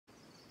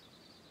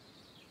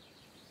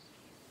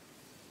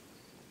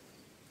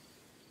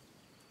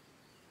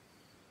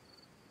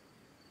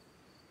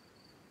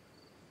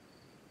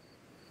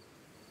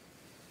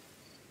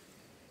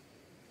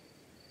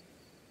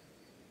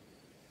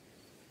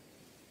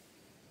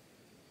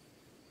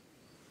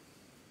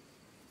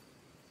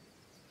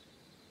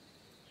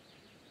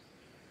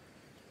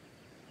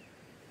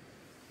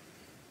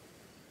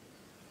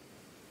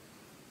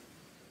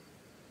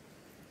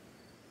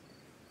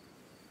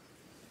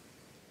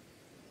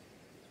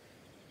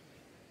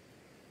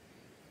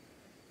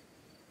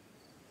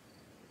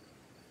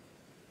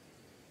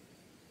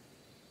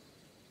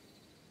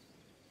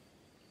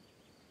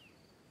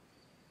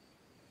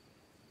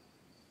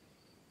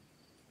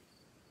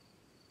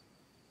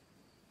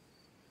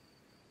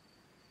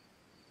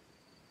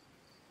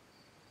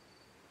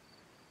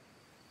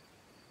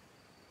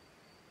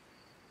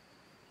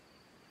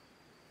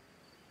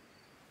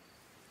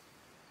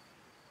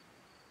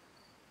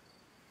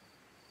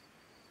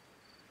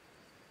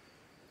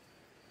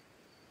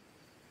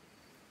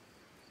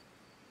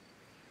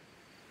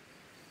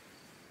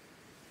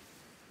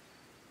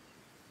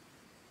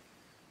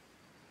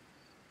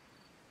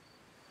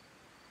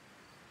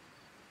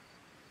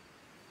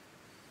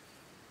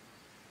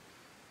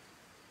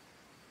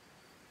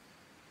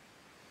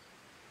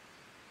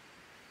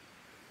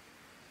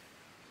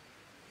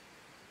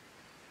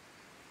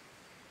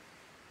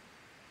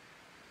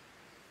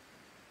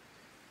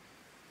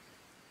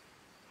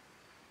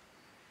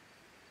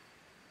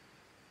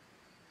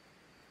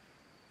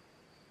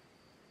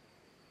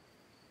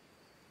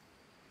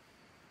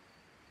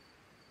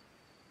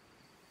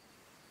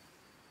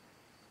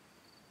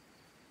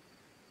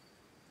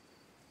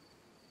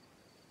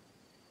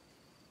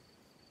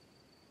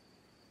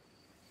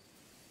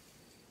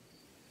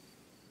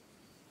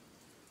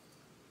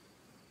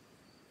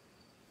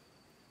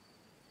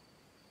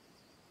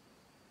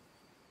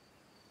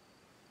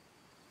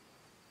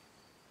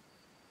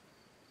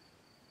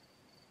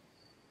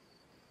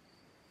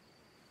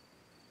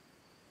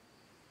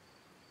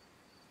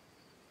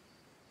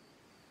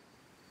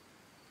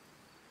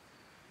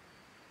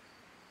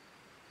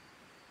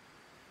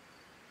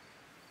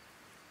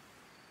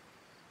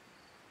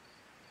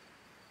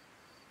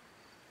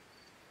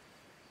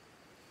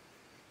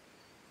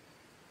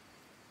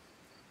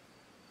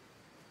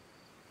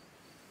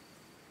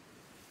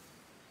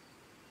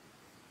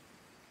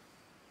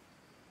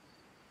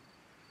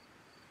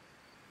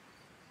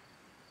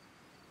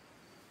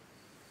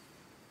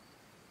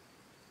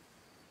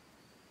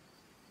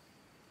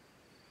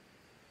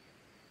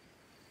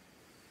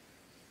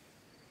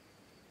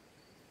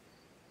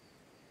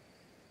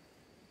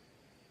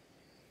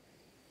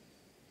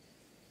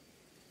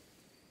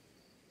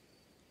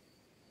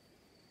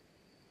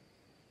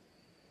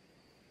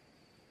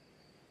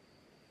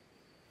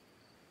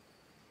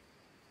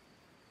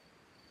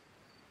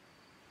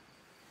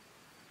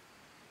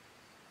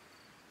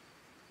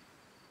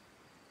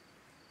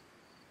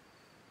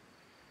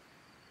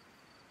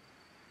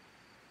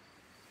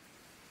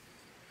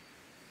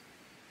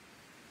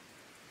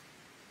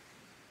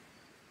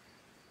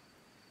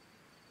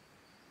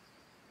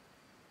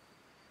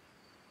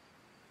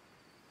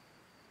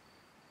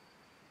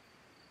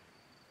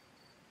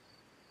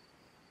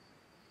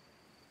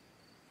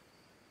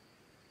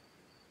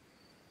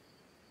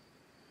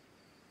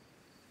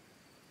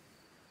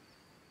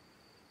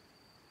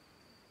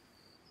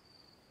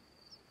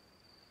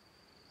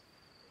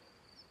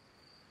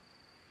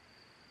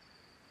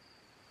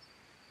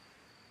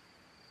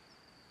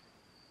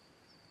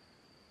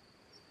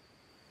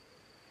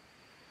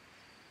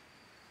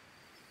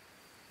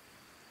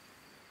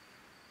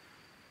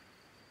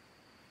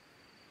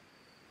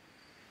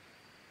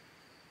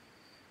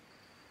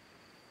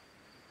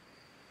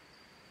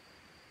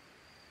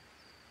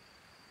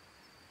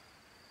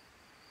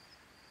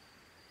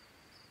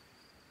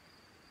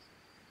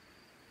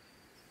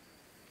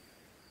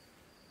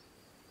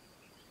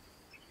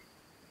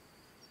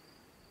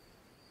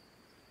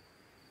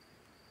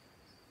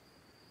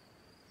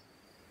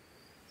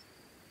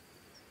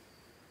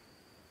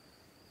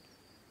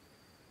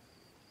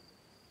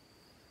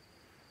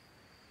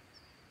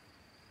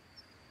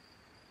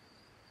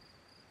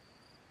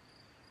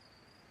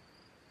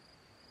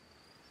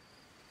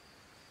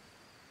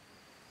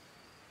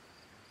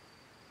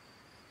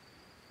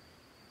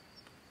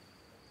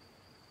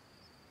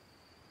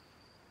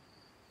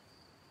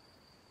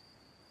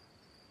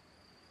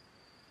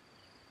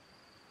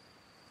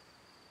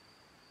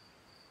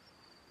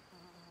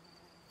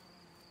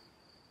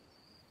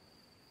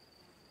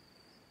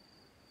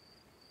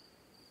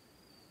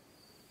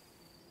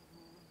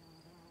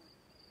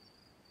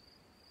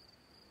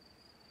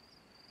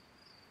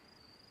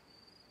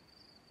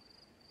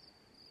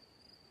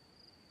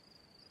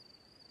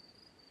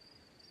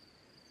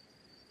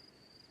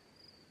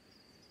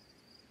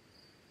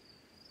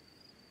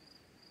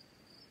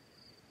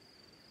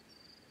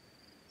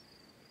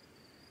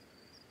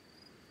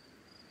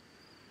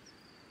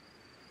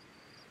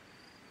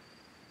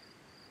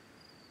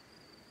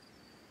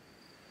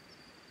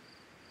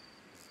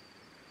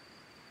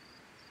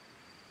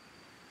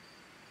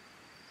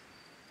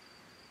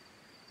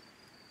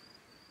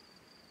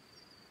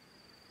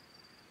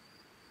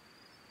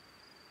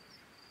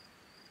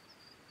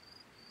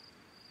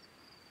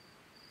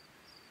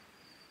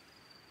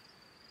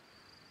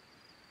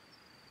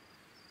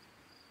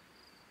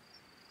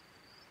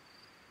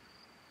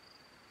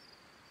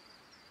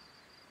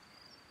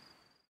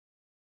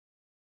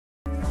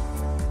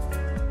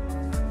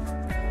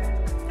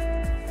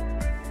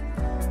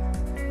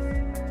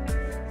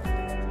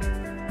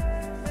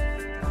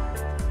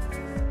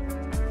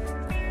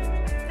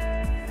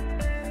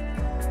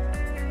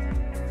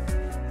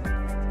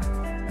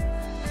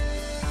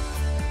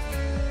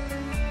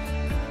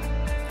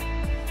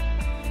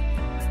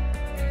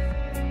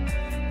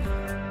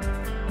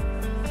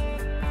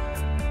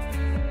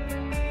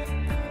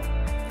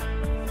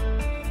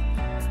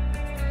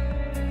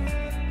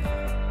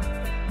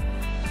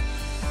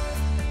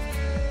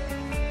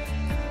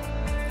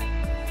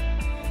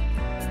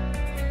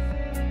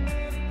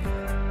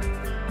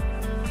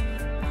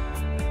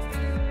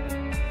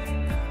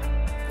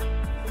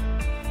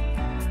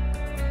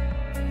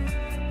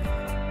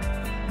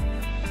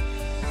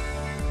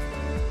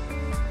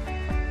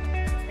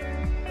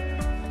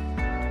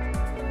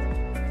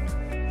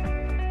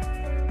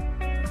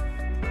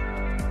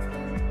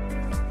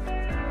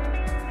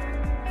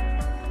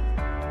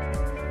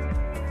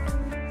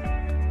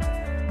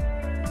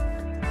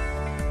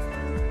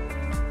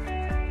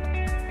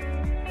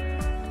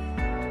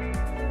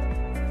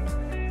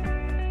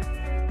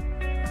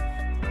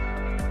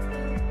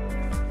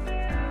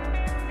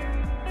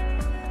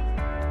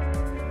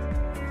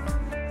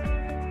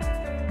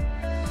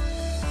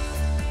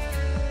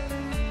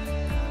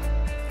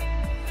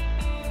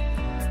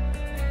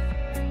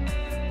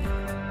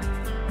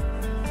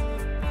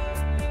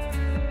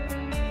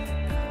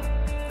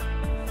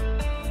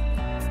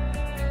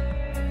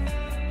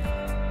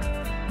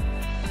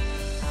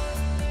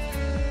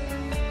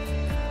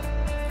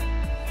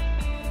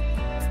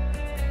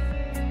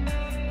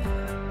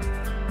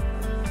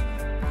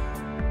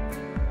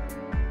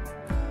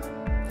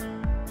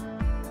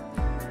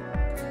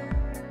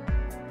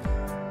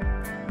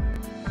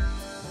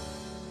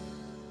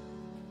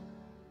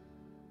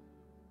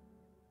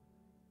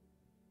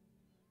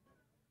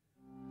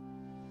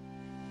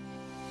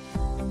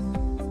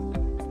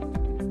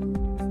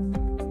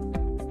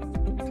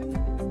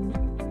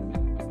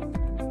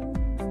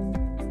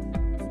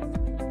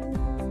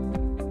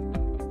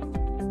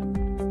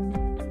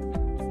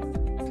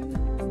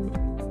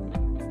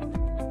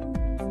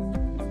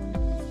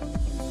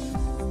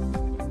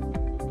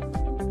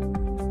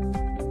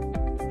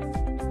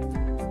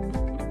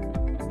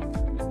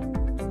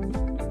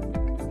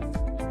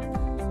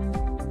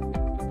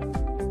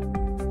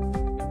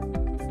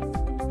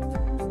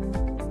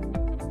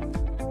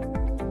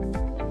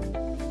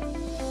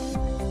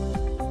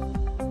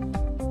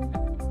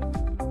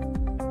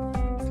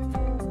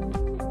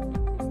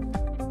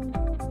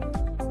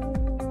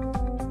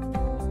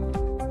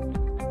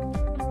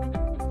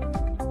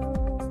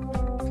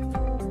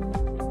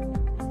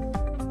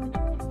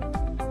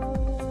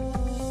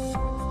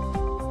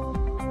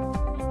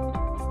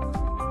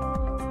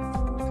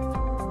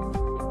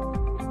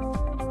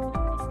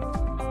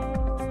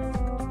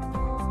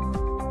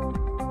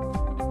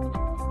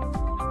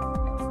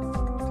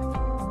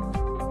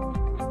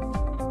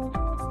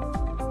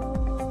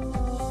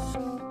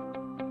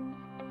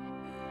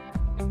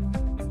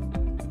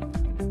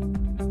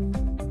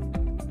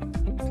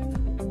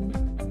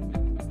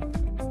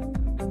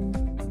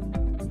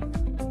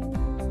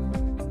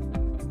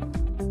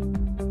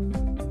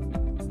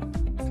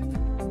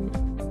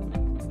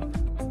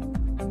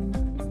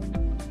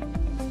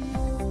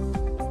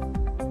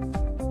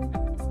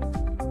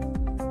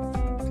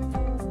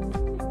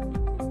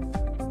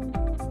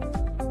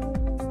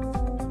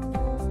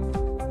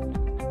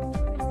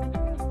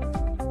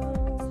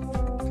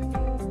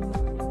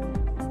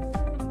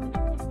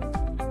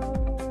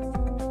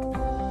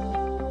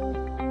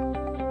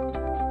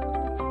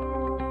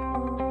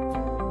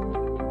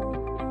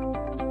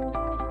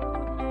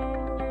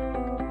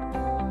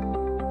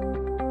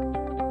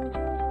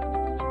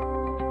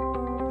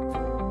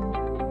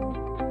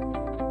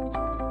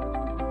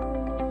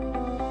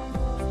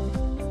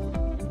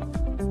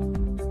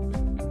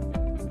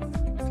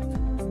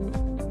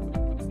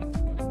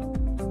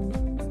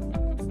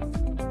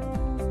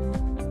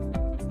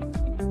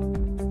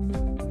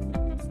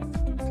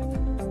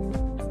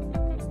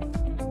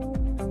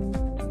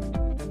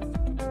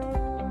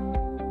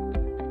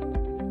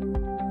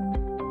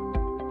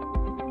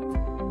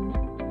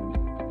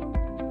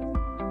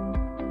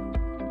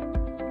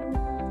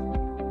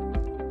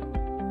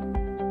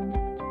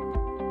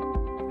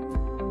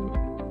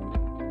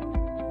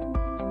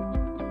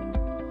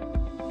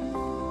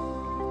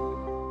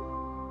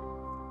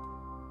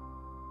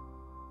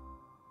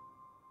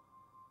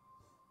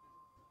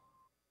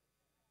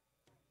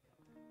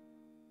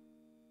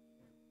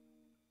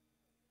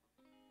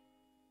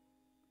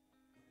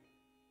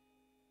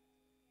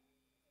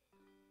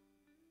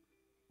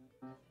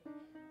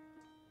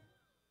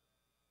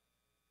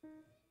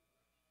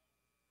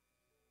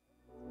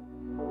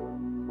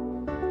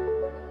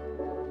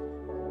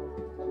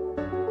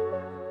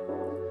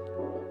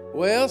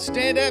Well,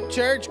 stand up,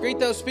 church. Greet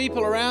those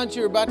people around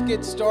you. We're about to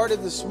get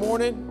started this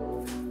morning.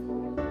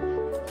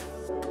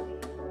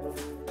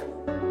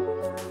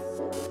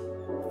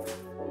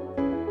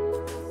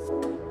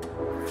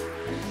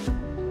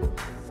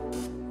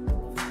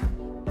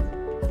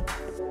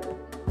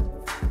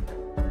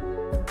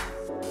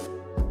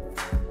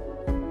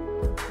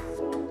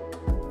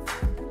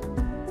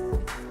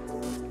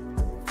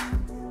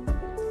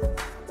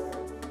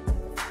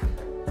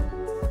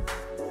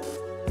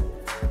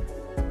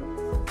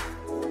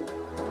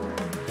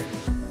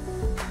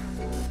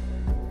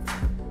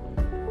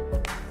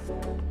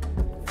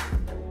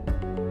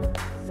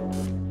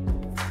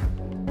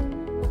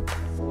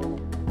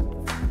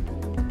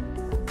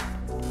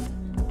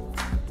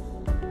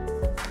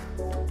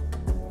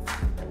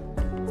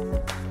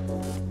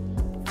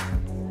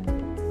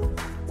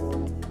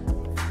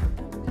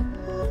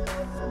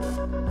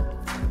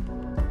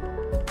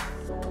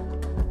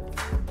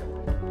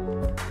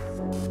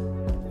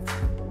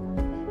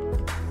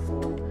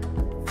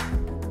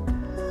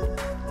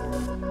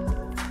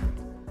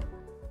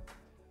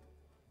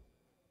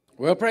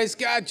 Well, praise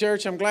God,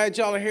 church. I'm glad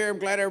y'all are here. I'm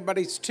glad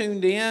everybody's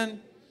tuned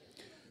in.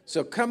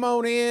 So come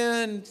on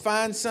in,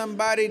 find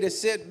somebody to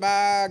sit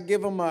by,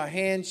 give them a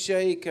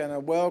handshake and a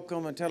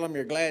welcome and tell them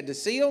you're glad to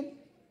see them.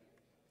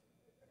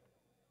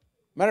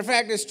 Matter of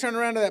fact, just turn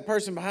around to that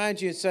person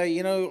behind you and say,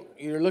 you know,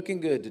 you're looking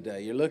good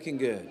today. You're looking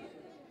good.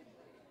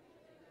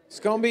 It's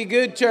going to be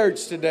good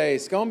church today.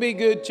 It's going to be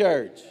good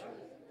church.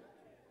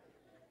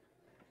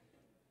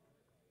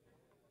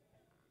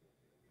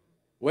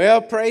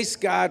 Well, praise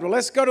God. Well,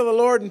 let's go to the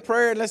Lord in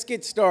prayer and let's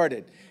get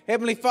started.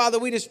 Heavenly Father,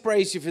 we just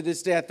praise you for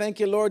this day. I thank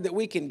you, Lord, that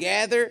we can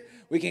gather,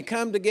 we can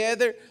come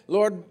together.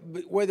 Lord,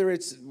 whether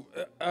it's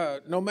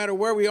no matter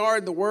where we are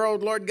in the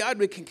world, Lord God,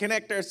 we can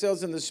connect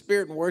ourselves in the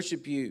Spirit and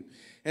worship you.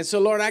 And so,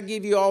 Lord, I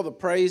give you all the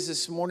praise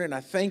this morning.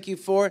 I thank you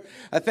for it.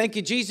 I thank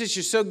you, Jesus,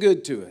 you're so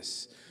good to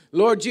us.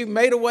 Lord, you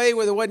made a way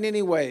where there wasn't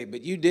any way,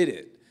 but you did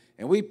it.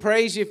 And we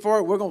praise you for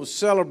it. We're going to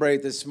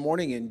celebrate this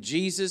morning in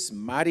Jesus'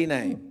 mighty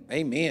name.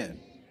 Amen.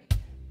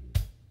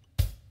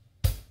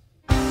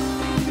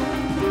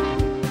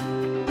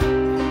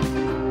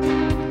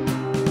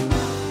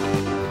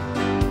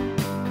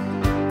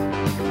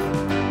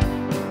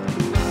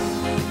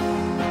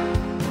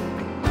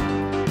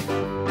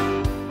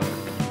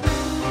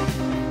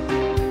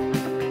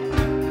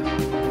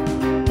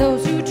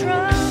 Those who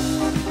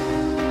trust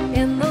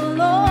in the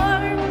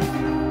Lord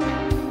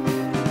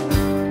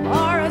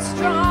are a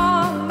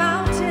strong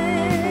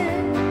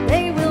mountain.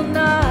 They will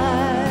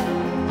not,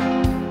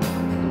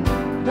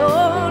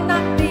 no,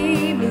 not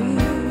be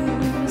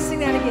moved. Sing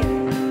that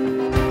again.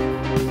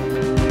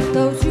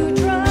 Those who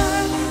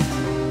trust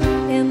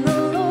in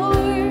the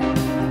Lord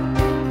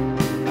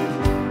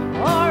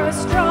are a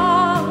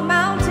strong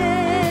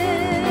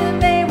mountain.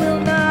 They will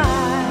not,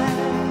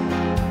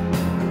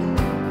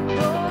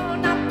 no,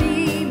 not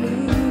be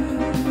moved.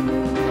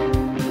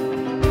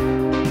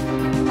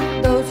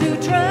 Those who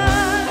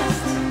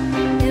trust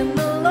in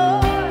the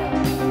Lord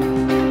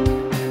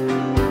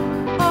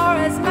are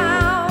as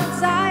Mount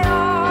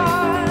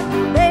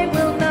Zion. They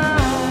will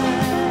not,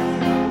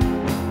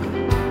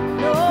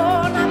 no,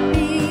 not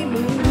be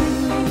moved.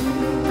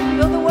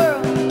 Though the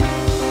world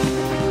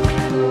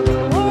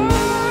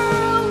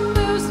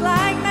moves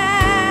like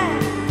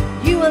mad,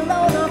 you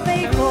alone are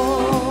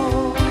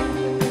faithful.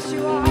 Yes,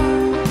 you are.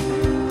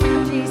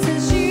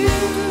 Jesus,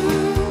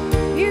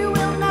 you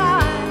will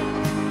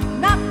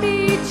not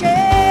be changed.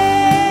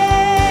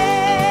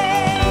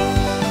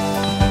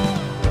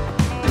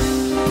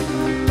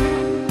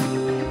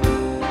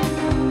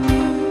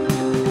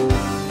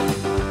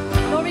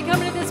 Lord, we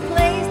come into this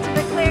place to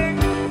declare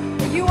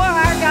that you are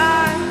our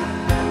God.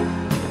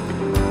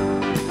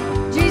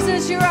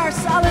 Jesus, you're our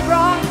solid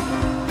rock.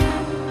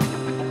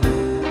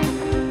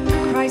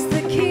 Christ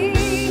the King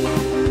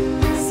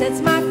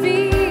sets my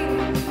feet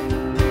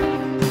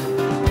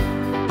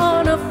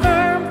on a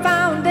firm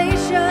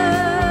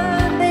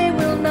foundation. They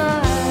will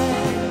not,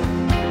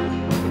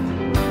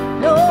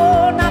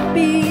 no, not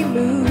be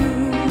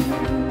moved.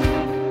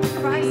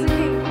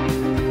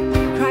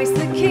 Christ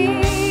the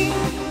King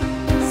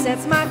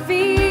sets my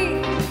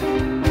feet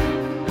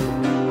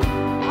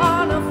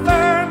on a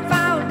firm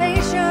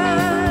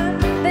foundation.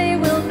 They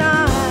will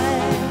not,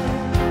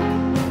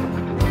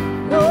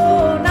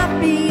 no, not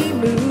be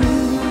moved.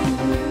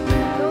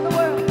 Though the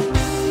world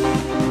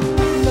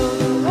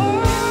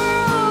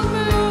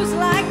moves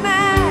like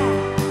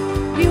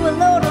mad, you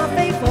alone are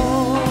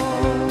faithful.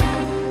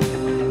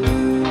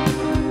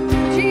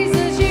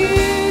 Jesus,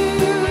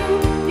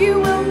 you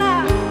will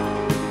not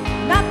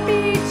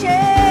be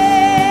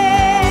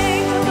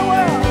changed. Though the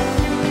world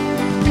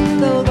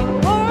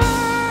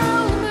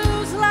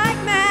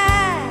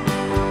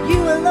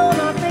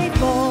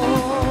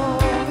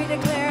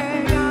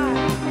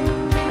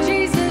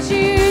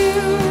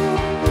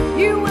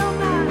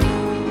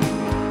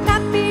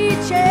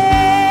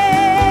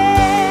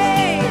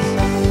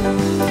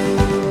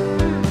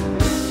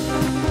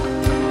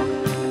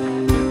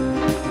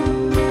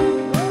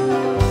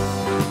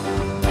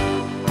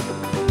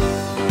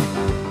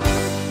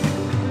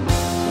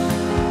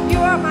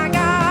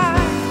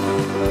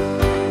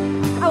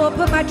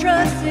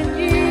trust in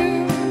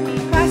you.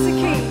 Christ the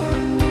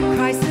King,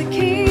 Christ the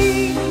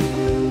King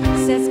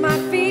sets my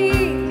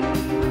feet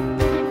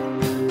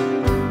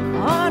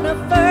on a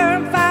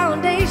firm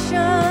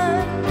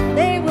foundation.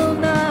 They will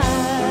not,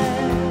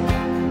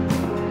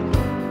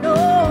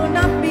 no,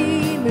 not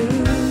be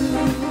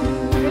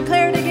moved.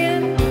 Declare it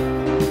again.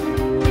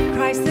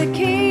 Christ the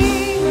King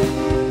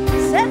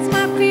sets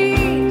my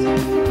feet,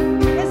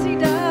 yes he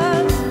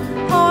does,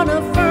 on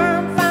a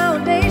firm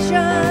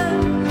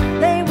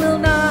foundation. They will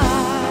not,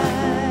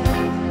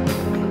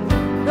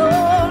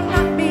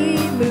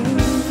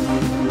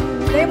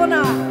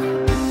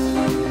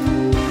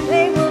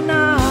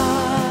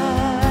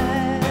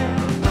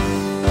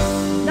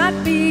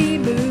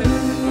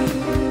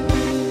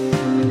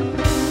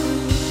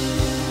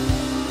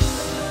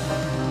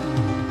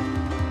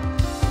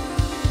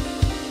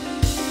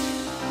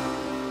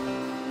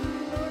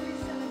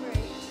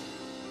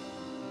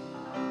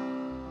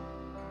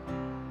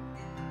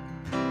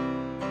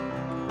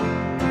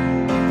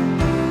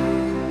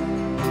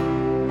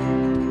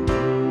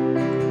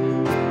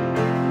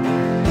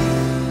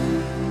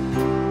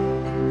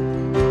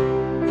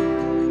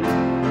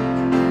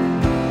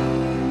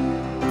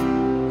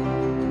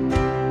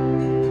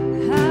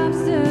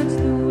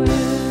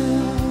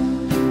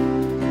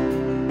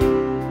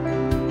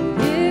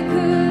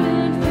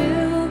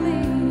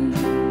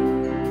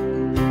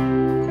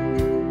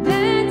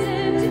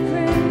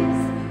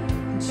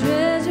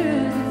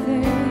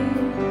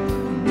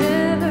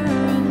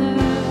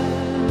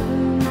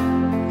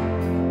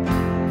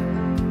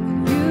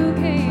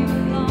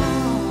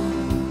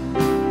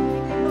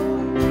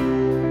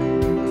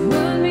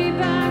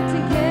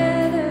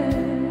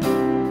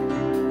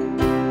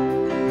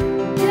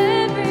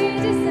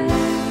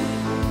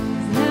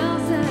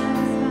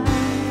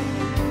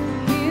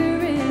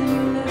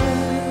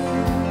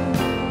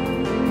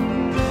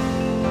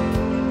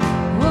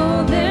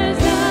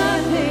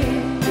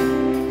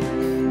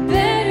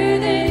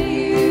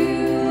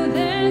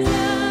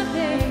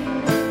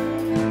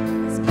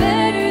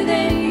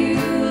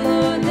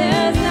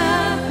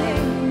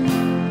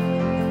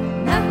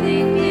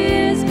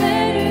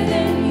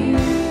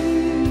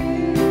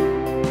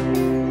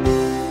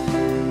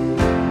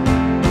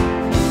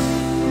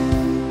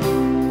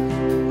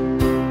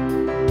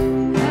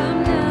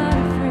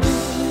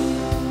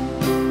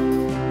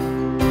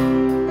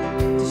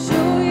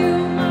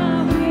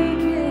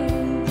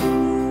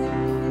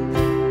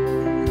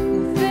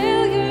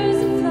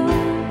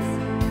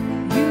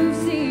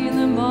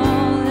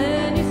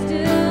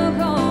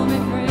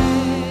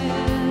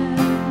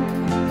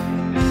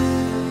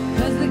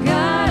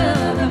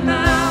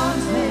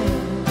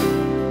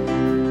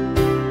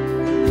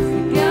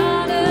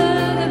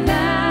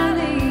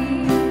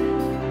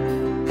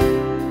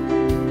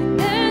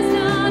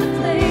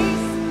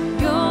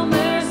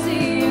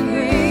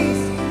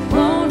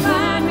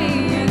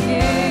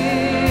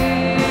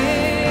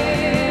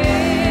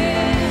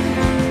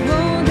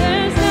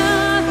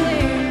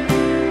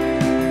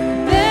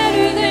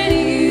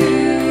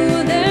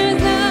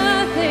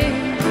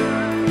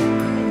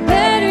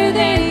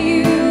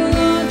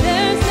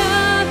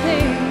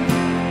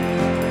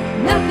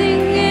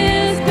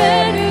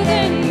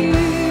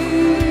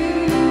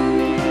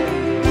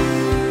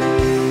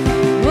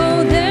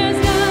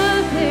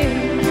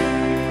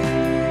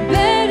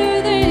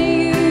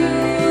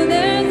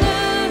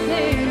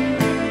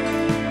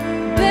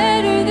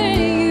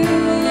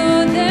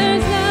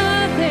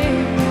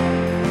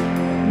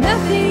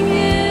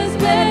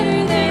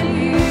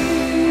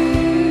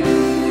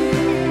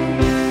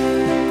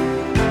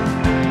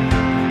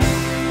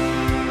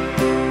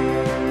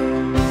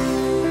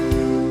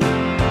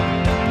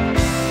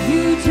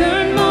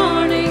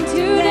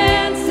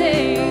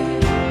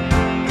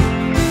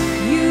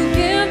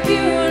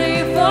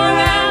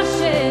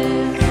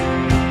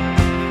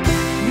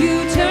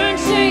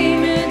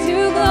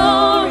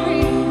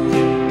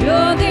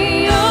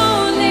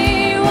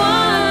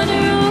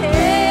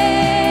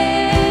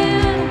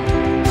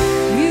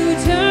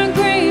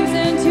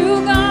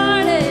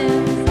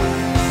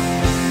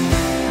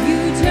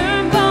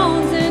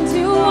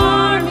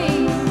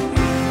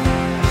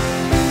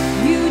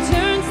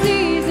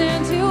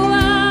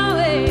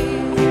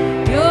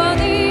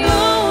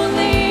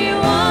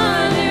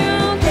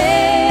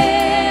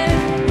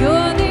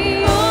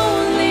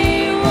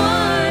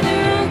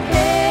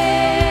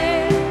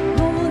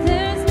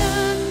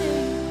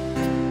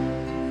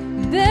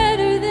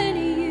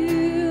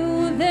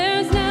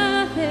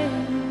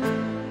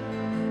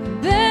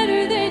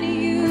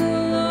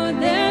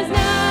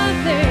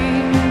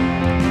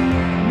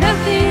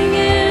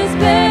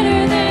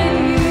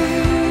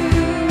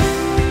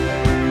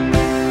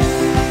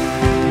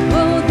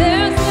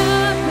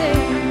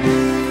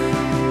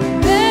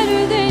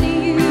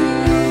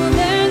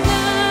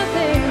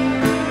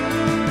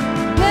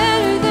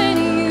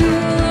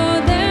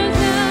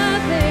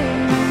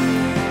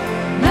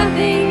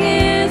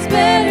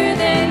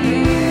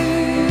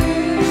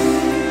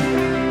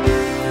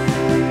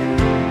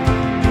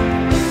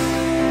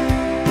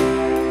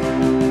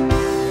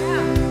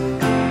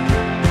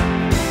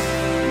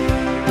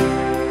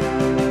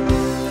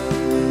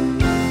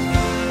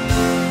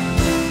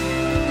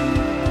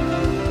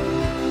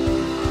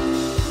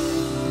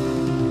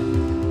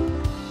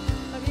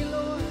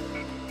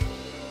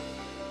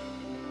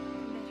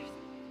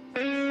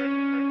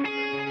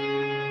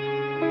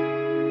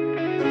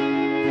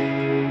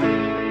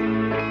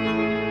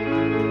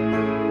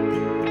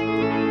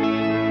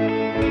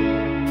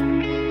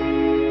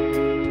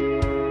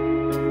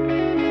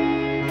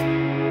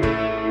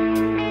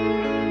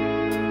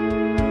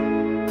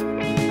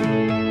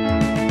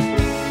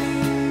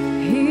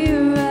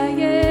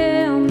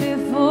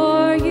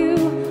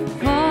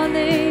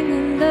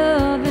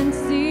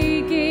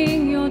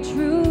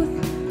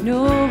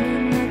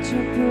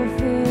 your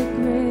perfect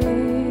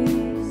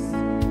grace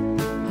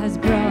has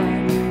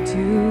brought me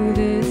to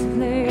this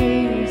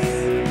place.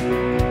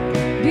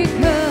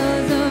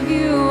 Because of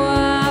you,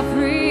 I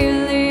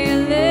freely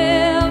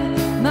live.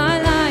 My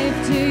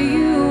life to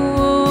you,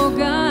 oh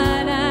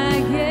God,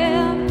 I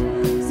give.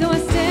 So I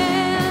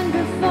stand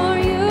before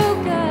you,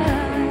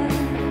 God.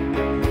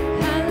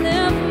 I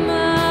lift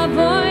my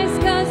voice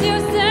 'cause you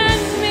set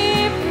me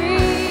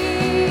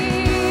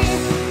free.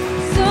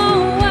 So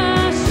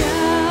I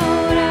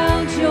shout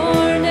out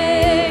your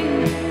name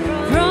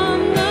from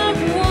the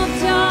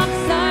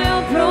rooftops.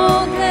 I'll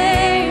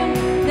proclaim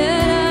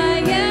that I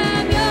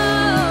am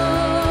yours.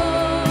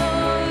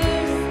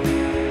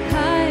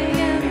 I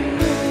am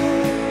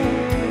yours.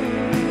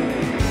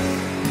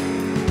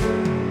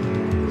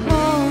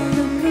 All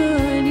the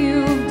good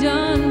you've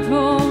done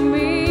for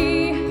me,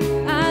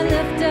 I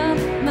lift up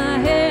my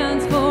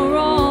hands for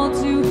all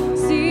to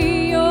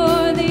see.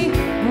 You're the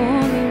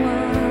only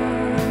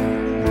one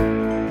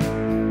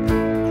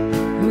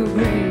who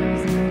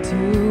brings me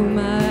to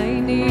my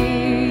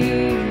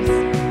knees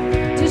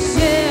to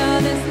share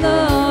this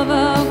love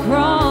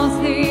across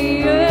the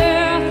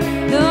earth,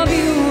 the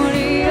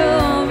beauty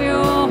of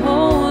your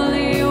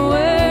holy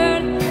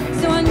word.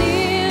 So I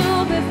kneel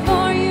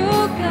before you,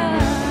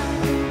 God.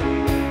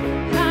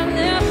 I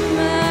lift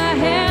my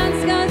hands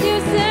 'cause you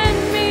set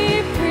me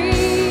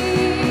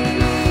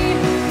free.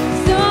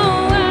 So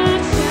I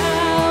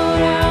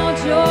shout out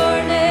your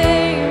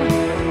name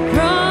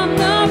from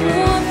the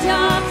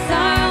rooftops.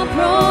 I'll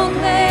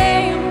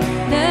proclaim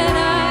that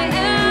I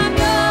am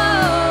yours.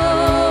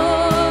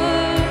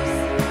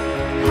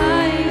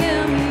 I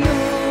am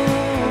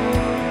yours.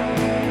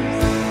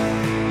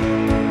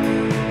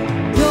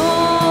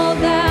 All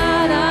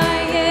that I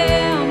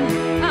am,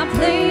 I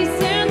place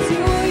into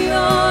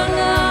your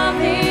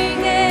loving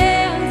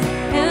hands,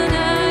 and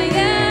I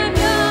am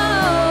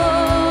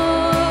yours.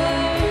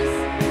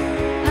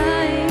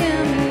 I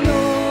am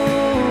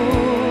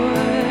yours.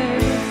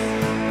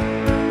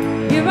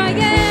 Here I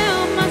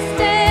am, I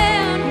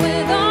stand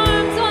with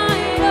arms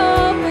wide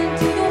open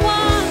to the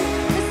one,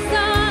 the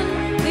Son,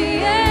 the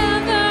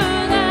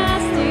everlasting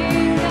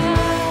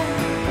God,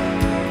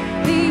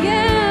 the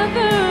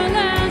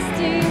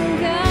everlasting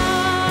God.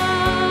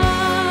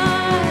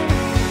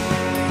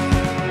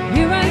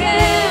 Here I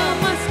am,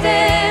 I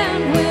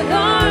stand with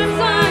arms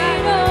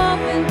wide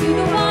open to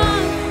the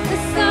one, the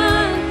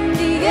Son,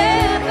 the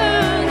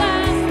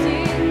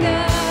everlasting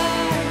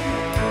God,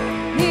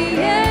 the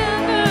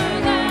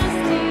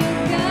everlasting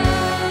God.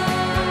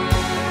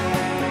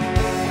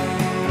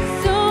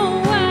 So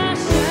I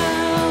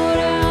shout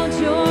out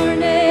your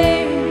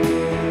name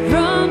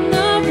from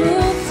the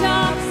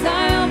rooftops.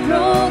 I'll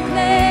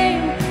proclaim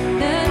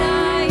that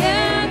I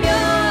am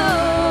yours.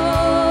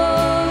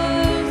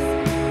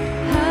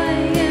 I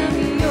am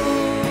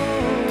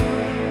yours.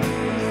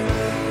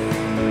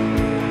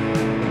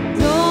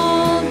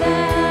 All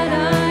that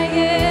I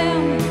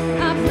am,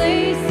 I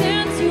place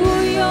into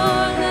your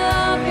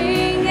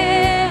loving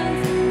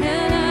hands,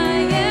 and I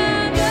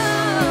am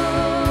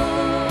yours.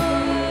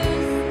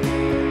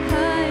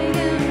 I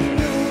am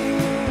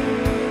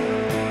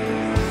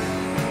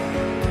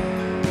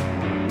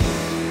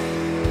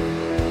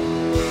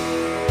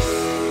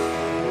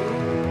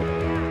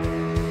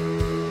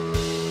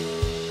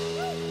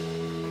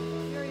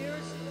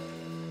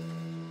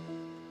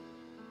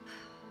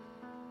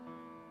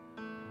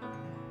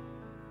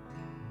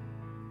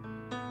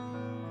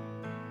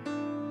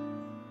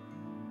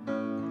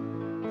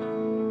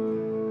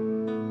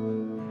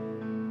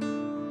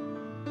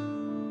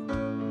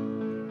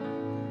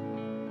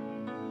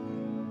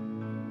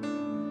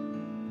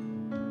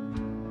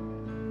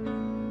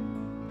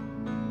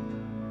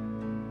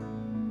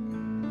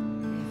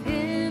If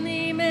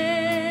any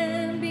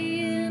man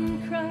be in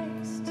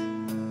Christ,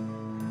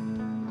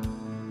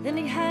 then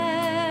he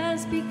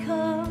has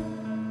become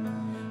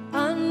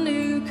a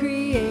new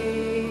creation.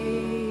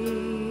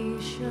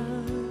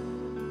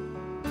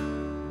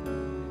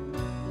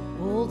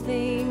 Old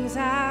things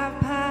have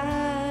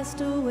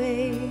passed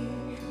away.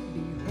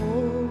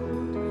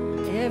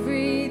 Behold,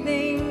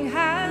 everything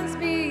has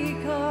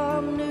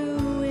become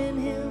new in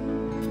him.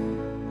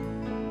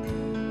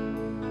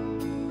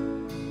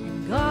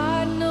 And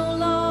God no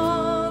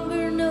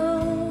longer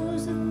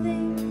knows the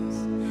things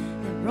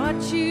that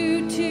brought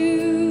you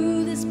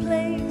to this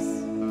place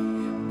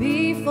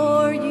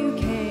before you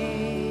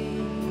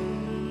came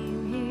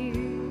here.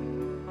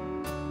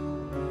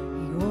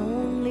 He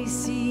only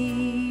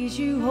sees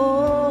you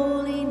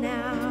holy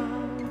now,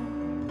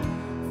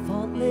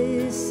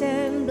 faultless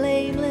and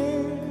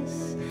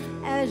blameless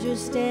as you're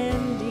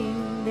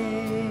standing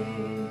there.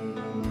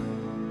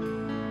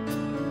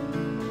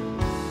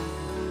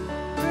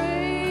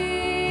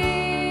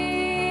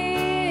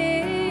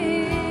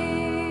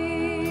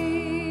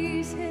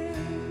 Praise him.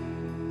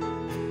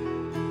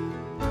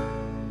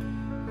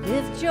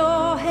 Lift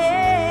your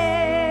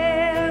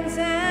hands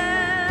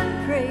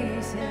and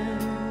praise him.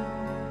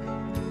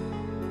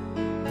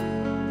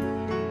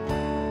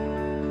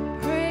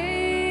 Praise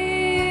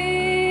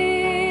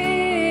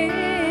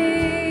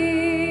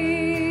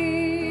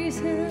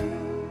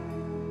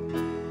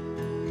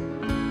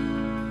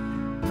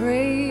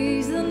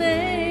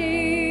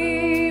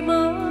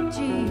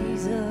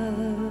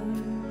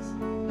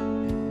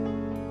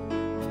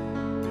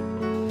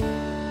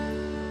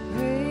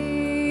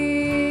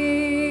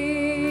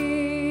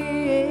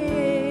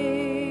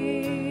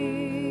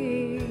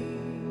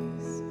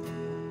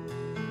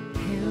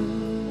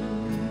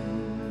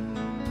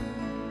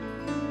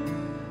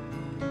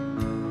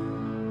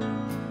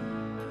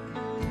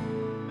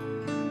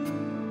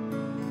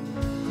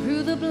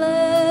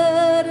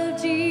blood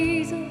of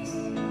Jesus,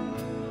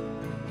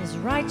 His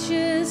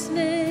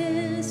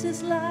righteousness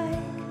is like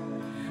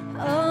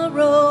a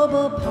robe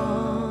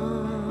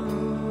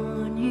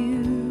upon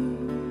you,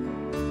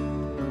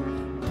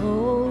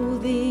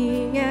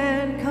 clothing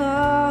and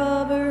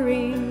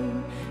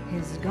covering.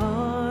 His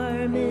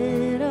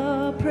garment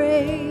of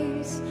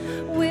praise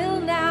will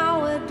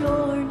now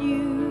adorn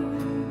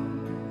you,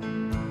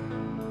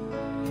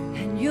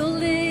 and you'll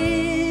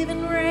live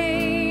and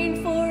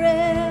reign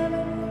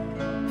forever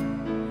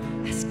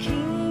as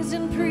kings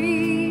and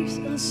priests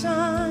and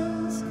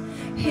sons.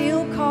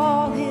 He'll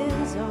call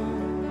His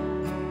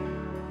own.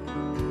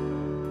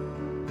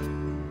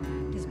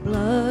 His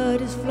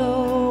blood is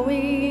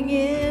flowing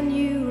in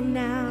you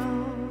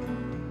now.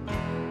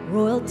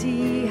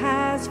 Royalty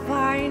has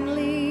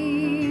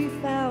finally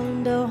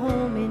found a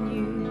home in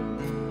you.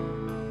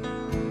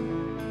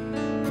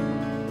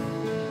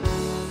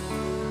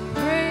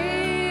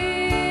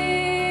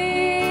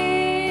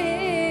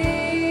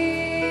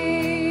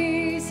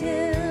 Praise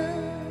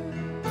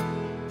Him.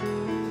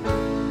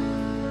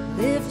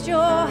 Lift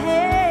your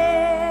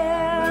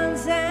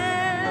hands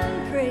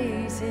and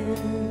praise Him.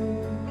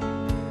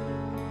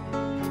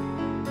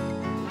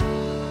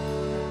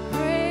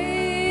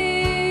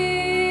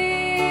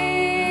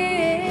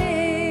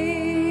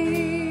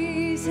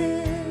 Praise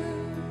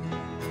Him.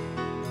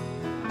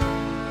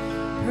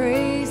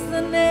 Praise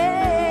the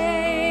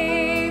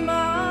name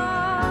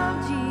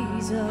of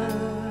Jesus.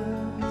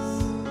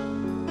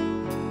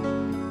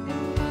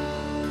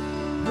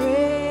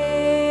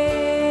 Praise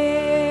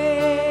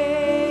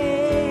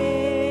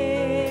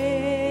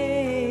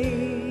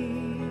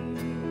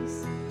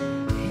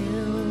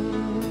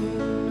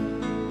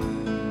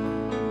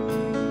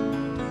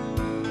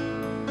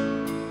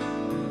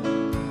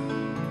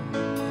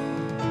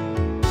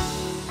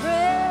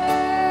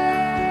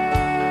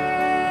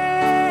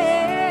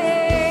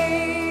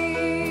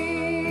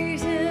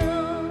Praise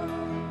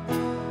Him.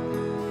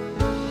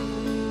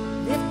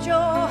 Lift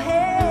your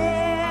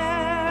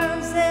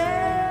hands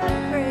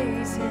and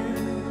praise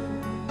Him.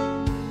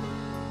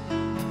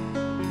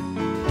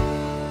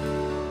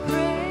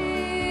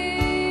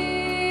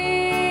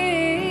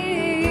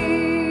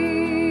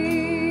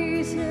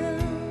 Praise Him.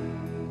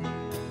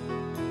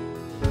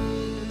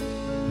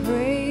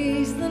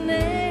 Praise the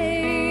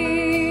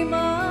name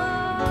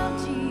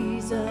of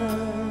Jesus.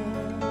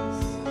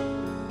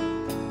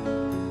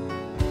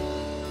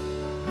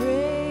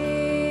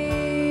 Praise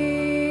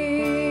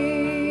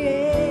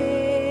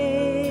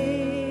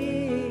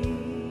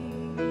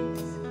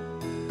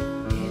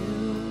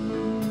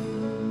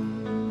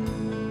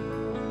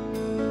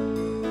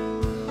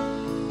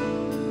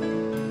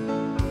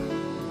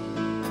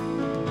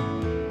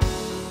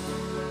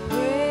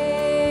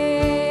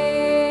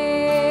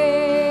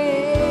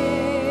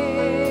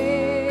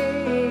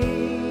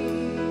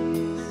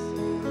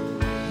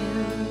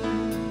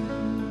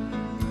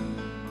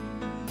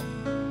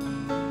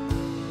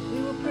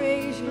We will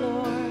praise you,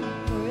 Lord,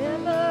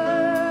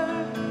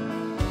 forever.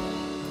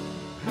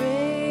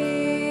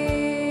 Praise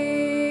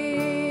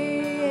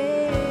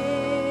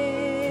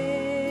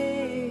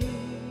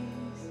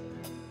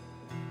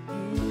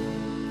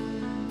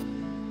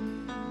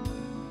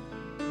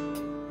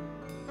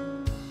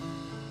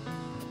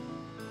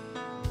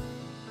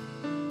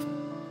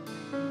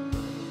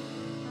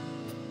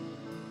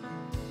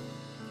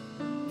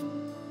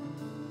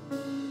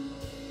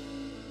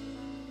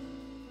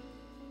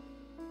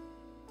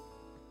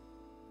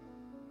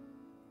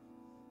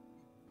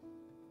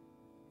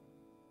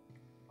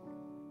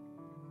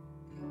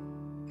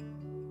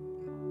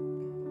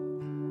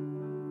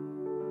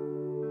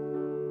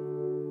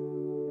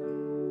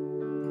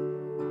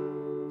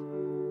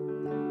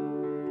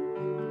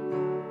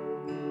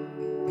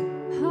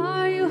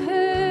Are you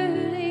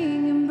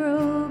hurting and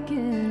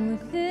broken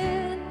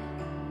within?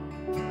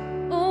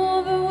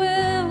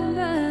 Overwhelmed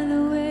by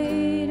the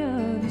weight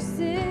of your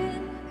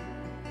sin?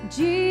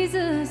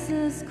 Jesus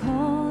is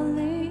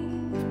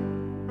calling.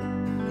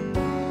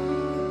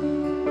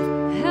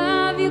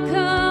 Have you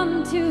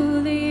come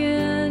to the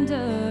end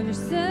of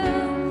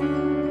yourself?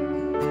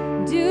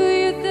 Do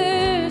you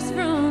thirst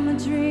from a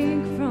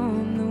drink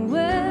from the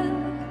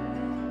well?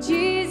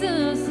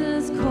 Jesus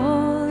is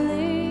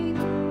calling.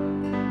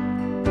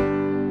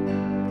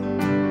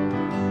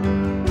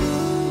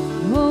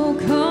 Oh,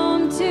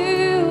 come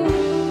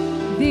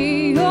to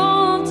the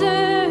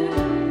altar.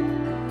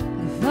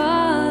 The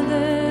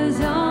Father's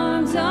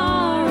arms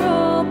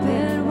are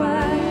open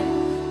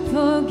wide.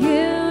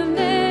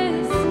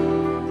 Forgiveness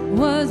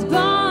was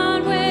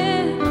bought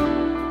with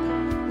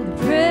the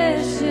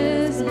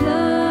precious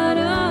blood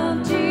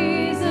of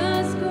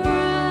Jesus Christ.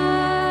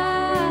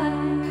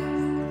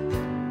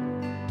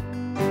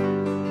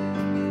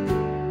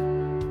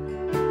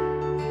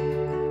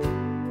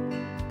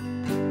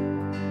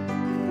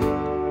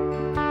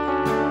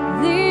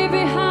 Leave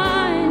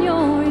behind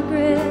your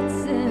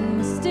regrets and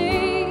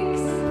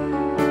mistakes.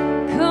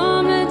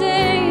 Come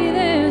today,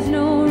 there's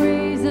no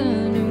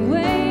reason to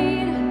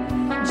wait.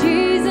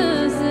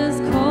 Jesus is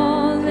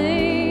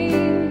calling.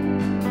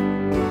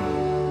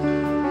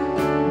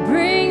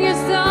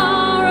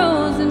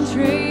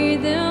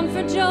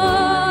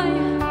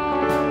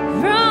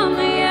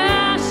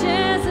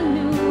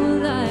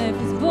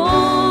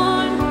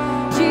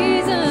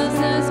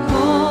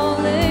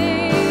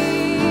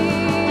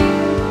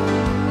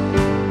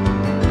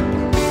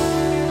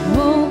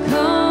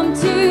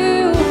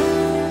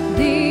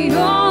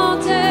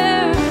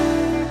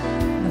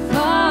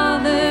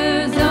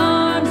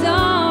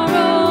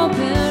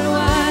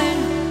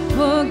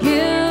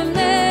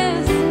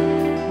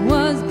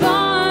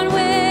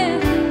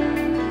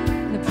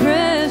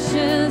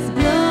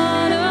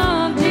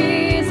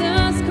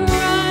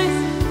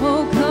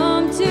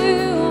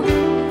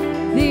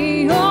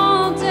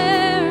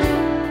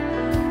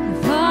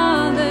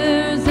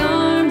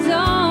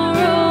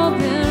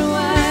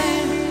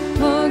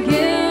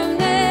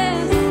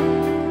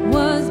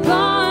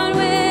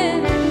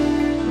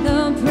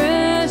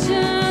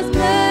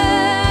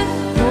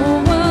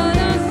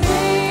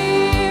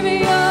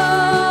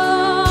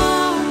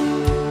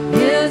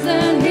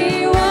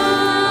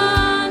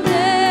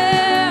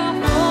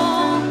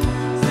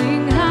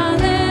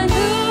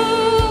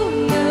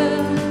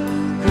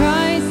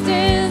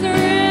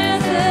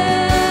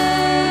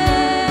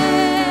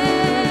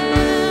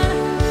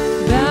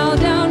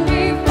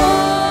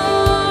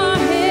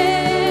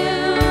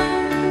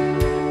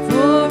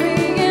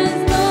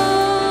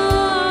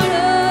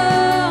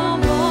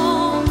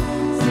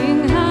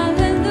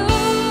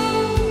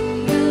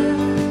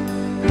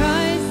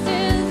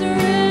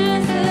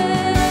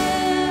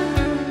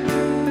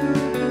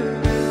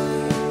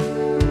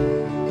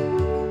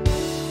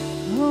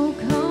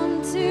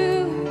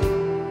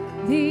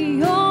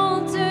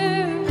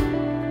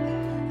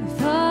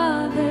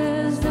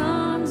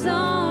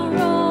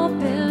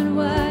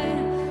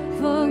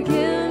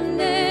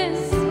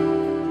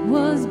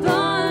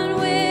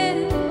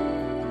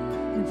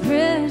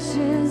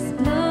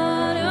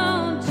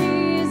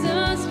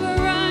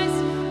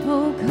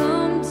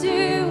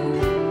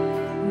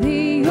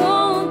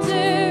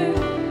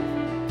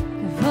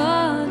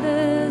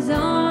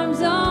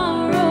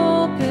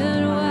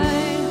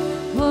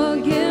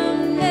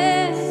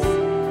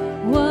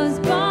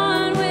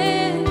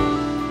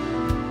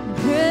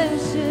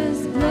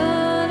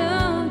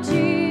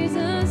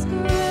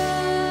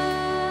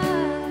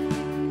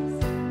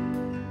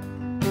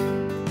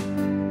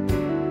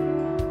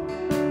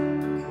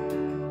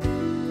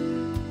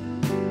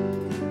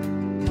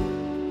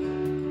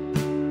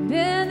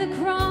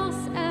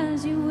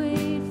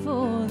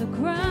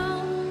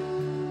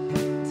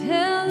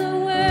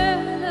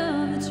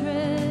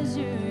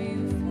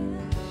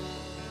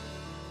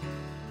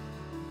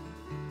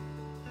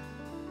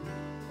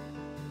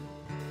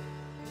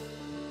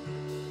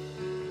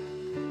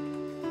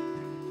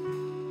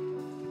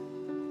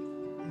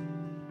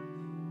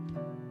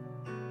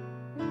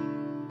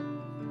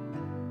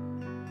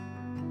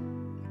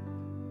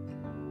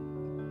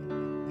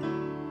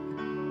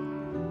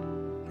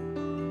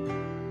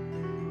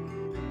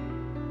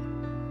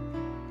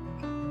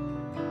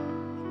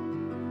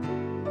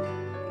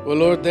 Well,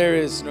 Lord, there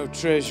is no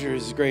treasure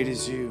as great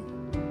as you.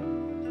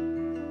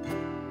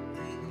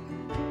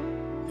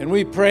 And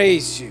we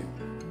praise you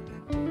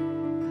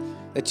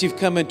that you've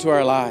come into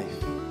our life,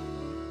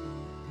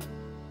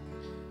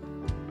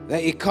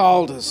 that you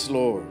called us,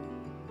 Lord.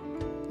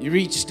 You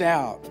reached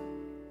out.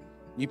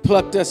 You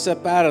plucked us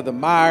up out of the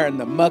mire and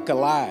the muck of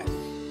life.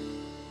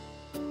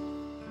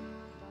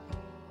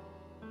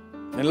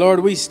 And Lord,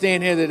 we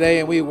stand here today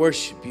and we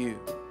worship you.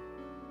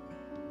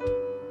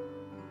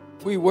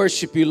 We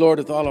worship you, Lord,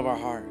 with all of our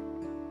heart.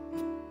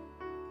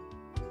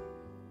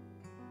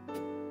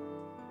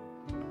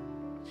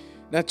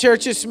 Now,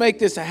 church, just make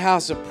this a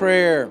house of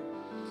prayer.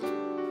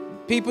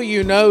 People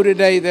you know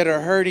today that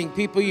are hurting,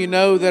 people you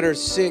know that are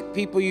sick,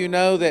 people you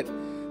know that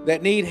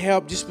need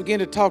help, just begin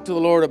to talk to the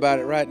Lord about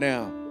it right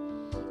now.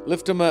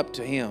 Lift them up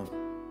to Him.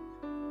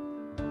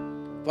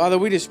 Father,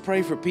 we just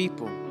pray for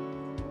people.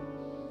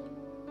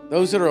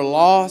 Those that are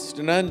lost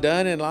and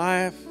undone in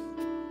life.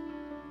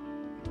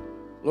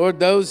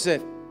 Lord, those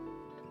that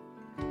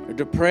are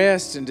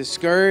depressed and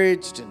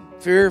discouraged and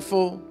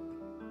fearful.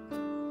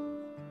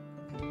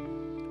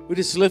 We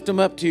just lift them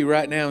up to you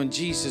right now in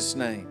Jesus'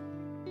 name.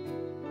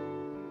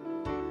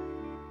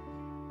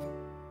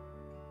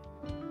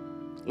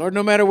 Lord,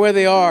 no matter where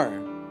they are,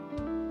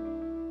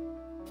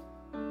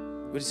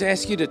 we just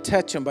ask you to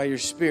touch them by your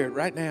Spirit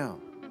right now.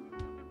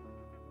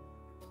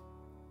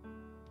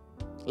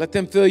 Let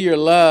them feel your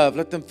love.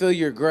 Let them feel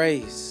your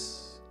grace.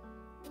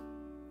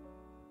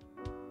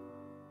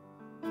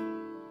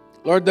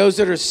 Lord, those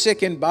that are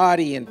sick in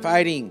body and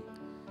fighting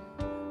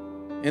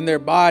in their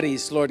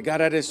bodies, Lord God,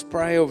 I just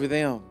pray over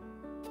them,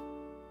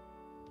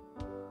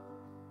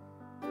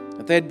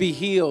 that they'd be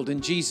healed in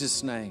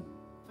Jesus' name.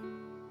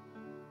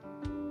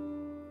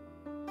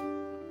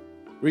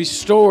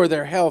 Restore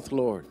their health,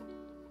 Lord,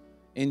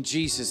 in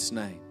Jesus'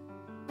 name.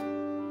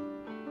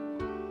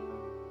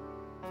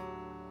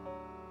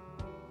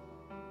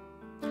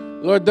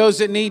 Lord, those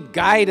that need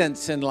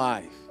guidance in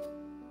life,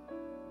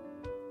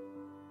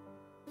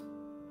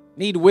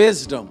 need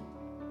wisdom,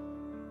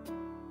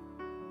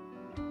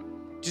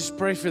 just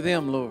pray for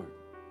them, Lord.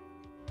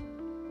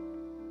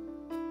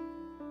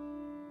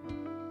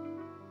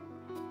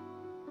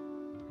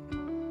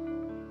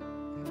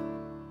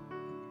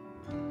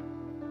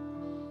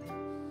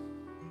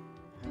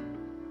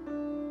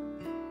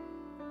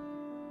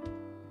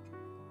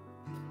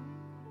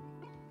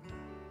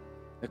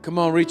 Now, come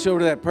on, reach over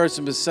to that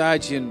person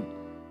beside you and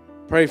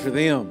pray for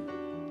them.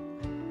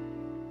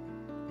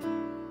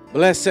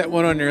 Bless that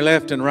one on your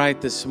left and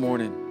right this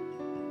morning.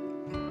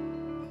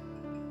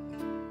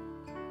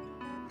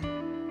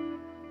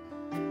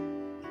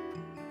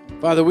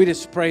 Father, we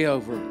just pray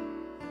over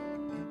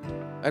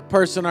that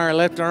person on our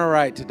left and our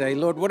right today.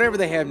 Lord, whatever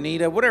they have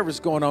need of, whatever's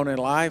going on in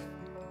life,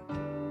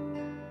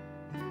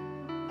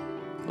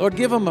 Lord,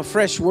 give them a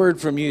fresh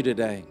word from you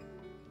today.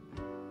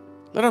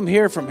 Let them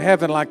hear from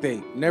heaven like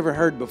they never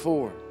heard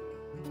before.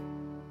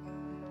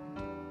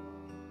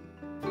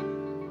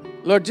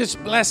 Lord,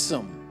 just bless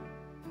them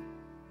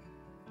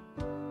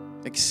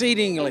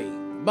exceedingly,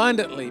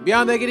 abundantly,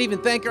 beyond they could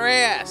even think or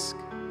ask.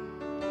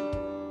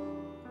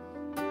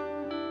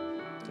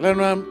 Let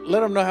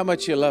them know how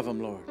much you love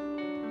them, Lord.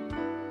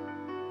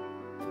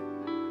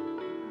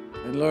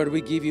 And Lord,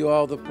 we give you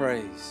all the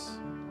praise.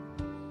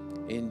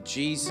 In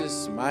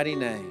Jesus' mighty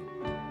name.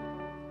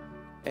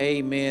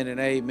 Amen and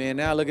amen.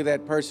 Now look at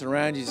that person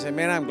around you and say,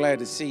 man, I'm glad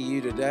to see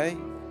you today.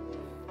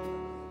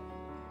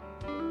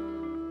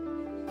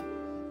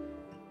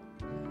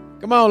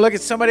 Come on, look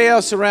at somebody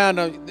else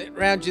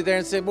around you there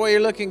and say, boy,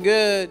 you're looking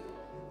good.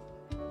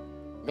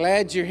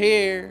 Glad you're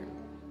here.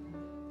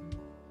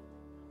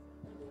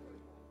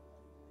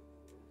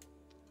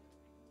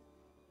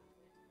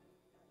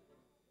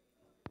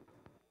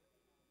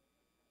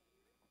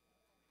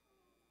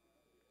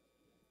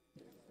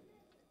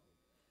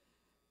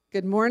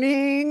 Good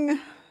morning.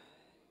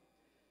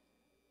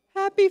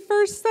 Happy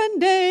first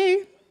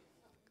Sunday.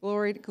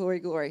 Glory, glory,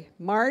 glory.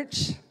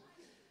 March.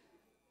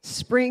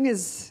 Spring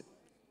is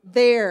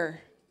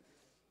there.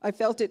 I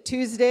felt it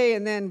Tuesday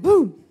and then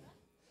boom.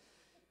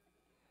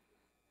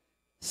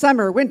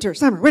 Summer, winter,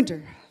 summer,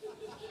 winter.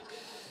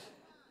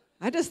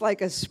 I just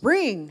like a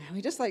spring.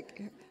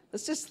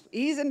 Let's just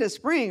ease into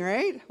spring,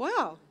 right?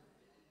 Wow.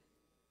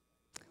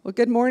 Well,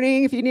 good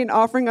morning. If you need an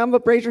offering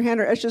envelope, raise your hand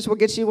or ushers will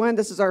get you one.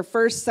 This is our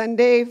first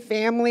Sunday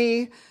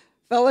family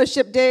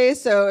fellowship day.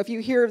 So if you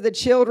hear the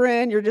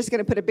children, you're just going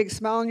to put a big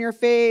smile on your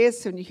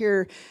face. When you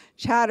hear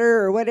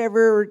chatter or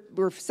whatever,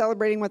 we're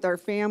celebrating with our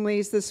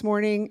families this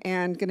morning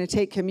and going to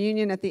take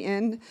communion at the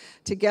end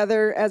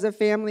together as a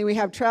family. We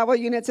have travel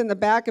units in the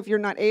back if you're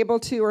not able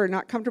to or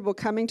not comfortable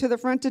coming to the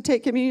front to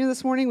take communion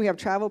this morning. We have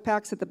travel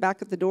packs at the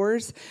back of the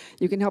doors.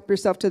 You can help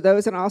yourself to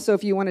those. And also,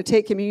 if you want to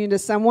take communion to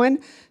someone,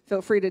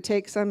 feel free to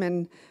take some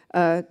and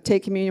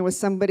take communion with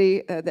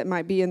somebody that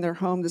might be in their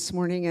home this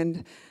morning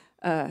and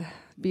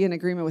be in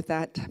agreement with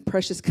that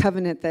precious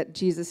covenant that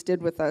Jesus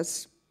did with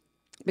us.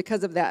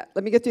 Because of that,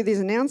 let me get through these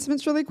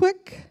announcements really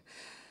quick.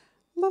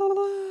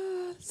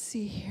 Let's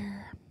see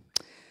here.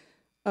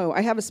 Oh,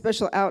 I have a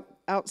special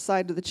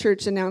outside of the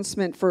church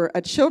announcement for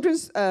a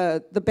children's,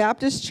 the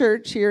Baptist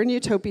Church here in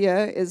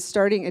Utopia is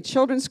starting a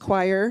children's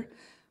choir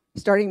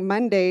starting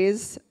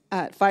Mondays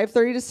at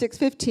 5:30 to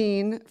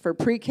 6:15 for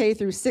pre-K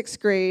through 6th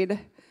grade.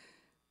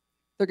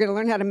 They're going to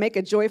learn how to make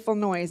a joyful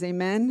noise,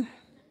 amen?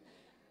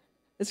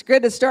 It's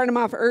good to start them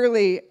off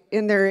early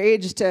in their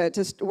age to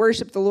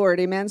worship the Lord,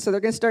 amen? So they're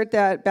going to start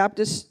that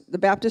the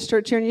Baptist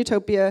Church here in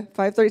Utopia,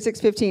 5:30 to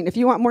 6:15. If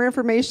you want more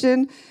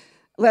information,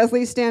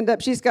 Leslie, stand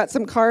up. She's got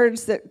some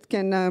cards that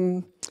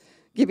can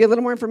give you a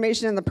little more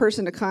information on the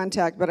person to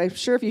contact, but I'm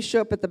sure if you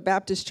show up at the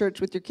Baptist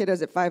Church with your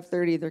kiddos at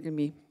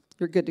 5:30,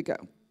 you're good to go.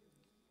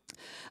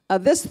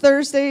 This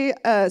Thursday,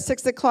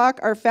 6 o'clock,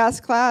 our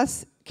fast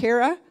class,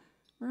 Kara,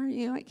 where are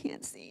you? I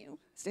can't see you.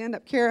 Stand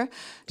up, Kara,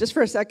 just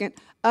for a second.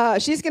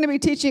 She's going to be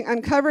teaching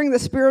Uncovering the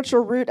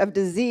Spiritual Root of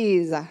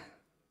Disease.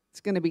 It's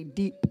going to be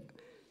deep.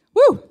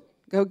 Woo!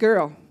 Go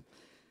girl.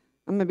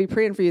 I'm going to be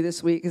praying for you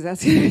this week because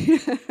that's going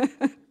to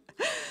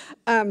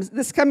be...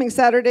 this coming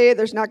Saturday,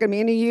 there's not going to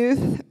be any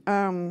youth.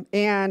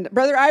 And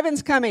Brother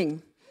Ivan's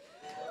coming.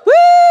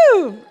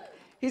 Woo!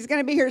 He's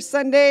going to be here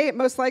Sunday,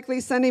 most likely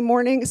Sunday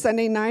morning,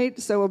 Sunday night.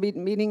 So we'll be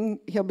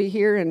meeting. He'll be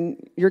here,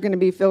 and you're going to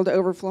be filled to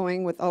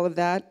overflowing with all of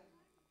that.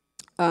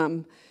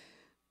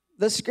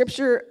 The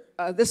scripture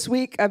this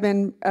week, I've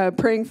been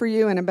praying for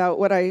you and about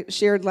what I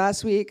shared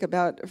last week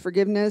about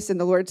forgiveness. And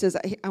the Lord says,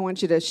 I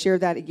want you to share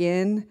that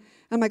again.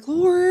 I'm like,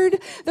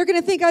 Lord, they're going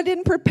to think I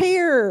didn't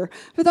prepare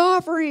for the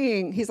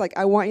offering. He's like,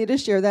 I want you to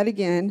share that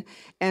again.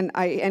 And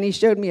he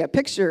showed me a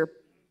picture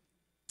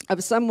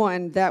of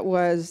someone that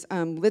was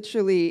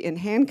literally in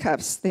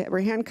handcuffs. They were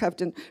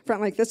handcuffed in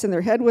front like this, and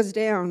their head was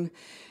down.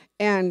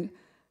 And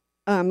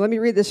let me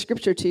read this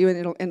scripture to you,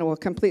 and it will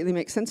completely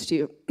make sense to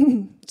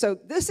you. So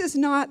this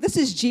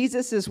is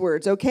Jesus'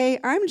 words, okay?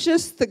 I'm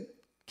just the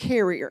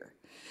carrier.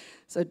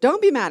 So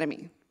don't be mad at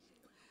me.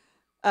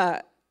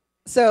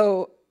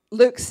 So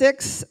Luke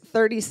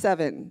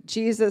 6:37,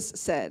 Jesus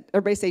said,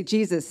 everybody say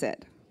Jesus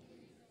said,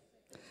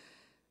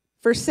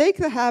 forsake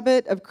the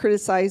habit of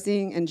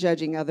criticizing and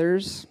judging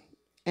others,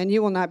 and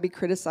you will not be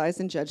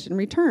criticized and judged in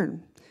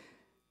return.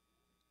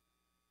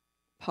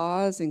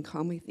 Pause and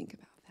calmly think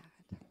about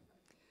that.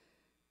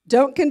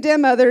 Don't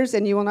condemn others,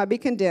 and you will not be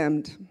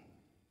condemned.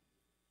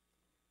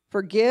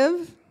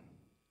 Forgive,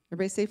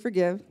 everybody say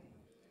forgive,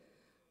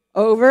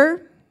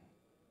 over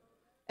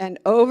and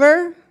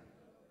over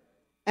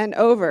and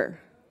over.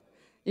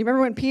 You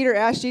remember when Peter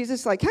asked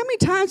Jesus, like, how many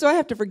times do I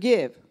have to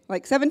forgive?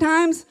 Like 7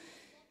 times?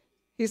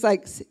 He's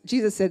like,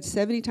 Jesus said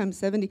 70 times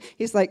 70.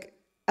 He's like,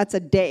 that's a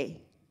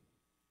day.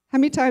 How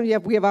many times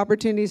we have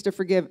opportunities to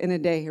forgive in a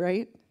day,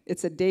 right?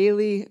 It's a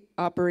daily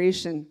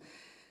operation.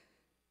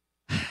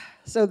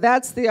 So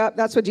that's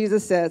what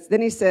Jesus says.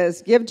 Then he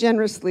says, give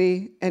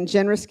generously, and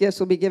generous gifts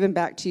will be given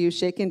back to you,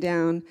 shaken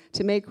down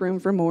to make room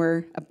for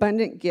more.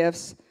 Abundant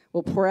gifts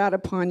will pour out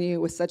upon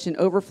you with such an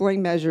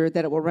overflowing measure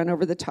that it will run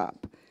over the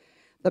top.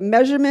 The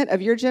measurement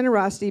of your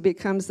generosity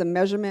becomes the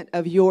measurement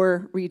of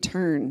your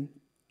return.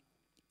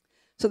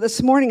 So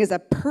this morning is a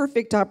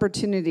perfect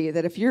opportunity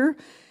that if you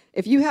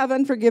have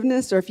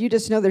unforgiveness, or if you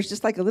just know there's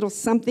just like a little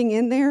something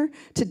in there,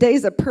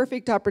 today's a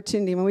perfect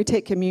opportunity when we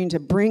take communion to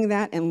bring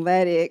that and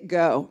let it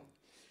go.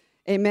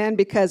 Amen?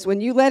 Because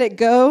when you let it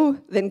go,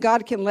 then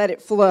God can let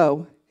it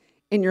flow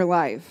in your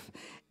life.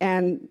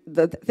 And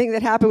the thing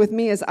that happened with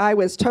me is I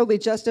was totally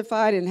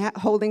justified in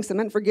holding some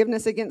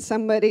unforgiveness against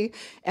somebody,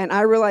 and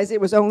I realized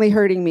it was only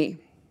hurting me.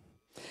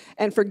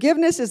 And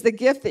forgiveness is the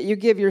gift that you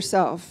give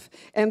yourself.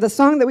 And the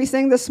song that we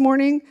sang this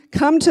morning,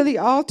 come to the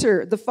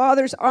altar. The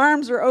Father's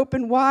arms are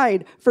open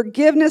wide.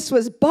 Forgiveness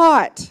was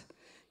bought.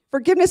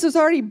 Forgiveness was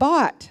already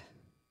bought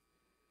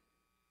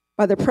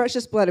by the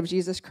precious blood of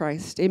Jesus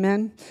Christ.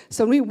 Amen?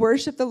 So when we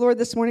worship the Lord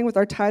this morning with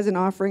our tithes and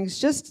offerings,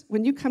 just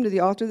when you come to the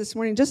altar this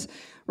morning, just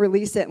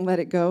release it and let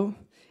it go.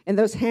 And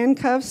those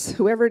handcuffs,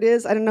 whoever it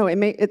is, I don't know,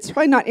 it's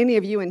probably not any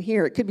of you in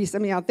here. It could be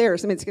somebody out there.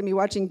 Somebody that's going to be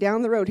watching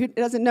down the road. Who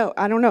doesn't know?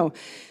 I don't know.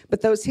 But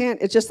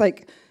it's just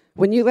like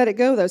when you let it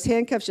go, those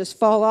handcuffs just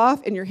fall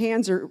off and your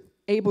hands are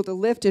able to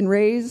lift and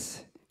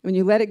raise. When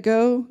you let it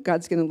go,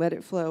 God's going to let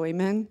it flow.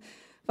 Amen?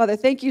 Father,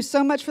 thank you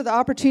so much for the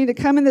opportunity to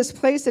come in this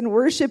place and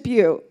worship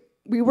you.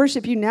 We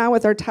worship you now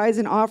with our tithes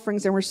and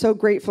offerings, and we're so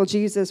grateful,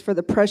 Jesus, for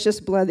the precious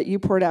blood that you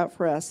poured out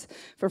for us,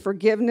 for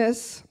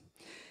forgiveness.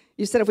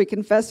 You said if we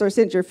confess our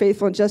sins, you're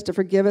faithful and just to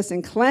forgive us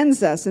and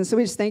cleanse us. And so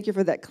we just thank you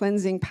for that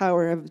cleansing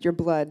power of your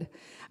blood.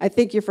 I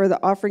thank you for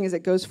the offering as it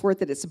goes forth,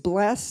 that it's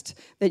blessed,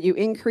 that you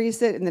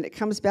increase it, and that it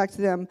comes back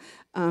to them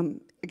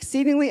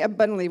exceedingly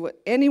abundantly,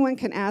 what anyone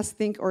can ask,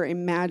 think, or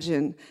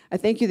imagine. I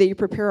thank you that you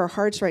prepare our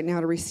hearts right now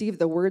to receive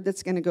the word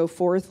that's going to go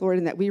forth, Lord,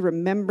 and that we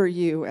remember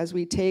you as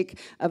we take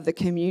of the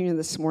communion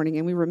this morning,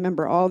 and we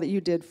remember all that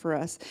you did for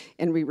us,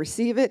 and we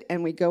receive it,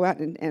 and we go out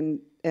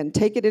and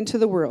take it into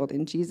the world.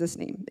 In Jesus'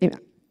 name, amen.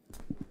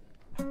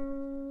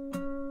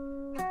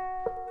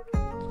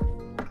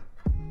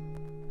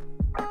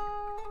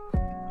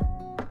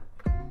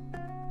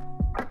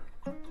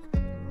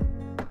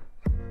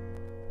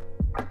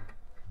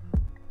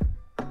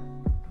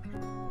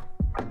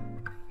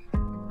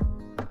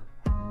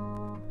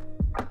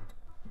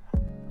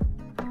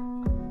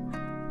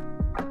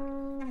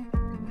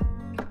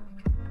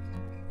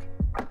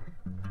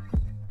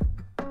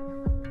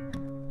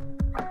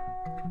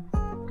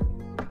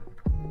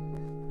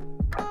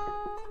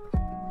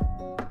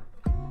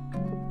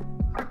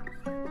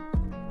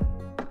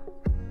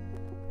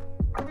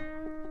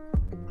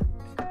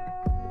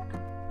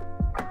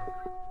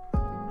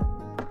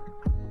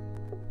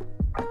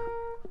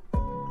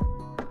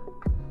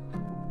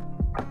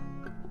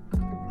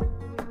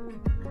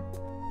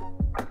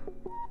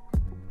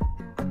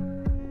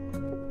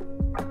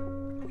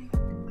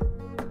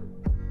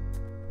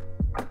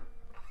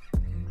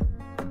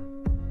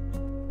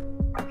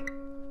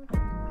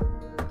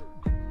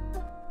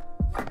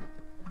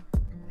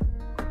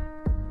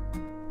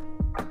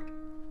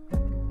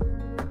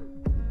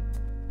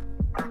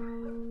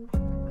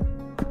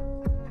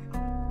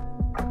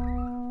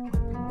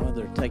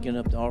 taking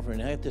up the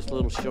offering. I had this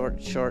little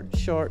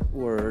short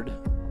word.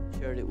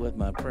 Shared it with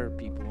my prayer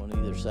people on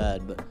either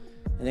side, but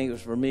I think it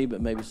was for me, but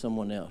maybe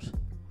someone else.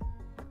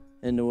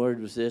 And the word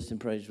was this, and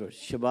praise the Lord: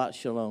 Shabbat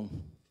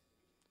Shalom,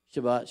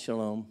 Shabbat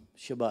Shalom,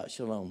 Shabbat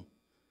Shalom.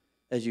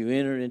 As you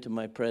enter into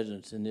my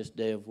presence in this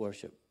day of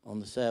worship on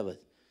the Sabbath,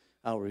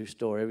 I will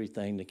restore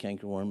everything the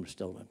cankerworm has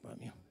stolen from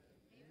you.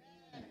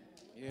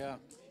 Yeah.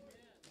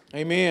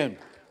 Amen.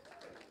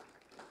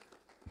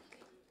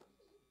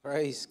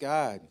 Praise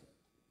God.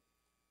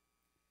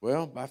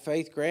 Well, by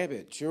faith, grab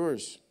it. It's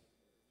yours.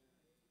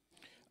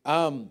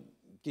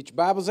 Get your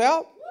Bibles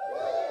out.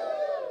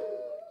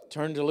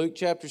 Turn to Luke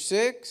chapter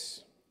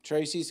 6.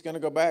 Tracy's going to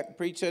go back and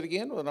preach that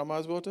again, but I might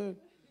as well too.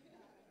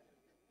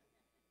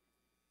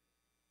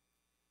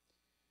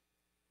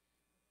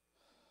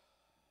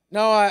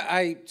 No,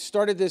 I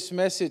started this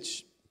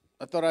message.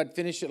 I thought I'd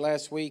finish it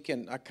last week,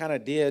 and I kind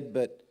of did,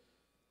 but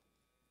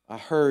I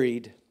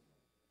hurried.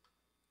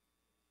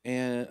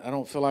 And I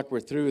don't feel like we're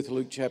through with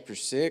Luke chapter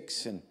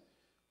 6, and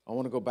I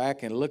want to go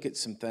back and look at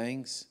some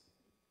things.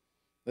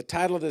 The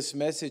title of this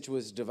message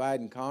was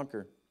Divide and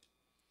Conquer.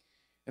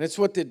 And it's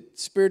what the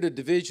spirit of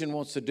division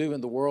wants to do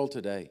in the world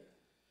today.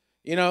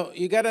 You know,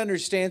 you got to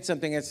understand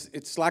something.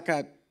 It's like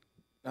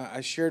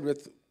I shared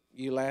with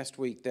you last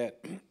week that,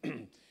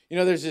 you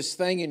know, there's this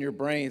thing in your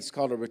brain. It's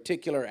called a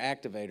reticular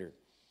activator.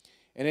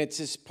 And it's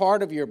this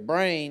part of your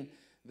brain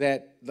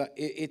that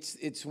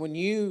it's when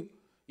you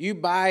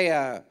buy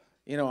a,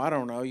 you know, I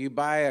don't know, you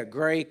buy a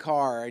gray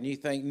car and you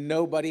think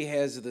nobody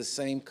has the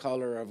same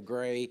color of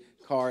gray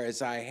car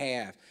as I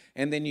have.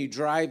 And then you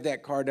drive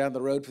that car down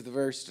the road for the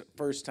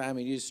first time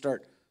and you just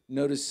start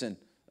noticing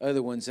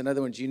other ones and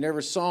other ones. You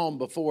never saw them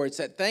before. It's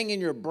that thing in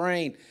your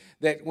brain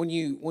that when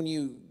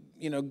you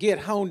get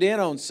honed in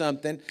on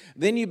something,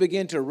 then you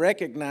begin to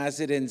recognize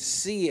it and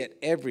see it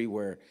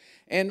everywhere.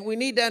 And we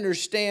need to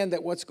understand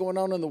that what's going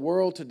on in the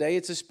world today,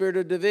 it's a spirit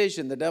of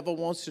division. The devil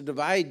wants to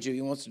divide you.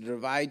 He wants to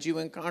divide you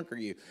and conquer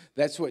you.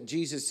 That's what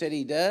Jesus said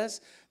he does.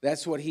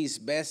 That's what he's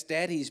best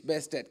at. He's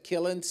best at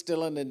killing,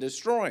 stealing, and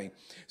destroying.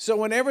 So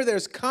whenever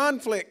there's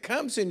conflict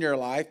comes in your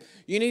life,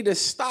 you need to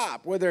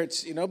stop, whether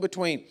it's,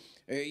 between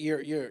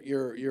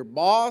your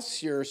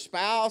boss, your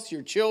spouse,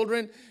 your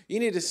children. You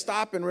need to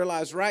stop and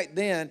realize right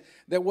then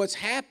that what's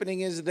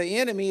happening is the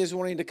enemy is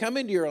wanting to come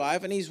into your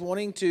life, and he's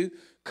wanting to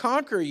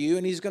conquer you,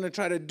 and he's going to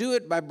try to do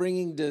it by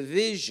bringing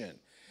division,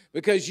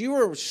 because you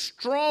are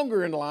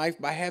stronger in life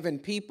by having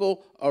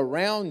people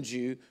around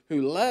you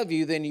who love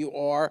you than you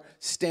are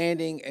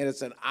standing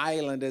as an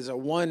island, as a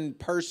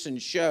one-person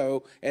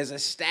show, as a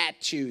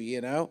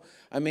statue,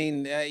 I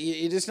mean,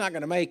 you're just not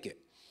going to make it.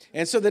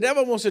 And so the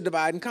devil wants to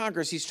divide and conquer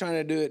us. He's trying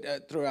to do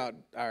it throughout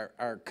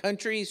our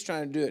country. He's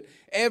trying to do it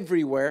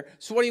everywhere.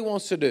 So what he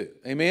wants to do,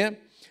 amen?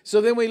 So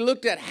then we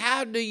looked at,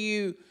 how do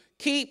you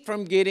keep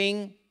from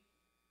getting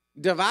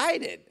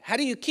divided? How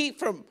do you keep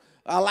from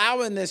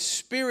allowing this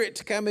spirit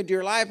to come into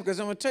your life? Because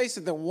I'm going to tell you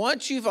something.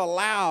 Once you've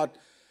allowed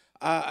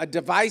a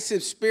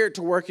divisive spirit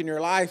to work in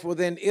your life, well,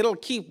 then it'll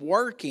keep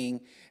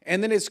working,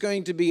 and then it's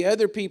going to be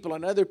other people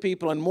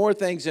and more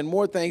things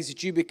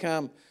that you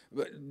become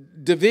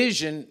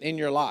division in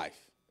your life.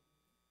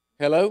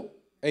 Hello?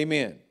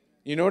 Amen.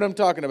 You know what I'm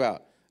talking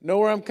about. Know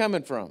where I'm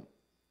coming from.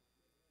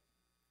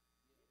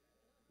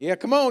 Yeah,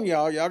 come on,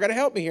 y'all. Y'all got to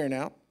help me here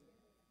now.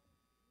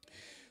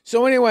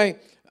 So anyway,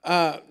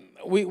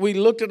 we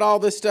looked at all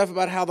this stuff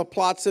about how the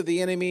plots of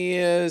the enemy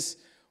is,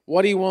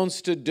 what he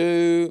wants to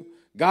do.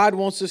 God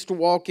wants us to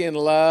walk in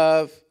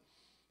love,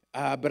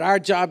 but our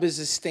job is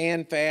to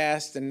stand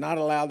fast and not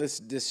allow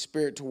this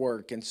spirit to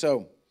work. And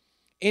so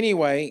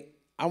anyway,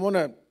 I want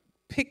to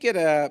pick it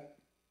up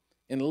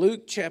in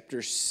Luke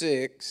chapter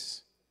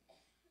 6.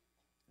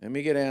 Let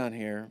me get down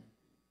here.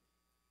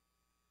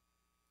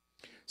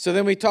 So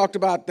then we talked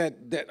about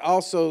that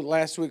also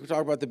last week. We talked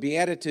about the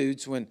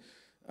Beatitudes when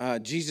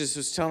Jesus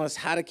was telling us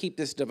how to keep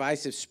this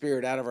divisive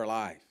spirit out of our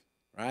life,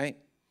 right?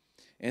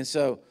 And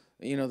so,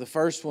 the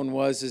first one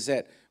is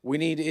that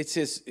it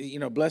says,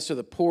 blessed are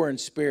the poor in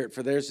spirit,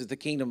 for theirs is the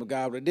kingdom of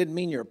God. But it didn't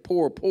mean you're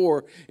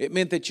poor. It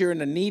meant that you're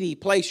in a needy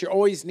place. You're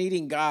always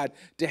needing God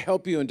to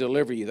help you and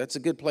deliver you. That's a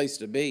good place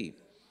to be.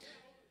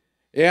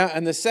 Yeah,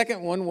 and the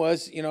second one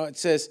was, it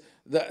says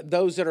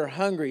those that are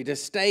hungry, to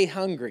stay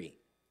hungry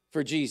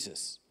for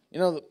Jesus.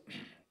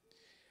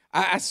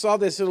 I saw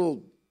this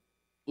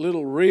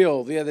little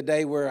reel the other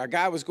day where a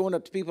guy was going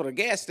up to people at a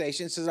gas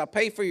station and says, I'll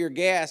pay for your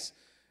gas.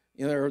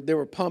 They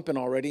were pumping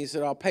already. He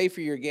said, I'll pay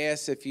for your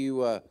gas if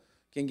you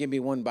can give me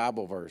one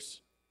Bible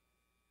verse.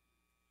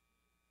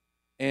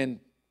 And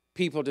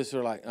people just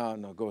are like, oh,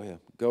 no, go ahead.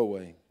 Go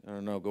away. I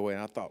don't know, go away.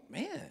 And I thought,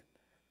 man,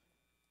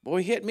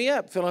 boy, hit me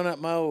up filling up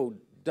my old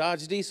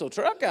Dodge diesel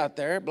truck out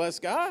there. Bless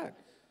God.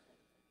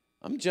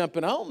 I'm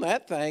jumping on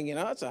that thing.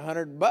 It's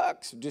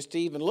 $100 just to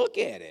even look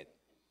at it.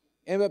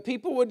 But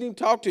people wouldn't even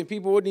talk to him.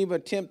 People wouldn't even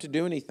attempt to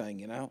do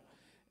anything,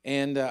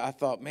 And I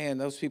thought, man,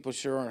 those people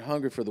sure aren't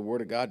hungry for the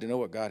Word of God to know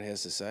what God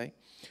has to say.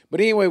 But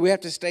anyway, we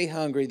have to stay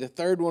hungry. The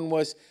third one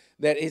was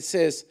that it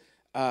says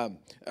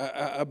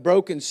a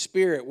broken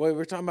spirit. Well,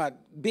 we're talking about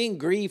being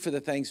grieved for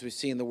the things we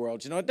see in the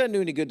world. You know, it doesn't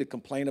do any good to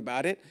complain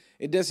about it.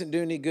 It doesn't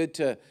do any good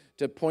to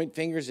point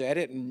fingers at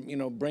it and, you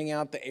know, bring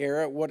out the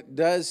error. What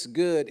does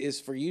good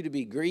is for you to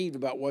be grieved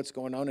about what's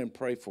going on and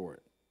pray for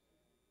it.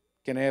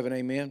 Can I have an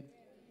amen?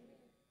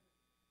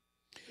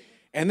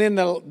 And then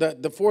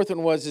the fourth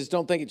one is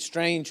don't think it's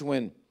strange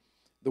when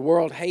the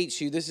world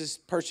hates you. This is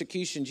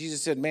persecution.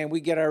 Jesus said, man,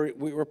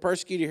 we're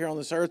persecuted here on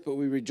this earth, but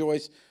we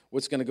rejoice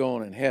what's going to go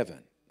on in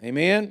heaven.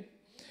 Amen?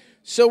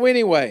 So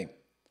anyway,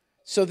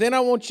 so then I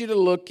want you to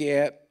look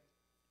at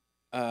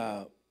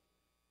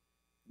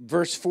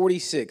verse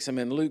 46. I'm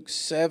in Luke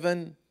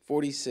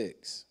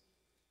 7:46.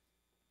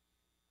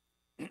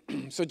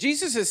 So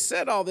Jesus has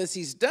said all this.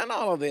 He's done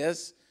all of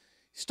this.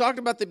 He's talked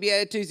about the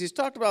Beatitudes. He's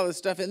talked about all this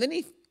stuff. And then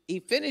he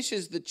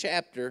finishes the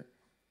chapter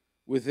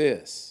with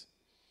this.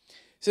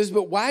 He says,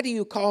 but why do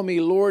you call me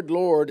Lord,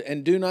 Lord,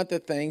 and do not the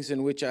things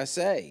in which I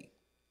say?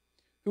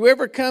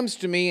 Whoever comes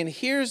to me and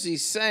hears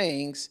these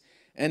sayings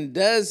and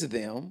does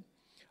them,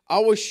 I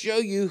will show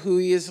you who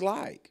he is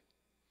like.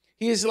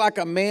 He is like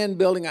a man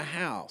building a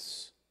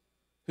house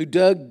who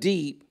dug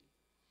deep,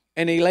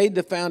 and he laid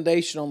the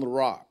foundation on the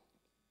rock.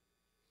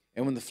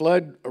 And when the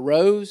flood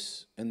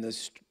arose and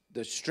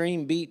the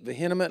stream beat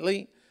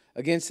vehemently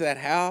against that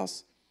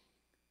house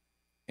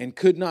and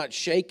could not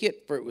shake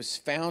it, for it was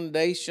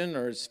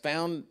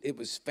it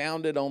was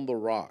founded on the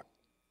rock.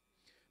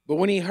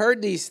 But he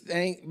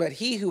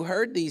who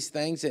heard these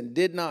things and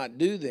did not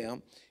do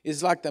them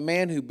is like the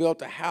man who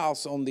built a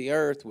house on the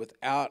earth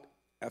without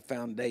a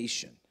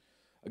foundation,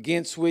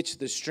 against which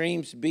the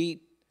streams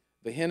beat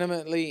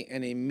vehemently,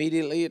 and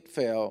immediately it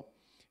fell,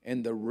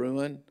 and the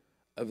ruin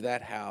of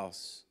that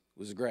house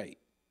was great.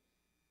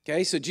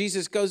 Okay, so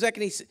Jesus goes back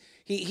and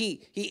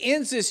he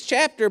ends this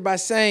chapter by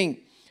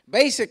saying,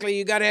 basically,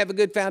 you got to have a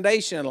good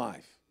foundation in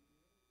life.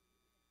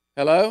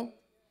 Hello?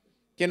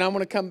 Again, I'm going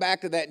to come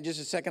back to that in just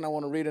a second. I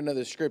want to read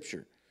another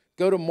scripture.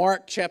 Go to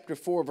Mark chapter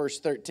 4, verse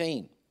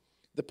 13,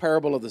 the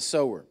parable of the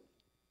sower.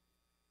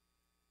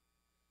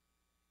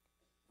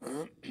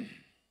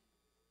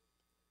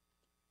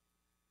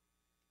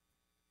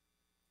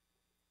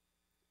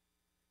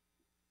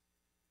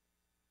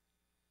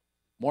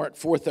 Mark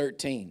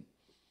 4:13.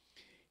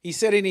 He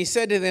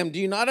said to them, do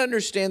you not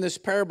understand this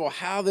parable?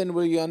 How then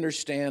will you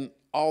understand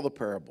all the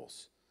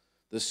parables?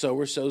 The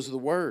sower sows the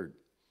word.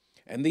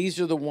 And these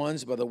are the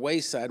ones by the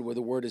wayside where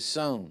the word is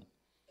sown.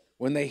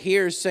 When they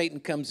hear, Satan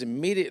comes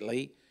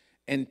immediately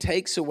and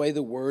takes away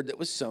the word that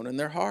was sown in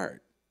their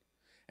heart.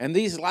 And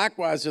these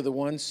likewise are the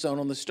ones sown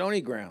on the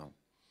stony ground,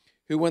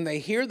 who when they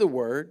hear the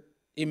word,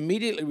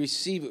 immediately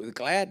receive it with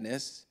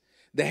gladness.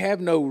 They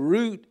have no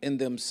root in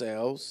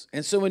themselves,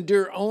 and so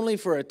endure only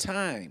for a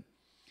time.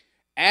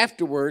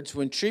 Afterwards,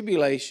 when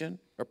tribulation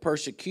or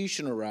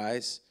persecution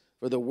arise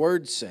for the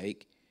word's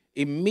sake,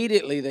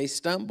 immediately they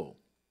stumble.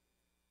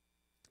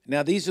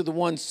 Now these are the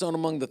ones sown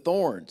among the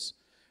thorns.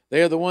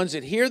 They are the ones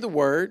that hear the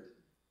word,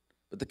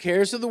 but the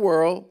cares of the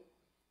world,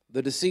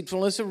 the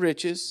deceitfulness of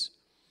riches,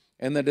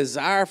 and the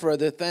desire for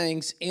other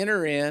things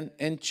enter in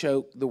and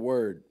choke the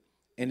word,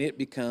 and it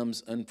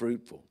becomes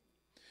unfruitful.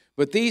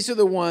 But these are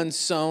the ones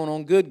sown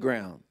on good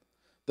ground,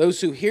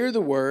 those who hear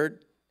the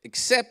word,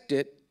 accept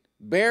it,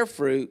 bear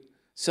fruit,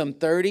 some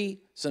 30,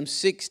 some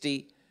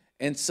 60,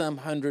 and some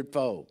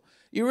 100-fold.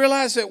 You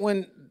realize that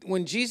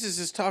when Jesus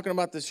is talking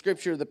about the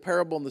scripture, the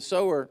parable and the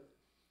sower,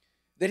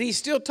 that he's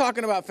still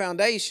talking about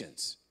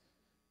foundations.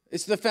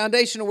 It's the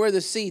foundation of where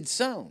the seed's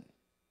sown,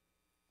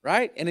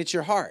 right? And it's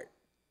your heart.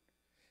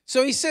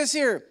 So he says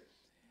here,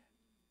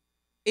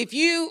 if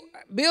you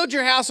build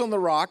your house on the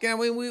rock, and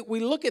we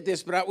look at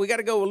this, but we got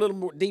to go a little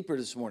more deeper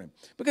this morning.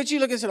 Because you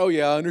look and say, oh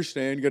yeah, I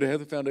understand, you got to have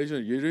the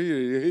foundation.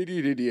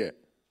 Yeah.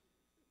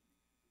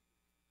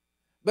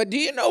 But do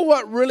you know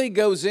what really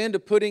goes into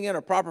putting in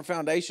a proper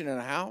foundation in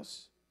a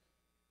house?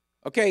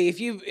 Okay,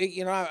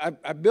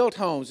 I built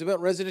homes. I built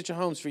residential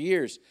homes for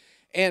years.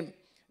 And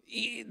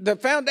the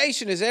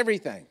foundation is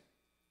everything.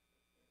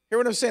 Hear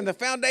what I'm saying? The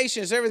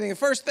foundation is everything. The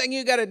first thing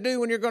you got to do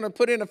when you're going to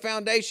put in a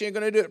foundation, you're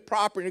going to do it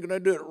proper, and you're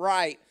going to do it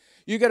right.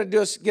 You got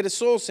to get a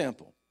soil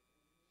sample.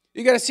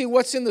 You got to see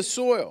what's in the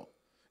soil.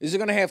 Is it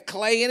going to have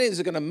clay in it?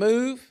 Is it going to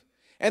move?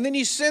 And then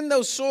you send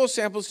those soil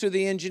samples to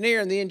the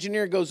engineer, and the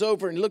engineer goes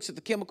over and looks at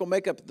the chemical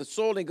makeup of the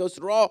soil, and he goes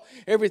through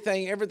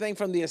everything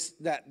from the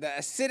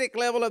acidic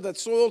level of the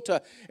soil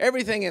to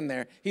everything in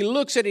there. He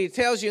looks at it, he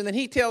tells you, and then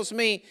he tells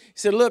me, he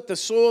said, look, the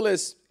soil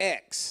is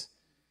X.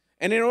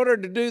 And in order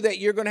to do that,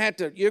 you're going to have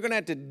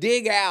to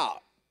dig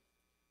out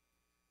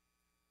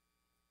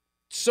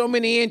so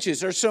many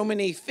inches or so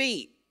many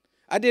feet.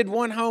 I did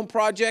one home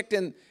project,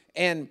 and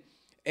the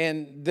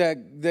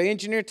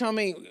engineer told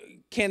me,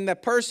 can the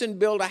person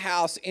build a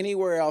house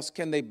anywhere else?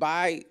 Could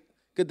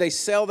they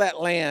sell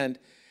that land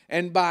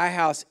and buy a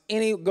house,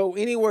 go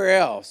anywhere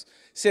else?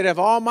 Said, of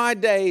all my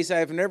days, I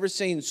have never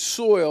seen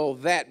soil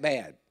that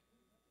bad.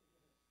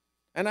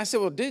 And I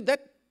said, well, dude,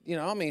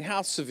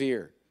 how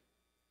severe?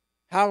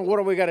 What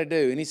do we got to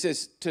do? And he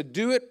says, to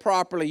do it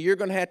properly, you're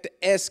going to have to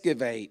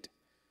excavate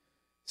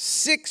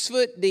 6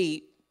 foot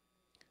deep,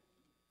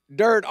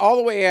 dirt all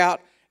the way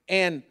out,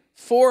 and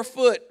 4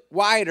 foot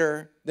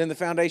wider than the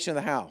foundation of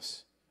the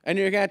house. And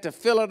you're going to have to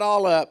fill it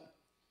all up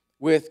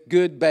with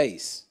good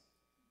base.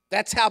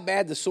 That's how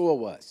bad the soil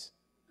was.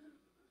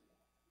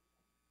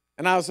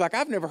 And I was like,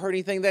 I've never heard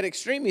anything that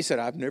extreme. He said,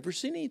 I've never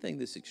seen anything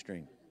this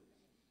extreme.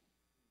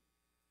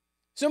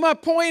 So my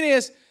point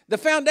is, the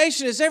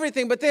foundation is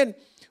everything, but then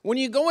when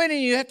you go in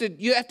and you have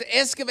to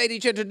excavate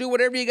each other, to do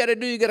whatever you got to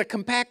do, you got to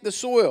compact the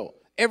soil.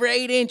 Every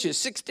 8 inches,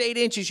 6 to 8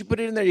 inches, you put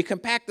it in there, you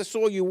compact the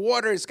soil, you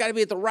water, it's got to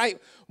be at the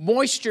right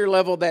moisture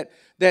level that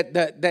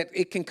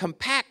it can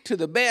compact to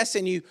the best,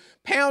 and you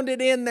pound it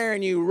in there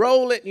and you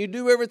roll it and you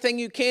do everything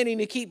you can and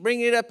you keep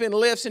bringing it up in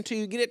lifts until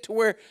you get it to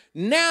where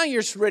now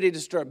you're ready to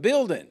start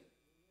building.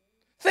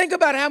 Think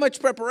about how much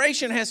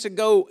preparation has to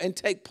go and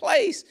take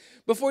place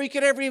before you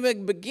could ever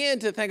even begin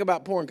to think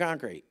about pouring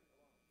concrete.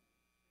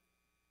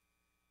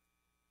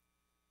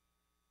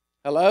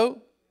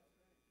 Hello?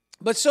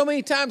 But so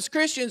many times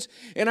Christians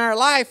in our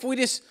life, we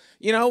just,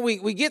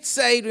 we get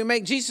saved, we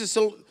make Jesus,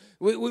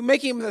 we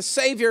make him the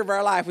Savior of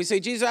our life. We say,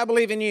 Jesus, I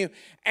believe in you.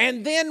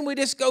 And then we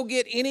just go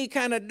get any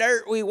kind of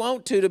dirt we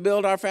want to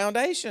build our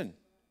foundation.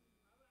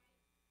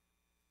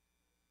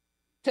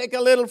 Take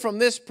a little from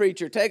this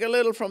preacher, take a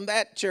little from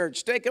that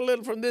church, take a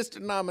little from this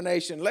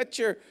denomination. Let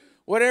your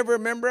whatever,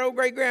 remember old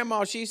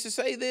great-grandma, she used to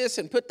say this,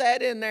 and put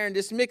that in there and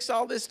just mix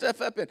all this stuff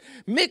up and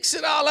mix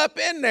it all up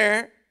in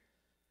there.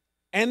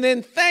 And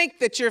then think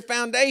that your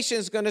foundation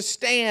is going to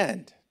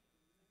stand.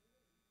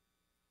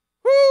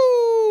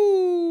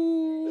 Woo!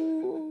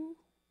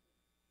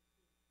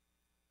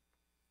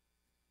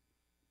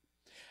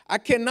 I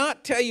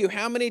cannot tell you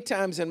how many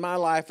times in my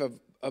life of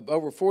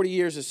over 40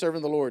 years of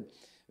serving the Lord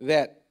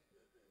that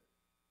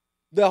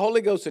the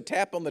Holy Ghost would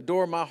tap on the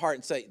door of my heart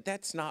and say,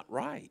 that's not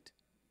right.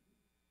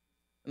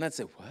 And I'd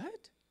say,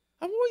 what?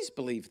 I've always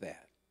believed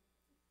that.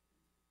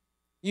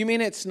 You mean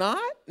it's not?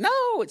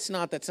 No, it's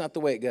not. That's not the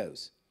way it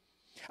goes.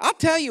 I'll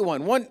tell you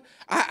one.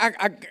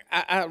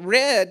 I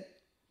read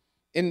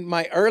in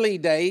my early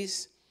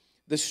days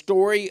the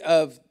story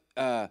of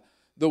the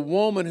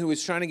woman who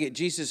was trying to get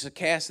Jesus to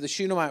cast, the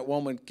Shunammite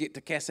woman,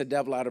 to cast the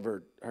devil out of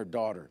her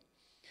daughter.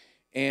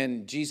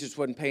 And Jesus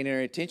wasn't paying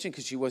her attention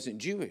because she wasn't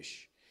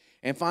Jewish.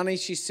 And finally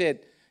he says,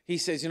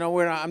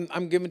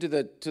 I'm given to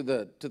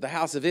the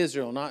house of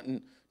Israel, not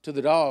to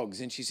the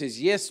dogs. And she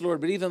says, yes,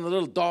 Lord, but even the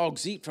little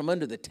dogs eat from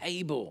under the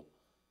table.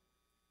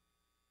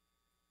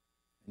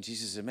 And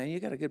Jesus said, man, you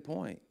got a good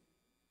point.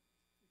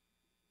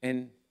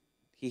 And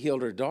he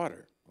healed her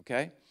daughter,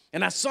 okay?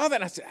 And I saw that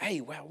and I said,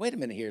 hey, wow, wait a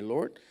minute here,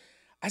 Lord.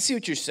 I see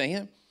what you're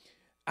saying.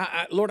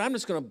 Lord, I'm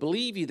just going to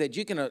believe you that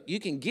you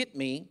can get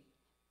me.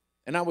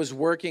 And I was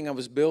working, I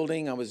was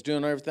building, I was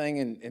doing everything.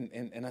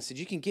 And I said,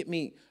 you can get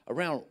me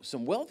around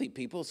some wealthy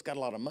people. It's got a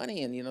lot of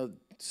money and,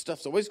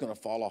 stuff's always going to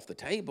fall off the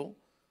table.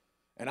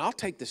 And I'll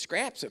take the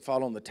scraps that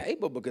fall on the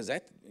table because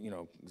that,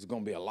 is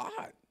going to be a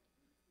lot.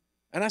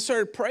 And I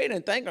started praying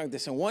and thinking like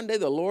this. And one day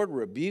the Lord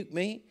rebuked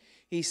me.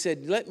 He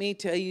said, let me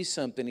tell you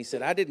something. He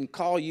said, I didn't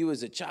call you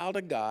as a child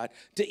of God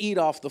to eat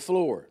off the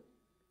floor.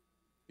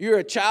 You're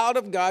a child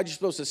of God. You're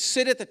supposed to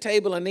sit at the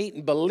table and eat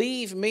and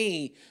believe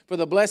me for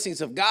the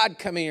blessings of God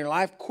coming in your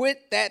life.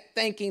 Quit that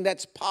thinking.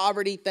 That's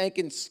poverty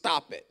thinking.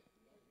 Stop it.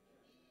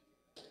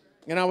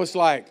 And I was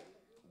like,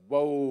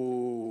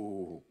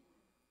 whoa.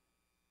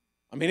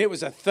 I mean, it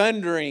was a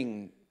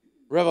thundering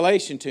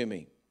revelation to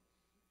me.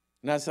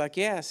 And I was like,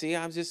 yeah, see,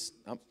 I was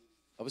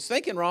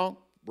thinking wrong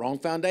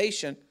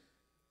foundation.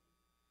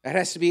 That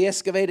has to be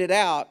excavated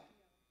out.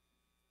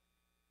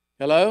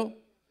 Hello?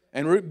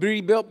 And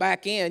rebuilt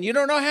back in. You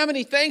don't know how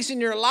many things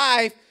in your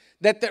life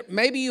that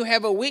maybe you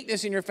have a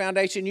weakness in your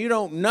foundation. You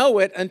don't know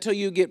it until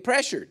you get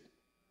pressured.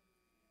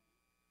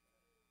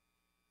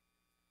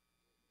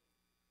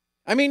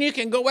 I mean, you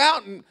can go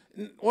out and,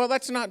 well,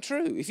 that's not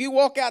true. If you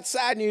walk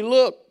outside and you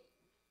look,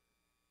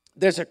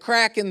 there's a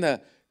crack in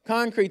the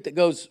concrete that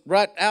goes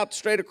right out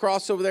straight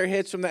across over their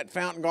heads from that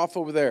fountain off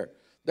over there.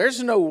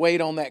 There's no weight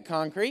on that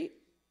concrete.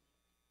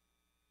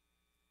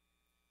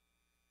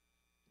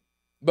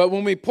 But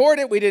when we poured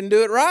it, we didn't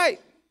do it right.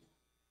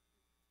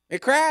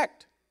 It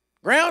cracked.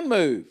 Ground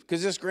moved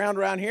because this ground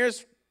around here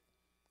has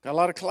got a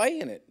lot of clay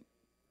in it.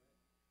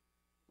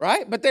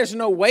 Right? But there's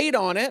no weight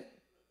on it.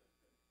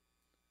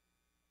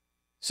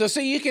 So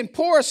see, you can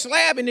pour a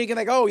slab and you can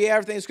think, oh yeah,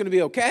 everything's going to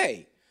be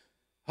okay.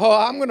 Oh,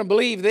 I'm going to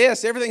believe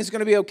this. Everything's going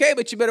to be okay.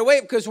 But you better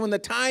wait because when the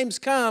times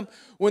come,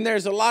 when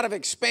there's a lot of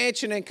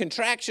expansion and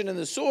contraction in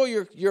the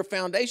soil, your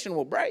foundation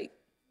will break.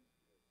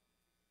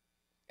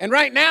 And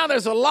right now,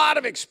 there's a lot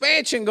of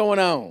expansion going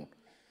on.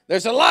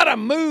 There's a lot of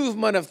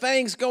movement of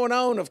things going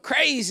on, of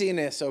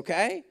craziness,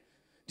 okay?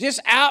 Just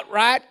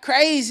outright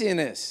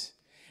craziness.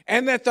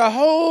 And that the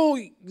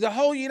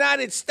whole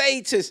United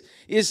States is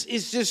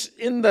just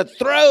in the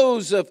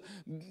throes of,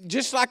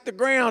 just like the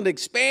ground,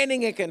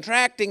 expanding and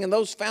contracting, and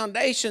those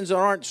foundations that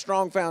aren't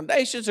strong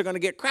foundations are going to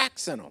get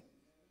cracks in them.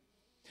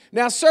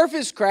 Now,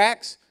 surface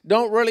cracks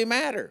don't really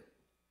matter.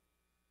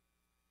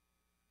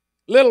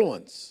 Little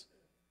ones.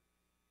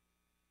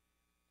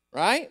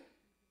 Right?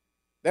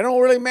 They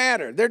don't really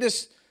matter. They're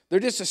just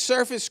a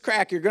surface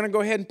crack. You're going to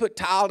go ahead and put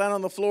tile down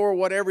on the floor or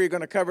whatever. You're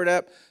going to cover it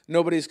up.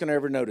 Nobody's going to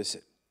ever notice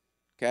it.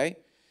 Okay?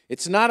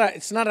 It's not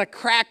a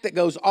crack that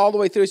goes all the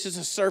way through. It's just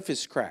a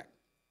surface crack.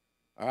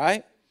 All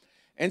right?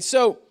 And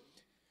so,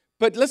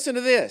 but listen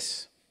to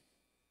this.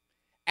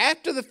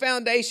 After the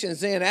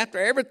foundation's in, after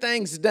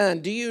everything's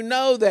done, do you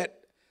know that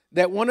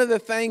one of the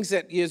things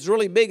that is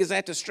really big is I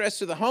have to stress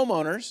to the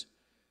homeowners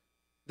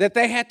that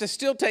they have to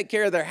still take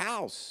care of their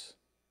house.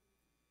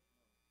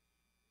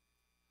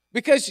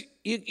 Because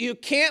you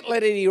can't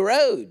let it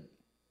erode.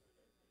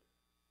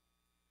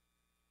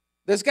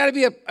 There's got to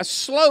be a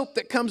slope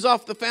that comes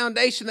off the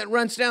foundation that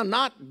runs down,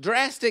 not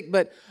drastic,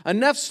 but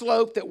enough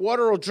slope that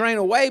water will drain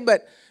away,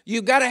 but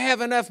you've got to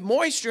have enough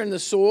moisture in the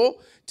soil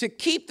to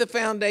keep the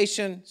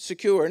foundation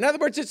secure. In other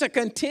words, it's a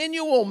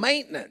continual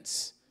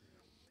maintenance.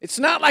 It's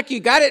not like you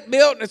got it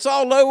built and it's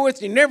all over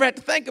with, you never have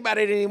to think about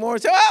it anymore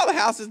and say, well, the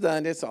house is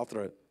done, it's all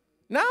through.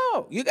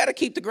 No, you got to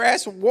keep the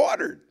grass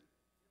watered.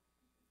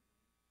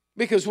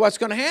 Because what's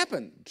going to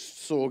happen?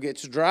 Soil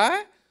gets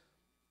dry,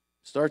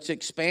 starts to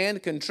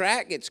expand,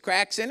 contract, gets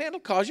cracks in it, it'll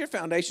cause your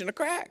foundation to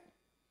crack.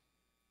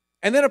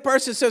 And then a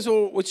person says,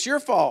 well, it's your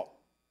fault.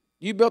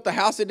 You built the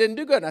house that didn't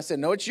do good. And I said,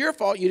 no, it's your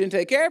fault. You didn't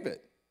take care of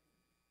it.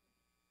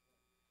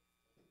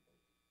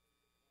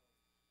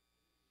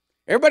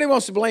 Everybody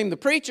wants to blame the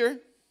preacher.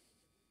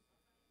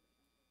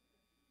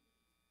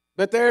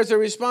 But there's a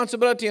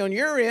responsibility on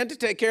your end to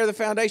take care of the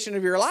foundation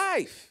of your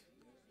life.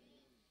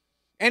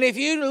 And if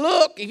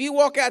you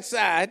walk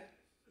outside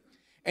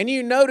and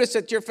you notice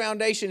that your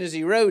foundation is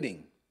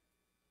eroding,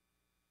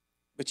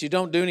 but you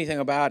don't do anything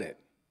about it.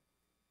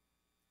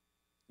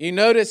 You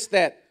notice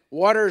that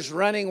water's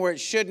running where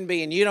it shouldn't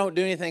be and you don't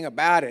do anything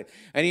about it.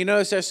 And you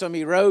notice there's some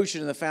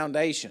erosion in the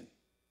foundation.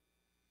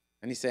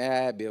 And you say,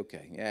 it'd be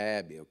okay. Yeah,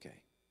 it'd be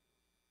okay.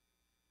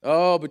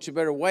 Oh, but you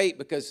better wait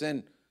because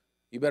then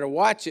you better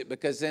watch it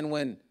because then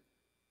when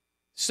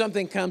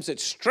something comes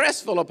that's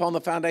stressful upon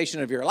the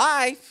foundation of your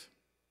life,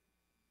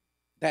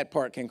 that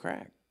part can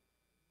crack.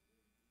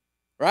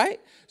 Right?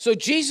 So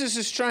Jesus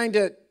is trying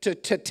to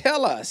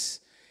tell us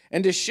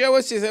and to show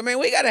us, you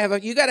got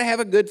to have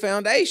a good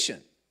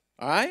foundation.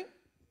 All right?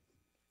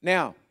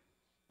 Now,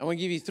 I'm going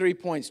to give you 3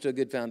 points to a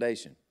good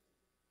foundation.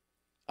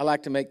 I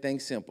like to make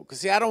things simple.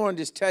 Because, see, I don't want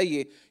to just tell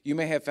you you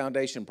may have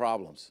foundation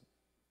problems.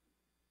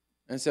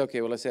 And say,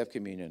 okay, well, let's have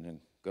communion and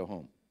go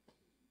home.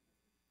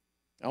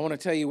 I want to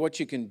tell you what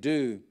you can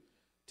do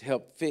to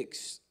help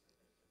fix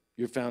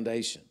your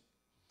foundation.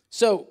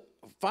 So,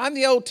 find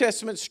the Old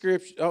Testament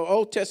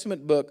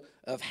book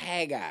of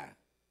Haggai.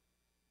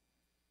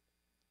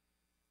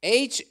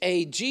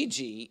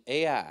 Haggai.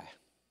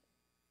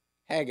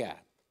 Haggai.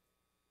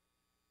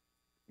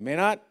 If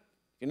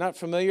you're not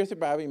familiar with the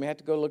Bible, you may have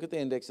to go look at the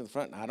index in the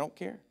front, and I don't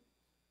care.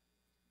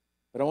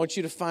 But I want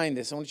you to find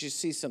this. I want you to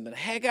see something.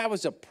 Haggai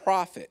was a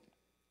prophet.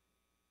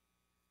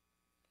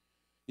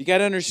 You got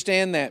to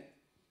understand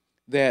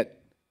that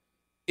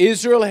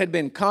Israel had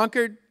been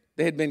conquered.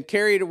 They had been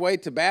carried away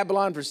to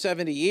Babylon for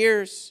 70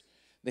 years.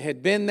 They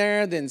had been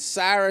there. Then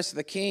Cyrus,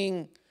 the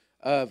king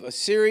of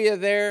Assyria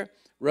there,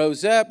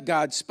 rose up.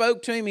 God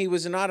spoke to him. He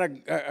was not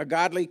a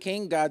godly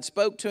king. God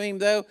spoke to him,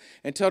 though,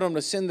 and told him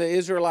to send the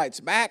Israelites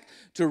back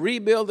to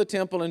rebuild the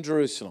temple in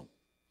Jerusalem.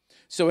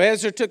 So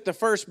Ezra took the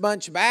first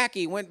bunch back.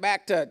 He went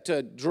back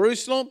to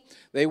Jerusalem.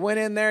 They went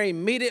in there,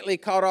 immediately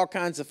caught all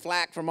kinds of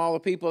flack from all the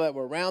people that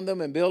were around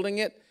them and building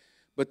it.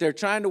 But they're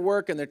trying to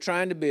work and they're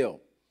trying to build.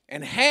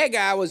 And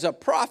Haggai was a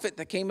prophet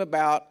that came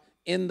about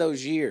in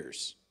those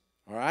years.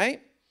 All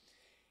right?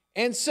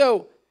 And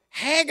so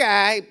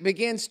Haggai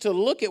begins to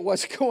look at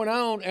what's going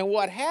on. And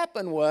what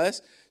happened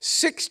was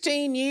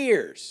 16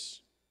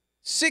 years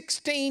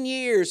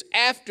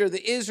after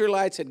the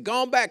Israelites had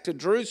gone back to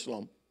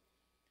Jerusalem,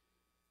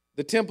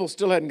 the temple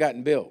still hadn't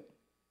gotten built.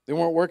 They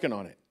weren't working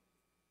on it.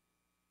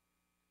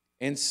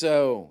 And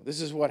so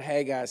this is what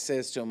Haggai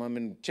says to them. I'm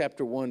in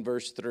chapter 1,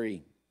 verse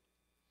 3.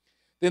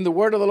 Then the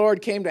word of the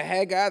Lord came to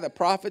Haggai, the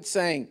prophet,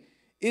 saying,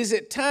 is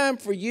it time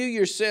for you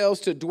yourselves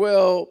to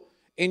dwell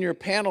in your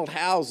paneled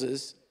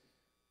houses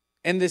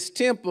and this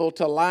temple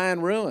to lie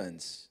in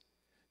ruins?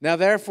 Now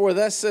therefore,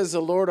 thus says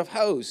the Lord of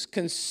hosts,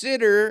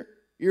 consider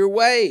your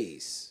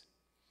ways.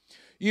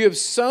 You have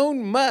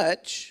sown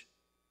much,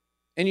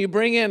 and you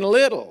bring in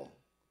little.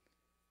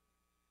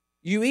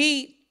 You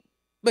eat,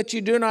 but you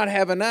do not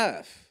have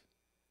enough.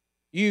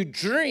 You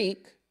drink,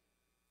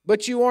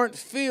 but you aren't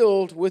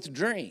filled with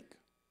drink.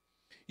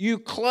 You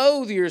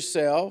clothe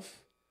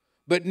yourself,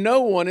 but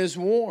no one is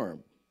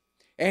warm.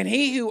 And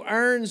he who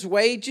earns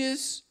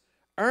wages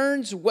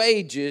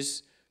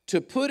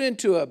to put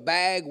into a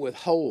bag with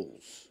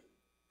holes.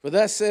 For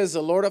thus says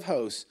the Lord of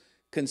hosts,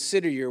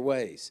 consider your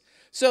ways.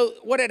 So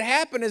what had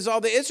happened is all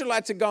the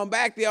Israelites had gone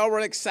back. They all were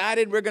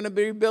excited. We're going to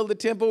rebuild the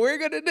temple. We're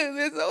going to do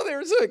this. Oh, they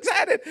were so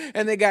excited.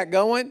 And they got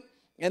going.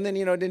 And then,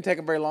 it didn't take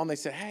them very long. They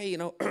said, hey,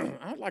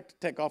 I'd like to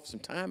take off some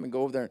time and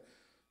go over there,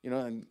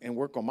 and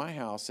work on my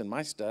house and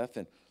my stuff.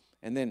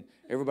 And then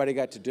everybody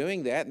got to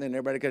doing that. And then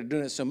everybody got to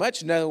doing it so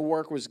much, no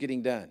work was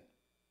getting done.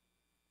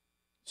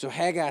 So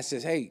Haggai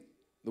says, hey,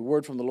 the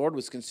word from the Lord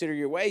was consider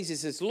your ways. He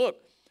says, look,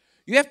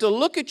 you have to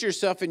look at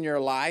yourself in your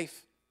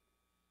life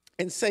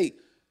and say,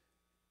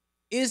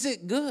 is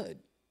it good?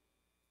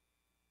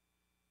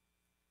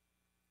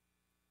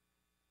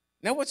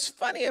 Now, what's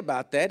funny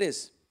about that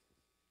is,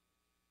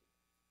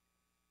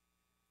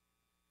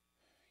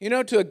 you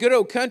know, to a good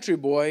old country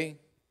boy,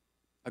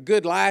 a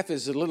good life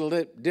is a little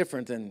bit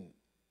different than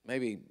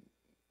maybe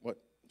what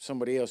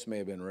somebody else may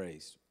have been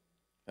raised.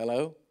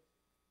 Hello?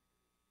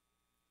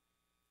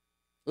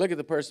 Look at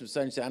the person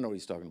beside you and say, I know what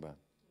he's talking about.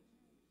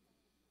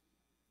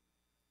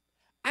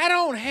 I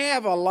don't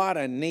have a lot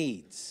of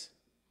needs.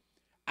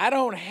 I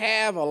don't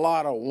have a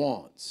lot of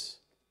wants.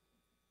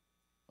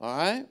 All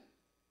right?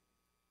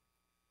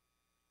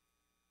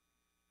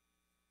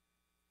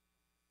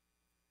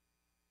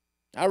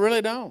 I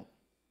really don't.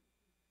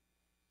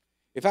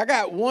 If I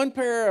got one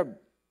pair of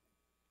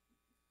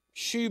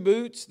shoe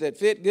boots that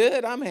fit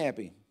good, I'm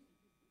happy.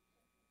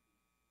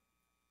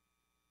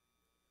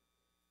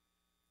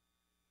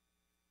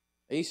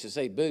 I used to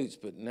say boots,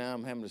 but now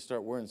I'm having to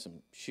start wearing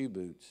some shoe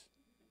boots.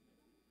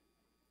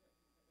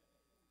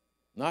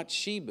 Not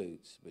she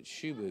boots, but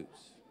shoe boots.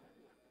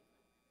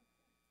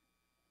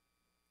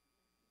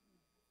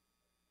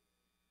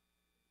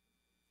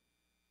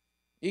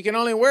 You can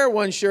only wear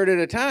one shirt at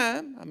a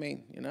time. I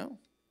mean, you know.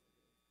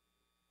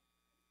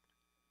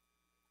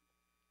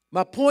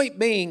 My point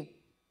being,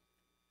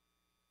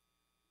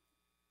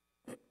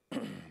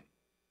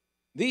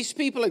 these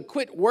people had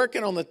quit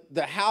working on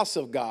the house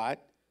of God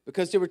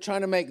because they were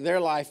trying to make their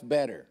life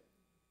better.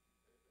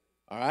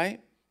 All right?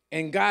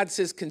 And God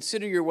says,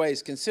 consider your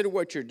ways. Consider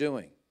what you're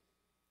doing.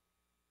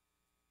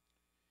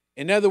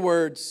 In other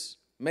words,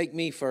 make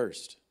me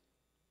first.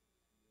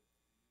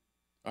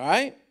 All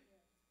right?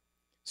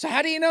 So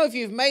how do you know if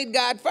you've made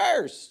God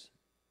first?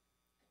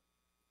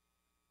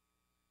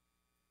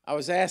 I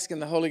was asking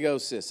the Holy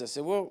Ghost this. I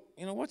said, well,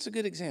 you know, what's a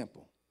good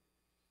example?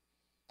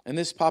 And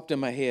this popped in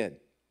my head.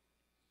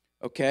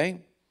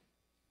 Okay?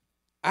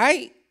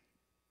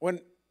 When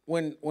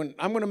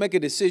I'm going to make a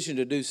decision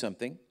to do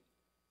something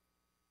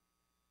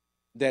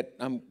that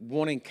I'm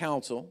wanting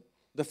counsel,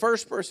 the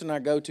first person I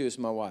go to is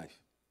my wife.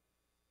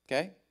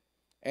 Okay?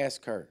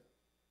 Ask her.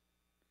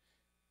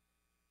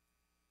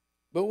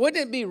 But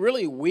wouldn't it be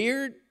really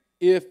weird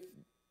if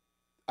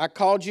I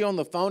called you on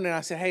the phone and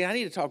I said, hey, I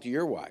need to talk to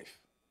your wife?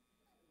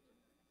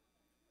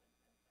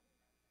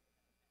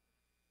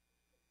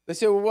 They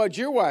said, well, what'd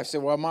your wife say?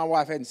 Well, my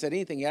wife hadn't said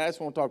anything yet. I just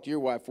want to talk to your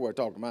wife before I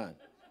talk to mine.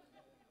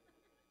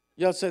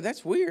 Y'all say,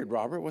 that's weird,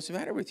 Robert. What's the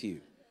matter with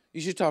you?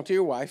 You should talk to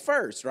your wife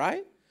first,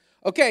 right?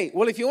 Okay,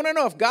 well, if you want to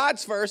know if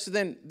God's first,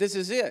 then this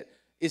is it.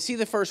 Is he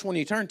the first one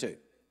you turn to?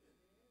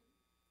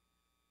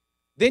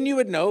 Then you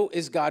would know,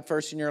 is God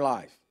first in your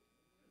life?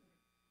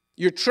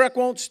 Your truck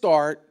won't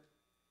start,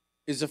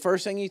 is the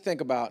first thing you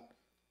think about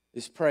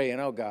is praying,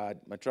 oh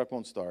God, my truck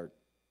won't start.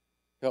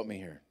 Help me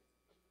here.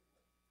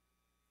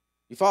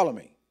 You follow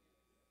me?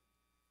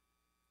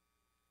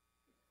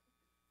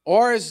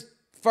 Or is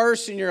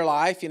first in your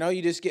life, you know,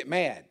 you just get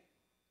mad,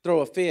 throw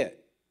a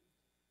fit.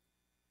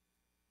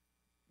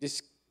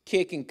 Just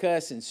kick and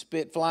cuss and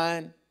spit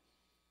flying.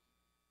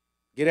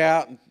 Get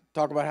out and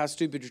talk about how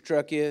stupid your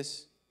truck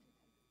is,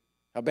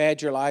 how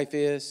bad your life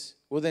is.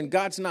 Well, then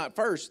God's not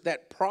first.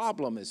 That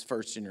problem is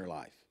first in your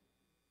life.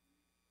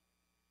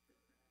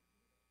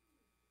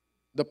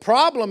 The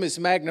problem is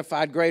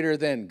magnified greater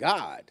than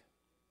God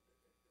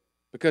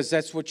because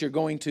that's what you're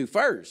going to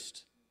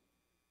first.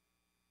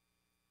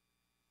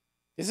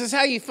 This is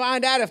how you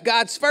find out if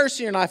God's first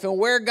in your life and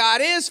where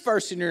God is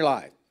first in your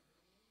life.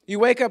 You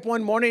wake up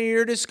one morning and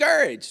you're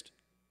discouraged.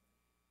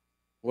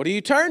 What do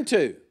you turn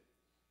to?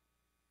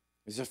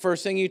 Is the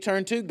first thing you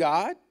turn to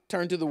God?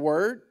 Turn to the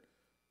Word?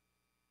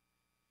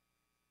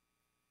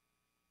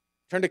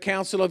 Turn to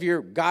counsel of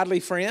your godly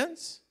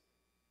friends?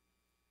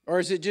 Or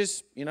is it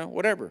just, you know,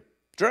 whatever,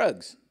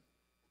 drugs,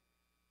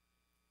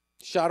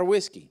 shot of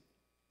whiskey,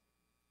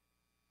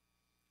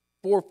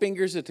 4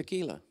 fingers of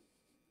tequila?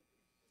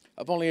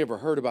 I've only ever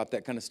heard about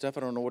that kind of stuff.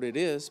 I don't know what it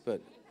is, but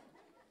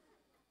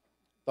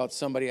thought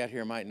somebody out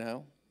here might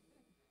know.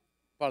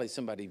 Probably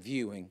somebody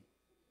viewing.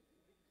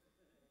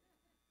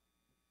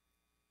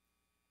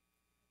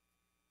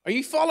 Are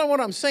you following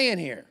what I'm saying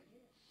here?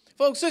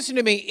 Folks, listen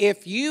to me.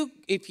 If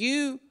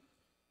you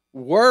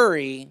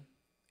worry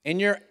and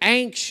you're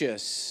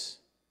anxious,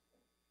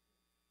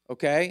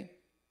 okay,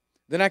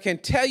 then I can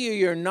tell you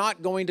you're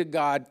not going to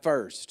God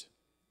first.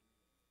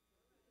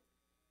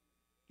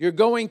 You're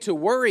going to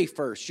worry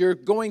first. You're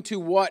going to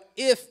what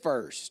if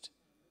first.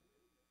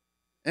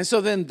 And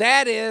so then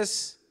that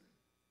is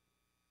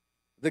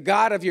the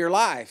God of your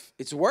life.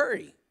 It's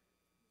worry.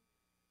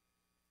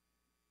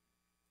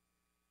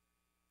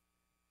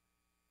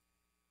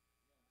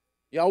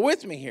 Y'all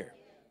with me here?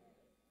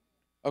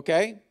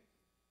 Okay.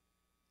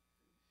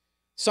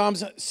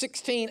 Psalms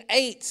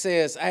 16:8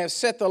 says, I have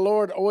set the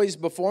Lord always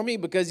before me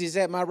because he's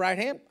at my right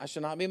hand. I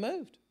shall not be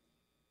moved.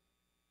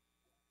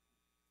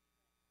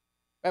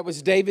 That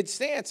was David's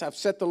stance. I've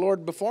set the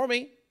Lord before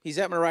me. He's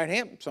at my right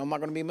hand, so I'm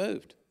not going to be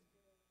moved.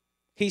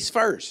 He's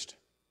first.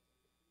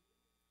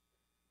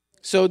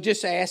 So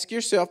just ask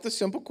yourself the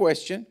simple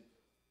question,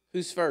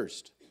 who's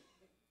first?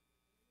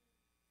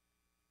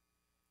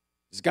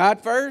 Is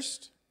God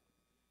first?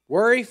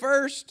 Worry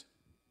first?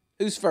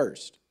 Who's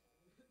first?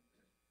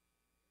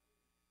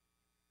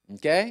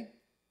 Okay?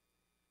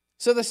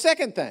 So the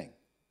second thing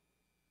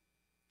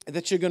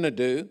that you're going to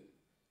do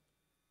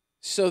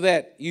so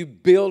that you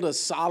build a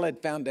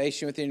solid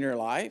foundation within your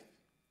life,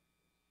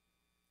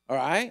 all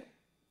right,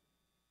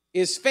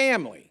 is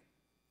family.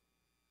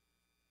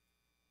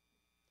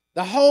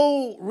 The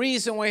whole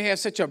reason we have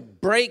such a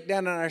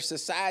breakdown in our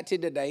society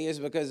today is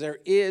because there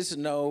is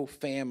no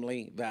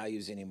family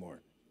values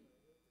anymore.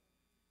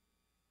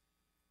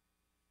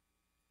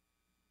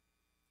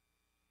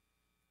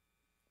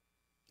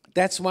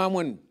 That's why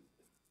when,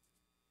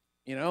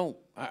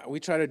 we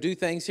try to do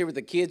things here with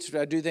the kids, try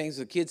to do things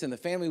with the kids in the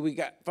family, we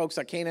got folks,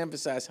 I can't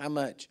emphasize how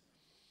much,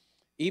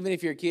 even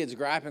if your kids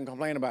gripe and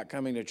complain about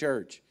coming to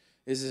church,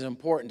 this is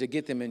important to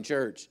get them in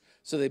church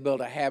so they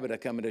build a habit of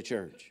coming to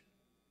church.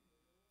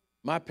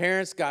 My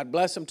parents, God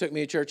bless them, took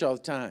me to church all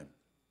the time.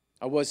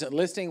 I wasn't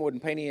listening,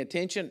 wouldn't pay any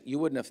attention. You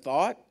wouldn't have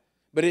thought,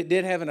 but it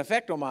did have an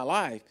effect on my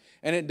life.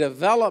 And it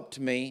developed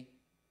me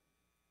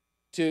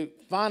to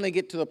finally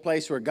get to the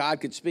place where God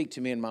could speak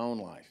to me in my own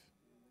life.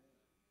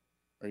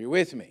 Are you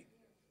with me?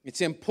 It's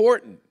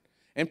important.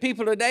 And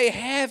people today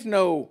have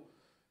no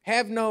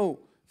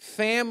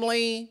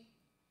family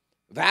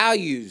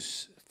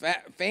values,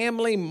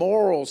 family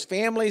morals,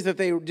 families that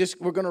they just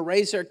were going to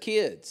raise their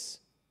kids.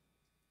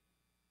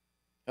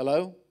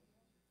 Hello?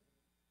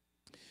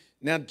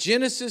 Now,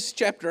 Genesis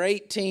chapter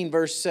 18,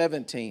 verse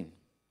 17.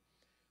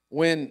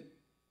 When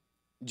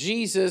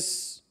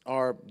Jesus,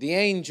 or the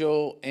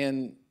angel,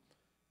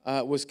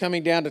 was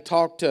coming down to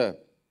talk to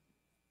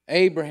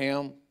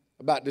Abraham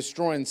about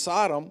destroying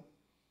Sodom,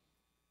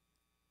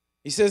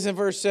 he says in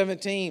verse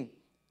 17,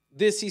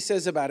 this he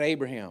says about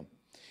Abraham.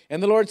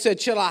 And the Lord said,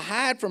 shall I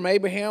hide from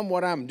Abraham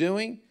what I'm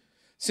doing?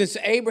 Since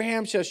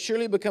Abraham shall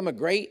surely become a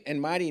great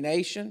and mighty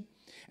nation,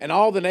 and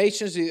all the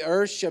nations of the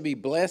earth shall be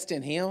blessed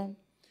in him.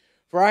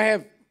 For I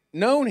have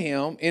known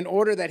him in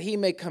order that he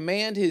may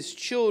command his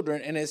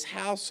children and his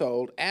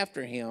household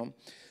after him,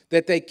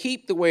 that they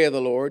keep the way of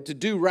the Lord, to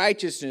do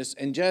righteousness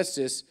and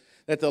justice,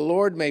 that the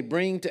Lord may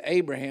bring to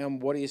Abraham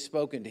what he has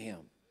spoken to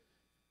him.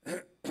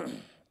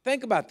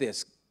 Think about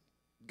this.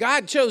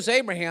 God chose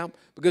Abraham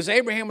because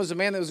Abraham was a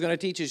man that was going to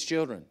teach his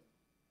children.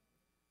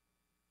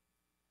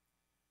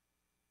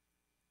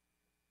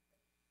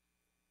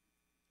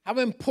 How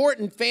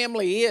important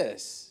family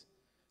is,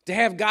 to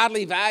have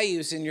godly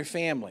values in your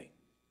family.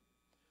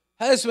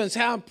 Husbands,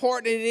 how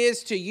important it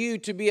is to you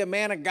to be a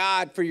man of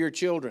God for your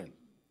children.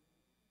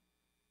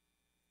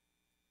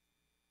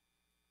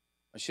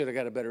 I should have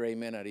got a better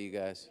amen out of you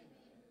guys.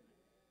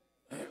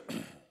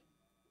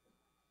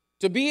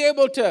 To be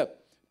able to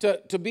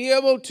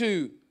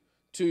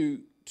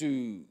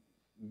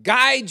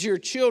guide your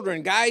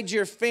children, guide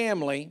your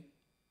family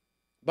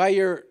by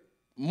your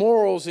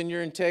morals and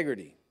your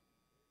integrity.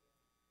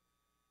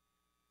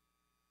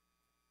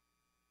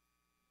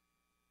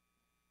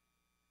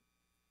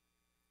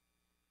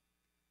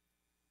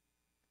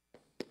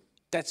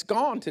 That's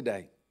gone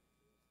today.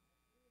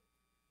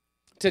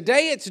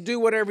 Today it's do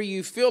whatever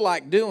you feel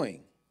like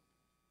doing.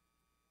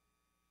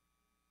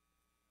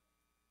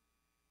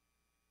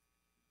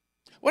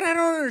 What I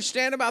don't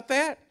understand about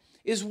that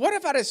is, what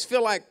if I just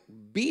feel like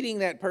beating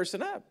that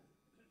person up?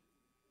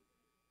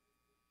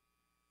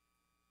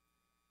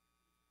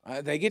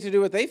 They get to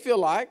do what they feel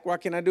like. Why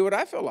can't I do what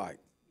I feel like?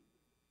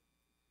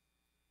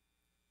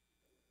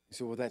 You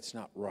say, well, that's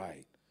not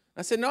right.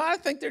 I said, no, I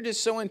think they're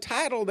just so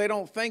entitled they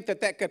don't think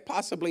that that could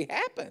possibly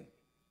happen.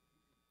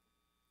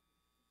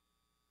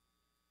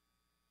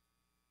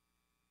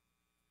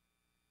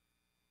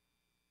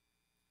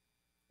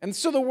 And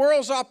so the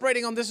world's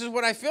operating on, this is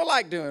what I feel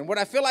like doing. What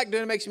I feel like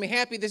doing makes me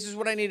happy. This is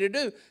what I need to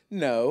do.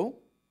 No.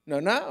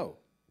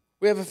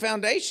 We have a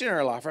foundation in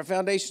our life. Our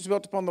foundation is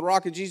built upon the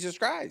rock of Jesus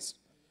Christ.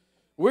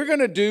 We're going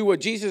to do what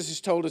Jesus has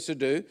told us to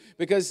do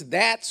because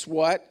that's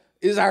what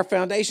is our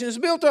foundation is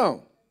built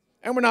on.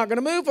 And we're not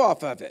going to move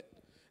off of it.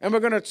 And we're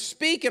going to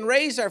speak and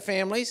raise our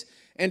families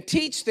and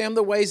teach them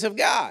the ways of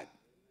God.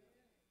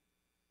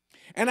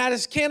 And I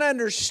just can't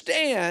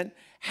understand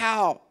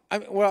how,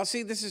 this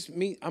is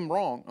me. I'm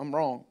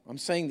wrong. I'm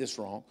saying this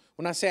wrong.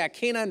 When I say I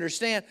can't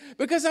understand,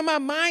 because my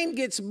mind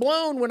gets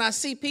blown when I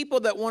see people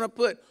that want to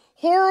put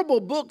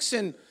horrible books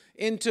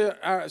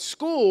into our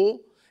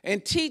school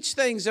and teach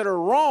things that are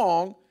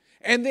wrong.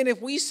 And then if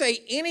we say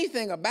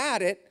anything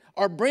about it,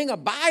 or bring a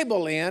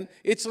Bible in,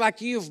 it's like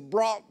you've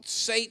brought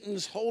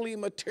Satan's holy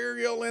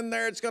material in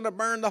there. It's going to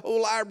burn the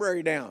whole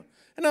library down.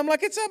 And I'm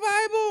like, it's a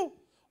Bible.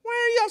 Why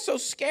are y'all so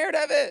scared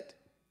of it?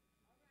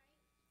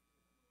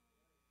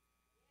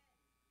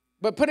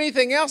 But put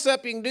anything else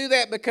up, you can do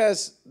that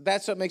because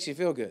that's what makes you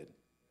feel good.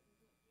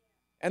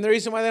 And the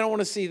reason why they don't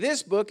want to see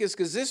this book is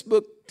because this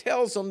book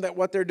tells them that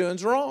what they're doing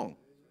is wrong.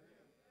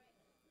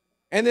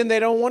 And then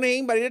they don't want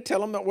anybody to tell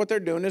them that what they're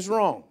doing is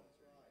wrong.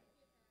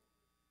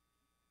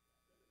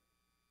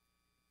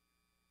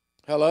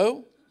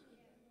 Hello?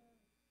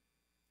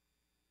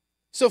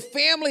 So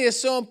family is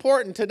so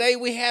important. Today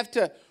we have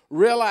to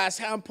realize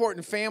how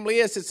important family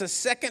is. It's a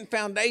second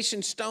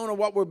foundation stone of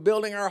what we're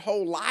building our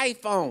whole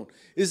life on,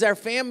 is our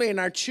family and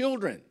our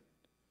children.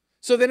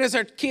 So then as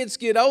our kids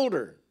get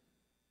older,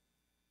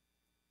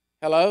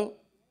 hello?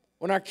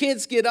 When our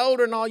kids get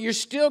older and all, you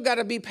still got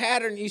to be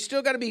patterned. You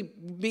still got to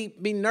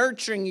be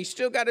nurturing. You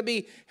still got to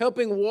be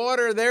helping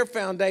water their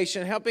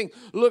foundation, helping,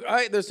 look, all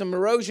right, there's some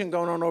erosion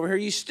going on over here.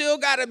 You still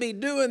got to be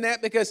doing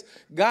that because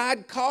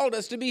God called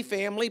us to be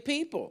family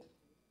people.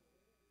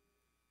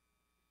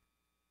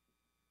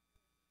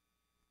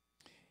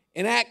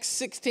 In Acts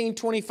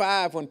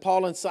 16:25, when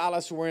Paul and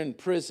Silas were in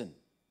prison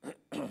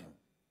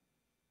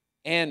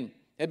and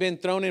had been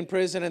thrown in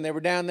prison and they were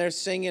down there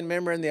singing,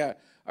 remember, and the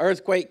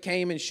earthquake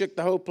came and shook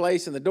the whole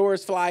place and the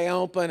doors fly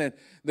open and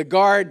the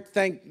guard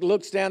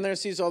looks down there and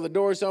sees all the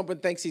doors open,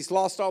 thinks he's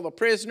lost all the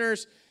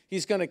prisoners.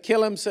 He's going to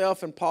kill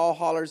himself, and Paul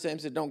hollers at him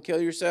and said, don't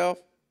kill yourself,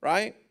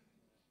 right?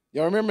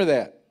 Y'all remember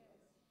that?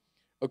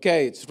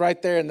 Okay, it's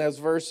right there in those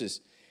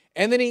verses.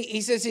 And then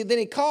he says, then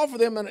he called for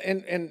them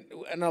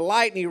and a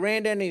light, and he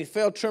ran down and he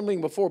fell trembling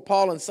before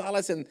Paul and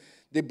Silas, and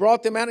they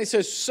brought them out. And he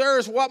says,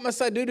 sirs, what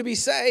must I do to be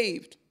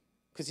saved?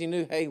 Because he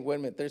knew, hey, wait a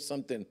minute, there's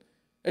something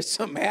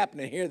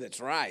happening here that's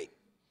right.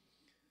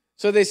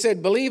 So they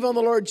said, believe on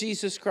the Lord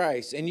Jesus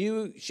Christ, and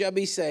you shall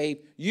be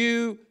saved,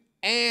 you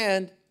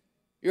and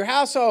your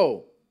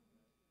household.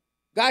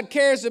 God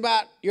cares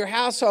about your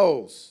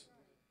households.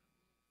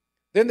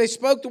 Then they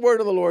spoke the word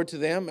of the Lord to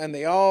them, and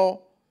they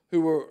all who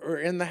were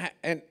in the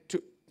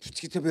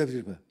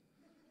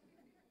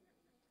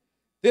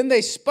then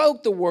they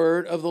spoke the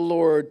word of the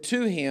Lord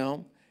to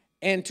him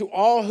and to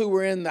all who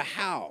were in the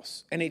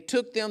house. And he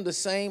took them the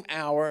same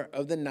hour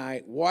of the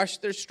night,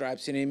 washed their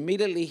stripes, and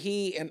immediately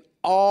he and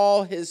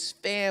all his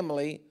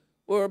family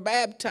were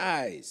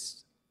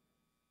baptized.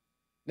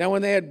 Now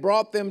when they had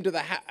brought them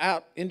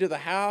out into the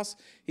house,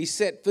 he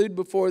set food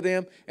before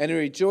them, and he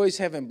rejoiced,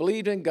 having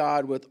believed in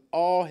God with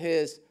all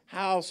his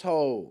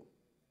household.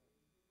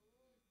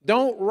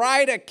 Don't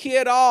write a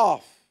kid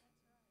off.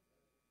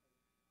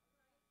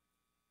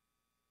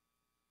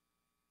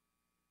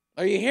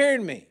 Are you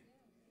hearing me?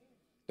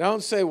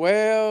 Don't say,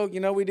 well,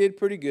 we did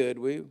pretty good.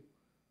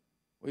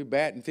 We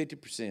batting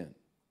 50%.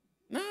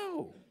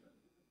 No.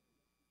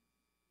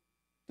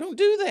 Don't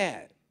do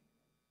that.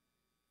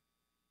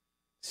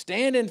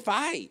 Stand and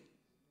fight.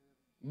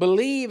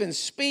 Believe and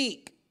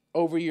speak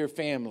over your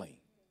family.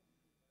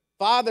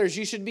 Fathers,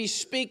 you should be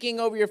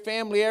speaking over your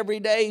family every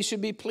day. You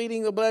should be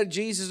pleading the blood of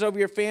Jesus over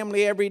your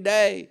family every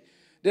day.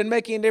 Doesn't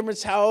make any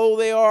difference how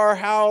old they are,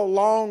 how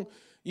long,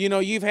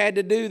 you've had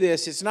to do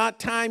this. It's not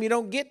time. You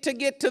don't get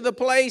to the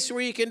place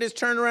where you can just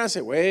turn around and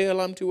say, well,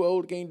 I'm too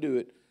old, can't do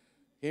it.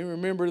 Can't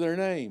remember their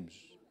names.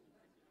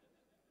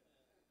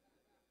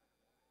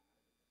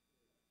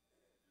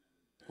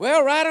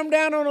 Well, write them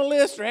down on a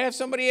list or have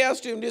somebody else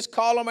do them. Just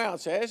call them out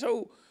and say,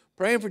 so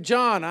praying for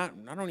John. I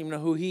don't even know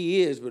who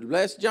he is, but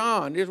bless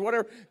John. Just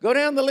whatever. Go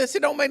down the list.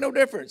 It don't make no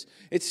difference.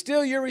 It's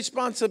still your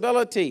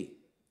responsibility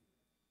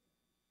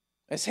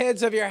as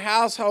heads of your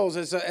households,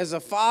 as a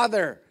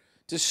father,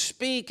 to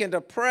speak and to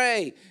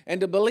pray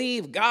and to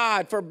believe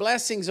God for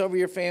blessings over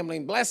your family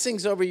and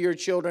blessings over your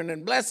children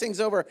and blessings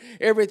over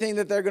everything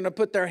that they're going to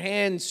put their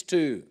hands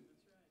to.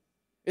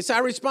 It's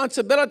our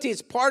responsibility.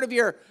 It's part of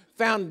your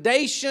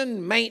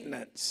foundation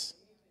maintenance.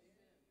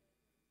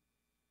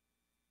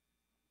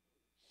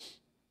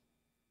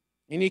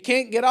 And you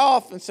can't get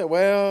off and say,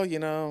 well,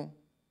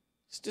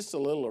 it's just a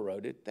little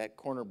eroded. That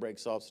corner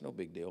breaks off. It's no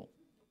big deal.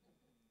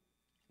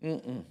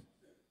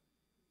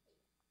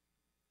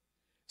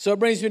 So it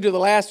brings me to the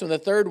last one, the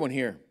third one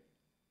here.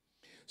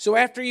 So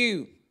after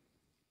you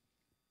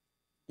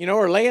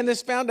are laying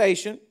this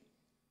foundation,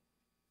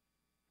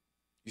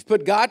 you've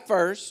put God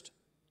first,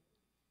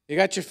 you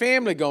got your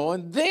family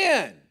going,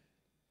 then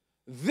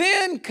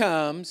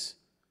comes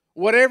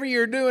whatever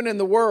you're doing in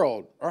the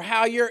world or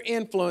how you're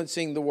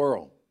influencing the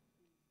world.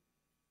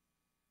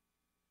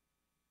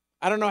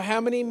 I don't know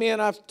how many men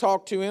I've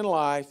talked to in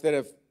life that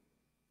have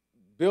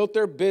built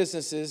their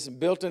businesses and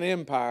built an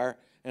empire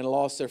and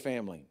lost their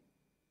family.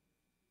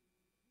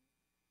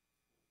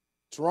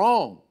 It's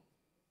wrong.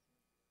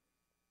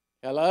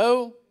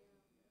 Hello?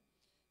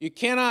 You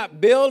cannot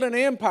build an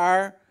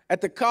empire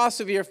at the cost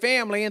of your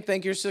family and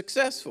think you're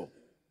successful.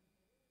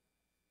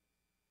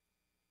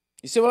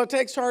 You say, well, it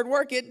takes hard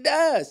work. It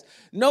does.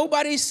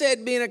 Nobody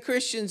said being a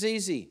Christian's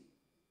easy.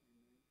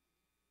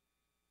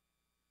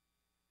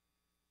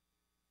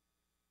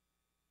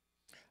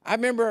 I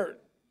remember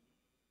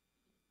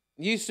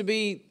we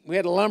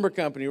had a lumber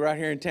company right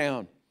here in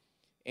town.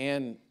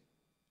 And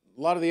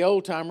a lot of the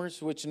old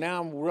timers, which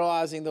now I'm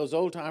realizing those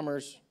old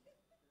timers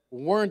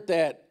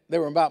they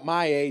were about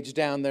my age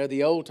down there,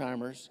 the old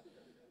timers.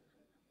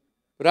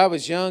 But I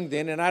was young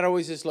then, and I'd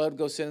always just love to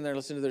go sit in there,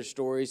 listen to their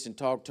stories and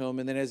talk to them.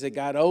 And then as they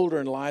got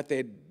older in life,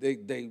 they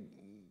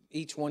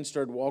each one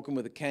started walking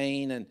with a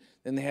cane, and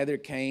then they had their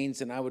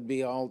canes, and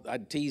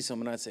I'd tease them,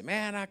 and I'd say,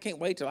 man, I can't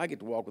wait till I get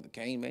to walk with a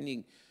cane,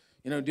 man.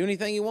 do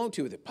anything you want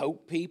to with it.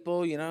 Poke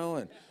people,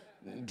 and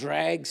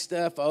drag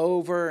stuff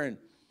over.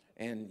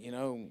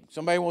 And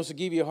somebody wants to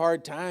give you a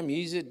hard time,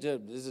 use it to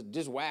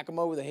just whack them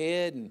over the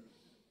head. And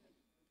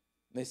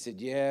they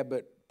said, yeah,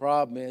 but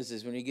problem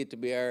is when you get to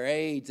be our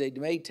age, they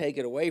may take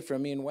it away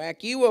from you and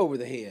whack you over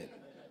the head.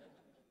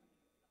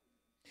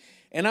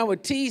 And I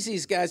would tease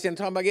these guys, and I'm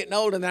talking about getting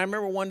old. And I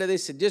remember one day they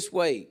said, just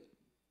wait,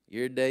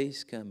 your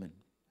day's coming.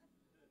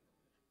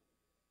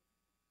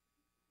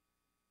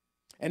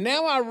 And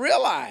now I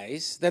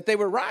realize that they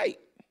were right.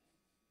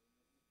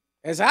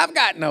 As I've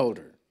gotten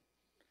older,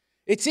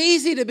 it's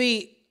easy to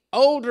be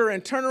older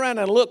and turn around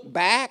and look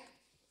back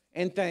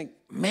and think,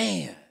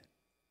 man,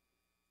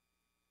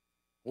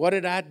 what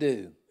did I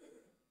do?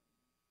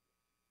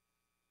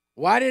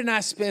 Why didn't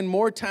I spend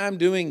more time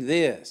doing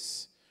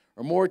this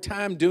or more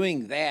time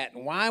doing that?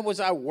 And why was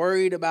I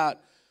worried about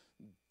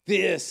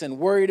this and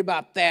worried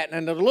about that?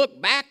 And to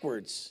look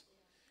backwards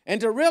and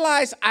to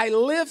realize I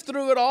lived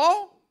through it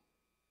all.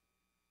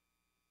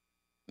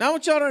 Now, I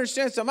want y'all to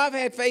understand something. I've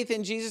had faith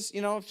in Jesus,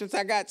 since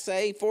I got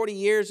saved. 40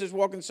 years just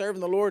walking,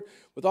 serving the Lord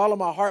with all of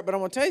my heart. But I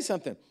want to tell you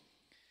something.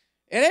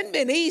 It hasn't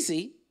been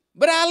easy,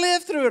 but I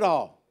lived through it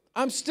all.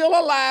 I'm still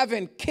alive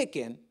and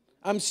kicking.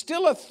 I'm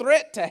still a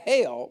threat to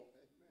hell.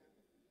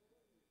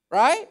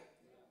 Right?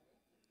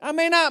 I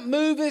may not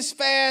move as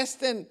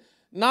fast and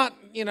not,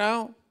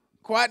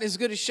 quite as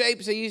good a shape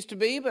as I used to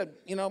be,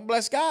 but,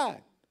 bless God.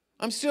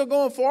 I'm still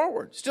going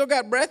forward. Still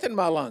got breath in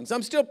my lungs.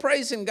 I'm still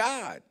praising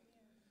God.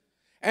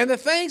 And the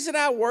things that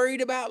I worried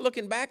about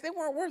looking back, they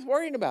weren't worth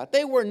worrying about.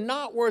 They were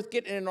not worth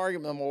getting in an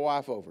argument with my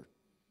wife over.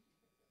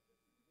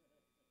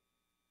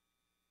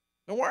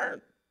 They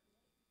weren't.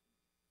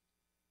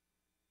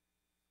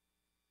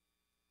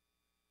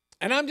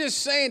 And I'm just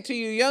saying to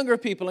you younger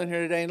people in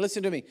here today, and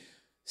listen to me,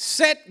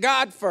 set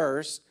God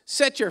first,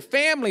 set your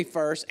family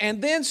first,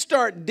 and then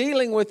start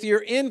dealing with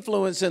your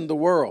influence in the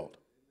world.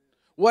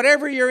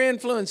 Whatever your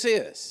influence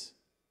is.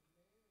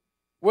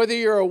 Whether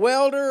you're a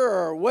welder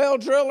or a well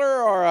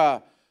driller or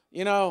a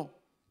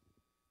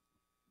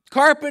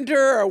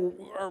carpenter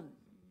or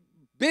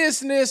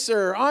business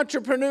or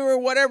entrepreneur,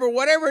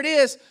 whatever it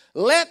is,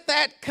 let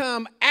that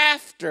come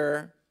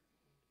after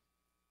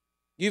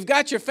you've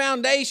got your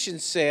foundation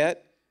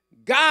set.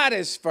 God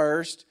is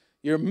first.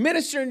 You're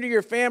ministering to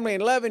your family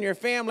and loving your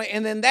family,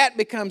 and then that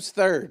becomes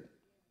third.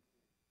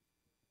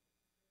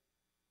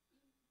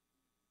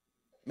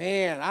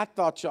 Man, I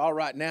thought y'all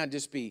right now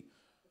just be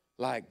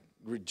like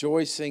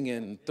rejoicing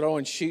and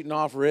shooting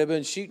off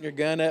ribbons, shooting your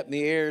gun up in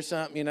the air or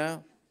something,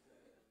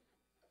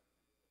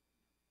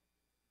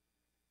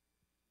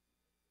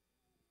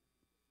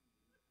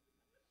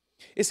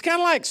 It's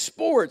kind of like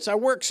sports. I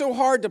worked so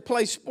hard to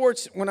play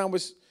sports when I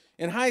was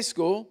in high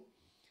school.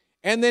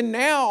 And then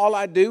now all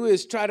I do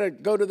is try to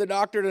go to the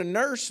doctor to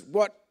nurse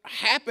what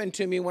happened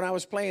to me when I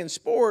was playing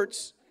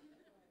sports.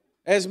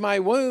 As my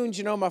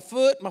wounds, my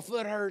foot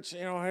hurts,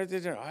 and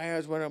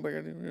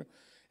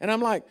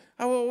I'm like,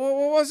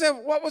 what was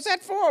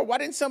that for? Why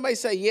didn't somebody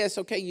say, yes,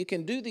 okay, you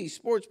can do these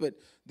sports, but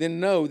then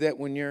know that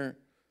when you're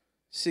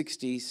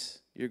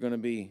 60s, you're going to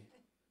be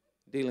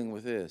dealing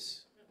with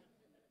this.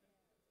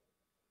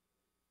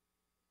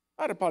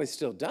 I'd have probably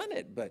still done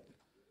it, but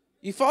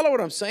you follow what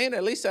I'm saying?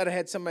 At least I'd have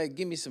had somebody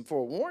give me some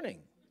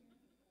forewarning.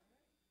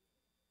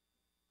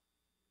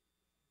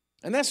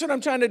 And that's what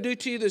I'm trying to do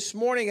to you this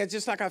morning. It's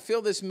just like I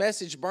feel this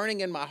message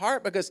burning in my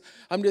heart because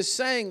I'm just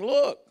saying,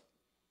 look,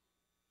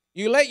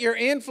 you let your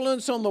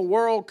influence on the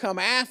world come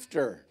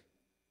after.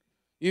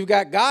 You've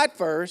got God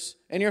first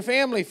and your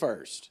family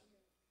first.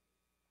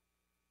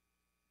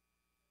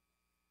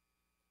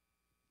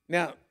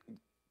 Now,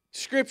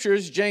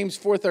 Scriptures, James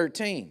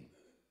 4:13.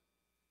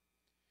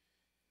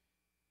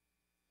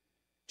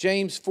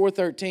 James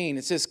 4:13,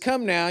 it says,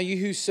 come now, you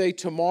who say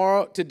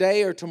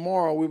today or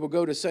tomorrow we will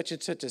go to such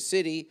and such a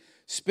city,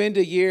 spend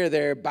a year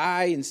there,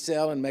 buy and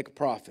sell and make a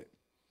profit.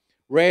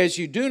 Whereas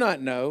you do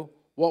not know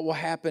what will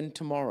happen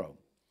tomorrow.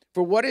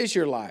 For what is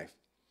your life?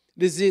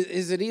 It's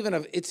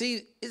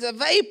a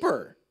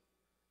vapor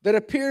that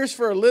appears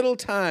for a little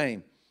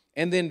time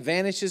and then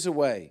vanishes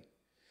away.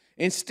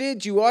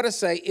 Instead, you ought to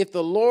say, if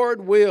the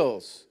Lord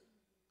wills,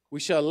 we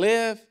shall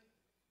live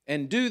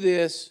and do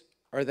this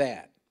or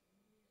that.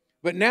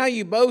 But now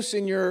you boast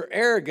in your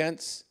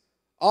arrogance.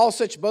 All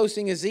such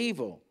boasting is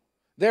evil.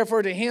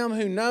 Therefore, to him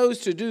who knows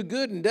to do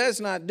good and does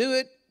not do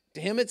it,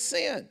 to him it's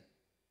sin.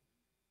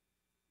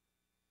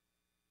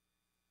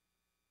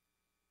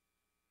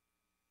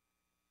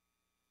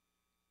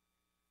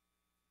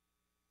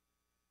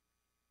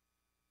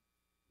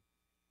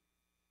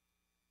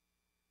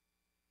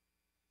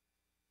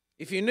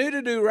 If you knew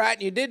to do right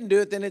and you didn't do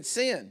it, then it's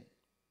sin.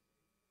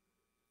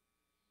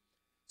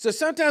 So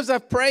sometimes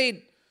I've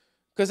prayed,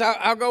 because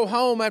I'll go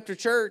home after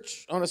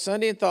church on a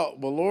Sunday and thought,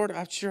 well, Lord,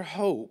 I sure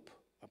hope,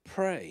 I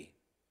pray,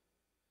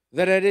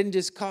 that I didn't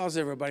just cause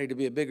everybody to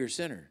be a bigger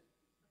sinner.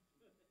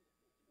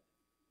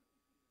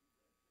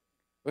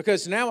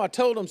 Because now I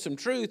told them some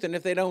truth, and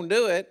if they don't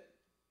do it,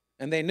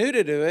 and they knew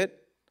to do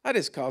it, I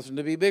just caused them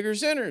to be bigger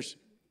sinners.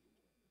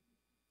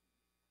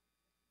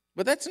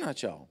 But that's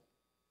not y'all.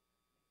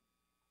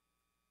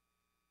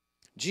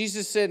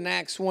 Jesus said in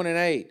Acts 1 and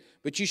 8,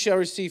 but you shall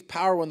receive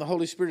power when the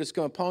Holy Spirit has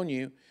come upon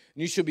you, and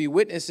you shall be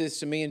witnesses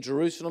to me in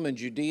Jerusalem and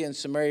Judea and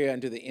Samaria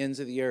and to the ends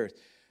of the earth.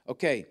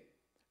 Okay,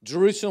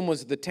 Jerusalem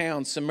was the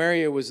town,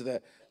 Judea was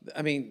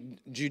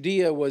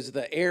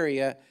the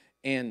area,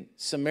 and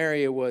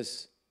Samaria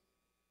was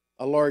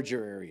a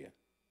larger area.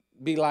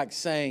 Be like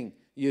saying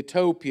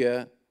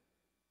Utopia,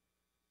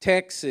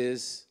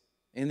 Texas,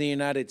 in the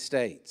United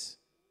States.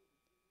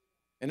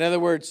 In other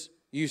words,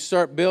 you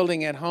start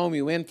building at home,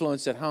 you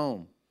influence at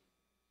home.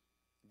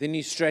 Then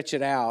you stretch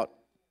it out,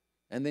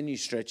 and then you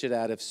stretch it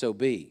out if so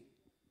be.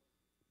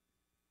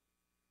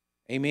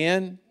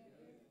 Amen?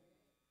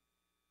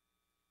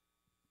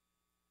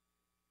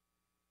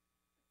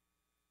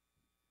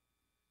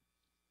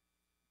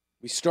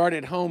 We start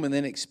at home and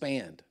then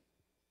expand.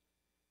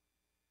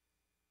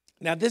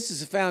 Now, this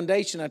is the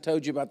foundation I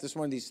told you about this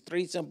morning, these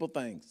three simple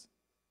things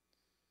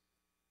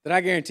that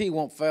I guarantee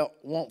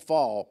won't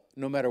fall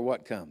no matter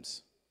what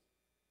comes.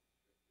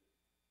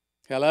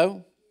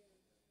 Hello?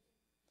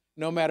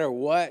 No matter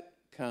what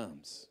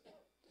comes.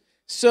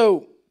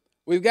 So,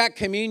 we've got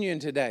communion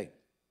today.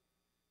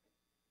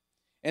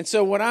 And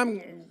so what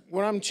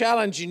I'm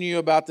challenging you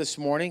about this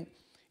morning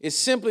is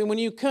simply when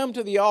you come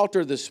to the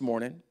altar this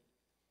morning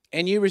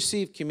and you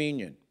receive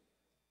communion,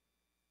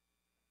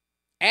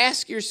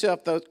 ask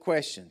yourself those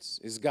questions.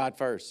 Is God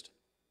first?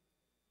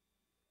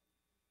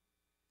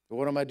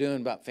 What am I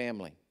doing about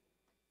family?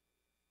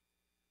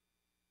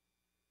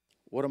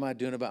 What am I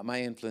doing about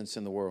my influence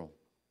in the world?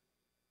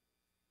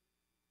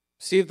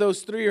 See if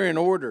those three are in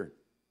order.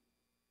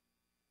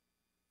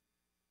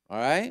 All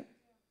right?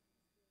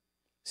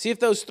 See if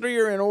those three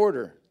are in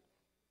order.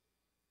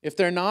 If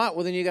they're not,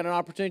 well, then you got an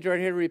opportunity right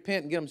here to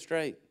repent and get them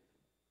straight.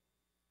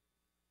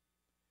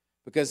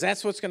 Because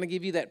that's what's going to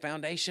give you that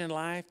foundation in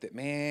life that,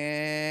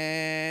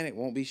 man, it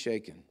won't be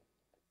shaken.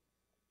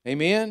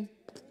 Amen?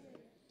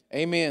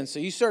 Amen. So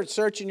you start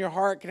searching your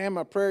heart. Can I have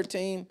my prayer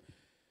team,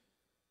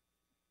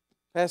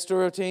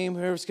 pastoral team,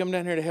 whoever's coming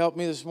down here to help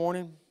me this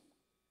morning?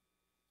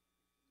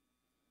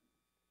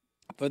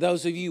 For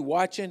those of you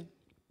watching,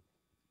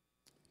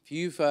 if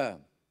you've got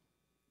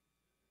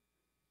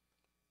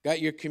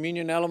your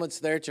communion elements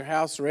there at your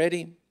house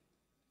ready,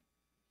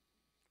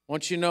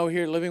 once you know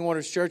here at Living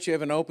Waters Church you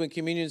have an open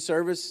communion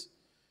service.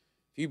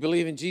 If you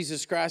believe in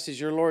Jesus Christ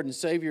as your Lord and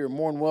Savior, you're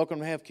more than welcome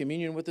to have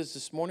communion with us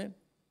this morning.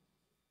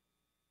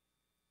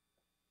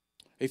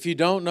 If you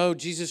don't know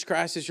Jesus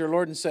Christ as your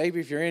Lord and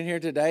Savior, if you're in here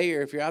today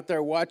or if you're out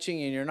there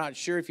watching and you're not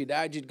sure if you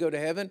died you'd go to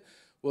heaven,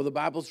 well, the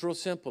Bible's real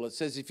simple. It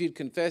says if you'd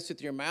confess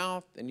with your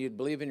mouth and you'd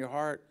believe in your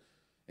heart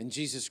and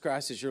Jesus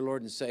Christ as your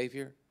Lord and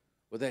Savior,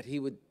 well, that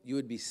you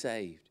would be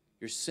saved.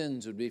 Your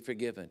sins would be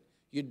forgiven.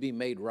 You'd be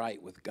made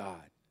right with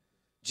God.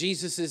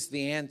 Jesus is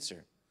the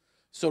answer.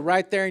 So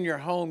right there in your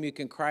home, you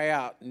can cry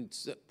out and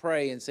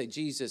pray and say,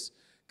 Jesus,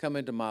 come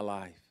into my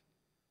life.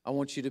 I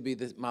want you to be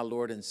my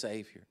Lord and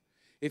Savior.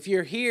 If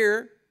you're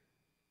here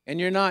and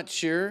you're not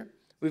sure,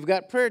 we've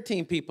got prayer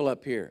team people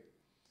up here.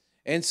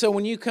 And so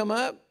when you come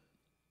up,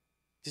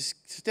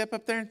 just step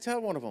up there and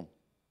tell one of them,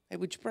 hey,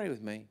 would you pray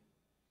with me?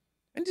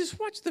 And just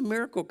watch the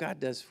miracle God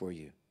does for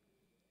you.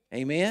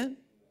 Amen?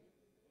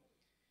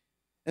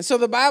 And so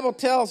the Bible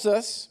tells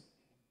us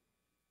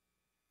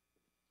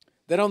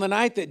that on the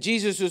night that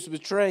Jesus was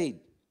betrayed,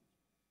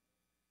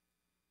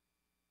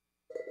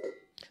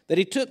 that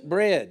he took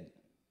bread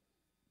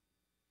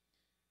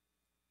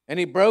and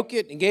he broke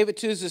it and gave it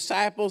to his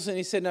disciples and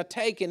he said, now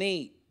take and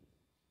eat,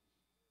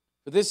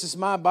 for this is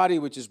my body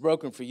which is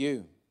broken for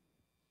you.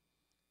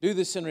 Do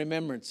this in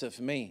remembrance of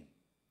me.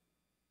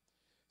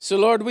 So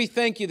Lord, we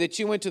thank you that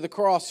you went to the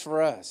cross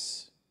for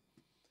us.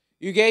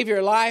 You gave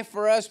your life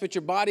for us, but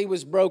your body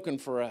was broken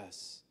for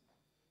us,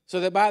 so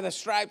that by the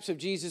stripes of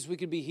Jesus we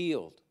could be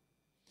healed.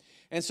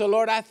 And so,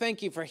 Lord, I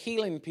thank you for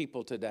healing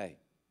people today.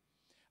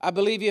 I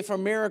believe you for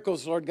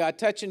miracles, Lord God,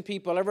 touching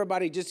people,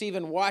 everybody just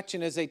even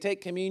watching as they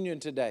take communion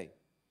today.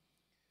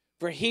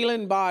 For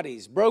healing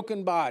bodies,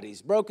 broken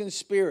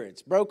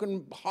spirits,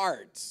 broken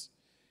hearts.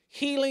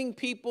 Healing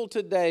people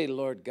today,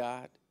 Lord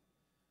God,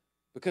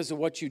 because of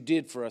what you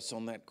did for us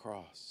on that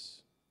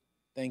cross.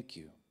 Thank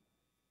you.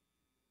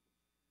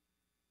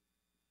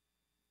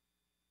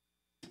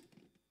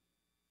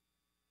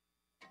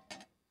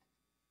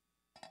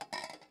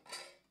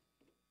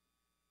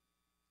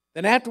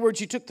 Then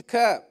afterwards you took the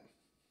cup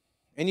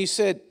and you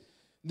said,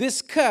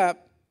 this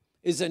cup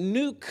is a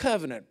new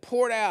covenant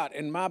poured out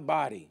in my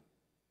body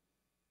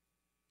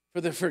for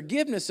the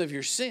forgiveness of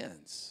your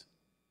sins.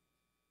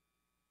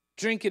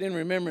 Drink it in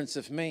remembrance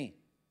of me.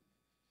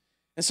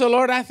 And so,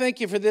 Lord, I thank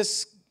you for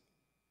this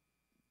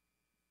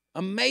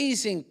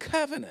amazing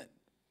covenant.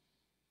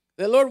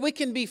 That, Lord, we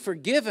can be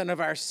forgiven of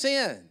our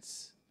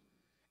sins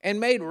and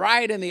made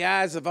right in the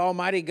eyes of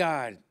Almighty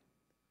God.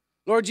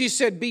 Lord, you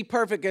said, be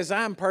perfect as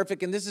I'm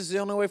perfect, and this is the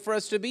only way for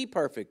us to be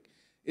perfect,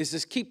 is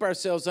to keep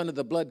ourselves under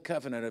the blood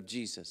covenant of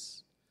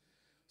Jesus.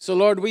 So,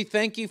 Lord, we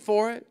thank you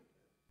for it,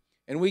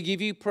 and we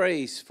give you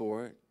praise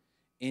for it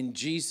in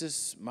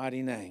Jesus'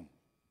 mighty name.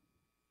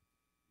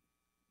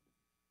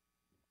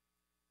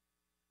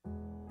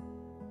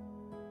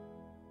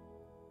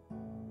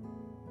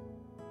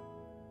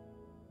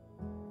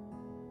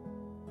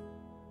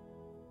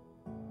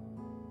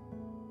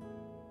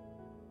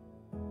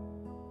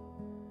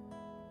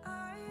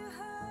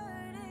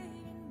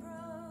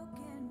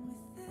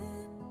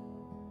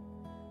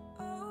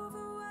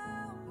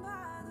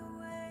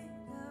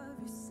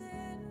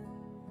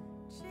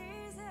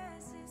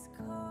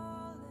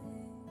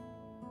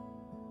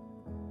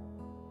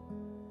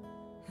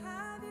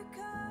 you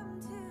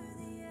come to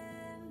the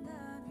end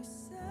of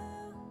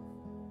yourself?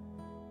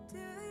 Do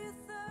you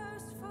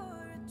thirst for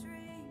a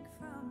drink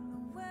from the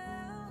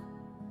well?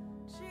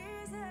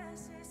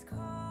 Jesus is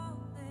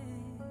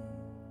calling.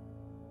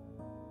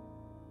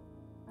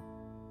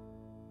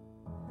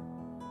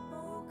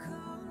 Oh,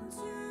 come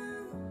to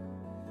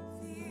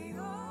the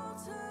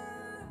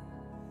altar.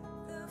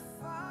 The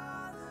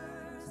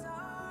Father's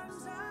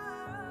arms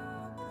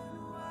are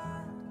open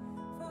wide.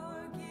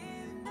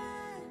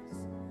 Forgiveness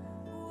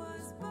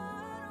was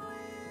bought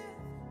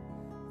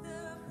with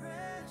the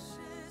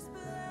precious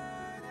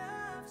blood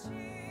of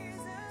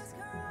Jesus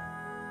Christ.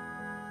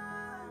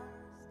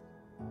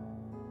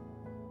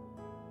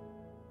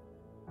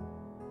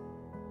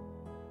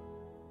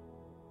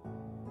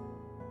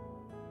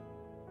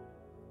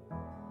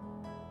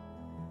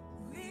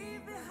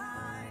 Leave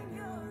behind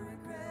your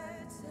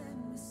regrets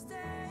and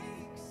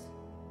mistakes.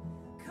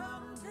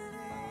 Come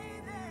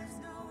today, there's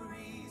no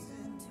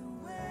reason to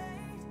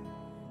wait.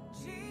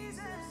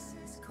 Jesus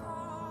is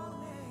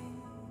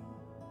calling.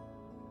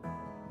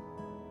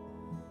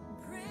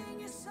 Bring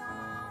your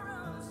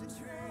sorrows and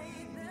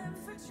trade them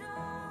for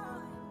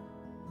joy.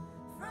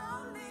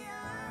 From the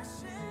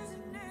ashes, a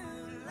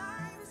new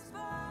life is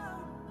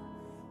born.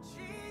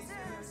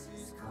 Jesus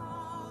is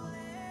calling.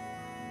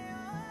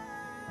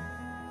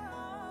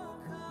 Oh,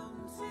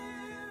 come to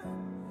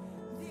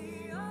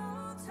the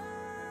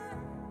altar.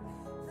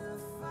 The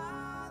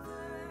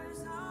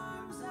Father's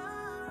arms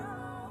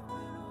are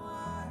open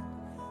wide.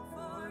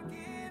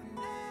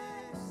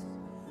 Forgiveness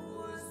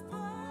was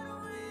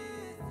bought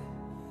with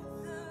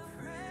the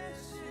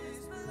precious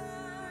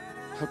blood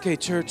of Okay,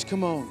 church,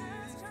 come on.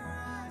 Jesus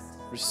Christ.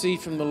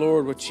 Receive from the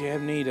Lord what you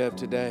have need of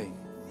today.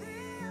 The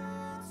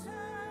altar,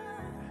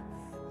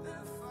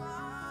 the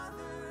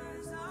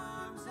Father's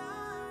arms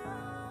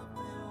are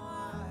open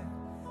wide.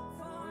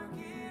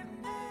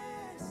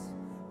 Forgiveness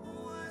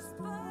was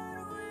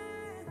bought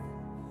with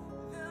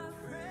the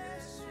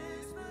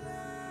precious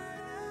blood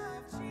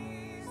of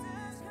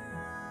Jesus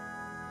Christ.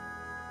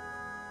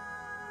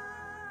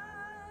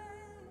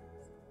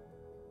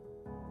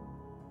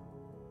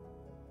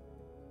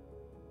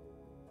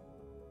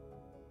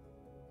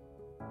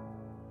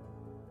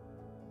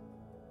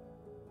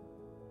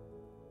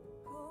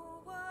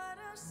 Oh, what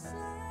a Savior!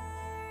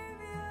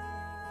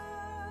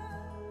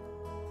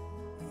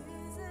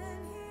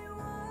 Isn't He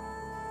wonderful?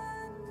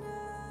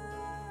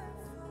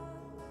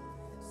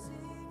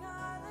 Sing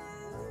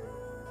hallelujah!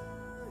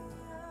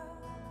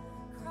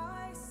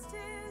 Christ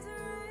is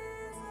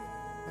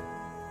risen.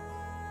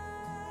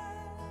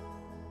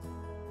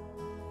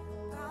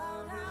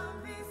 Bow down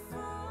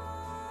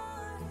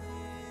before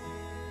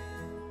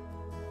Him,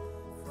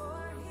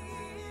 for He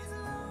is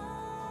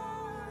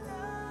Lord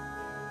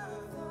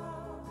of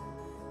all.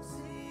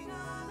 Sing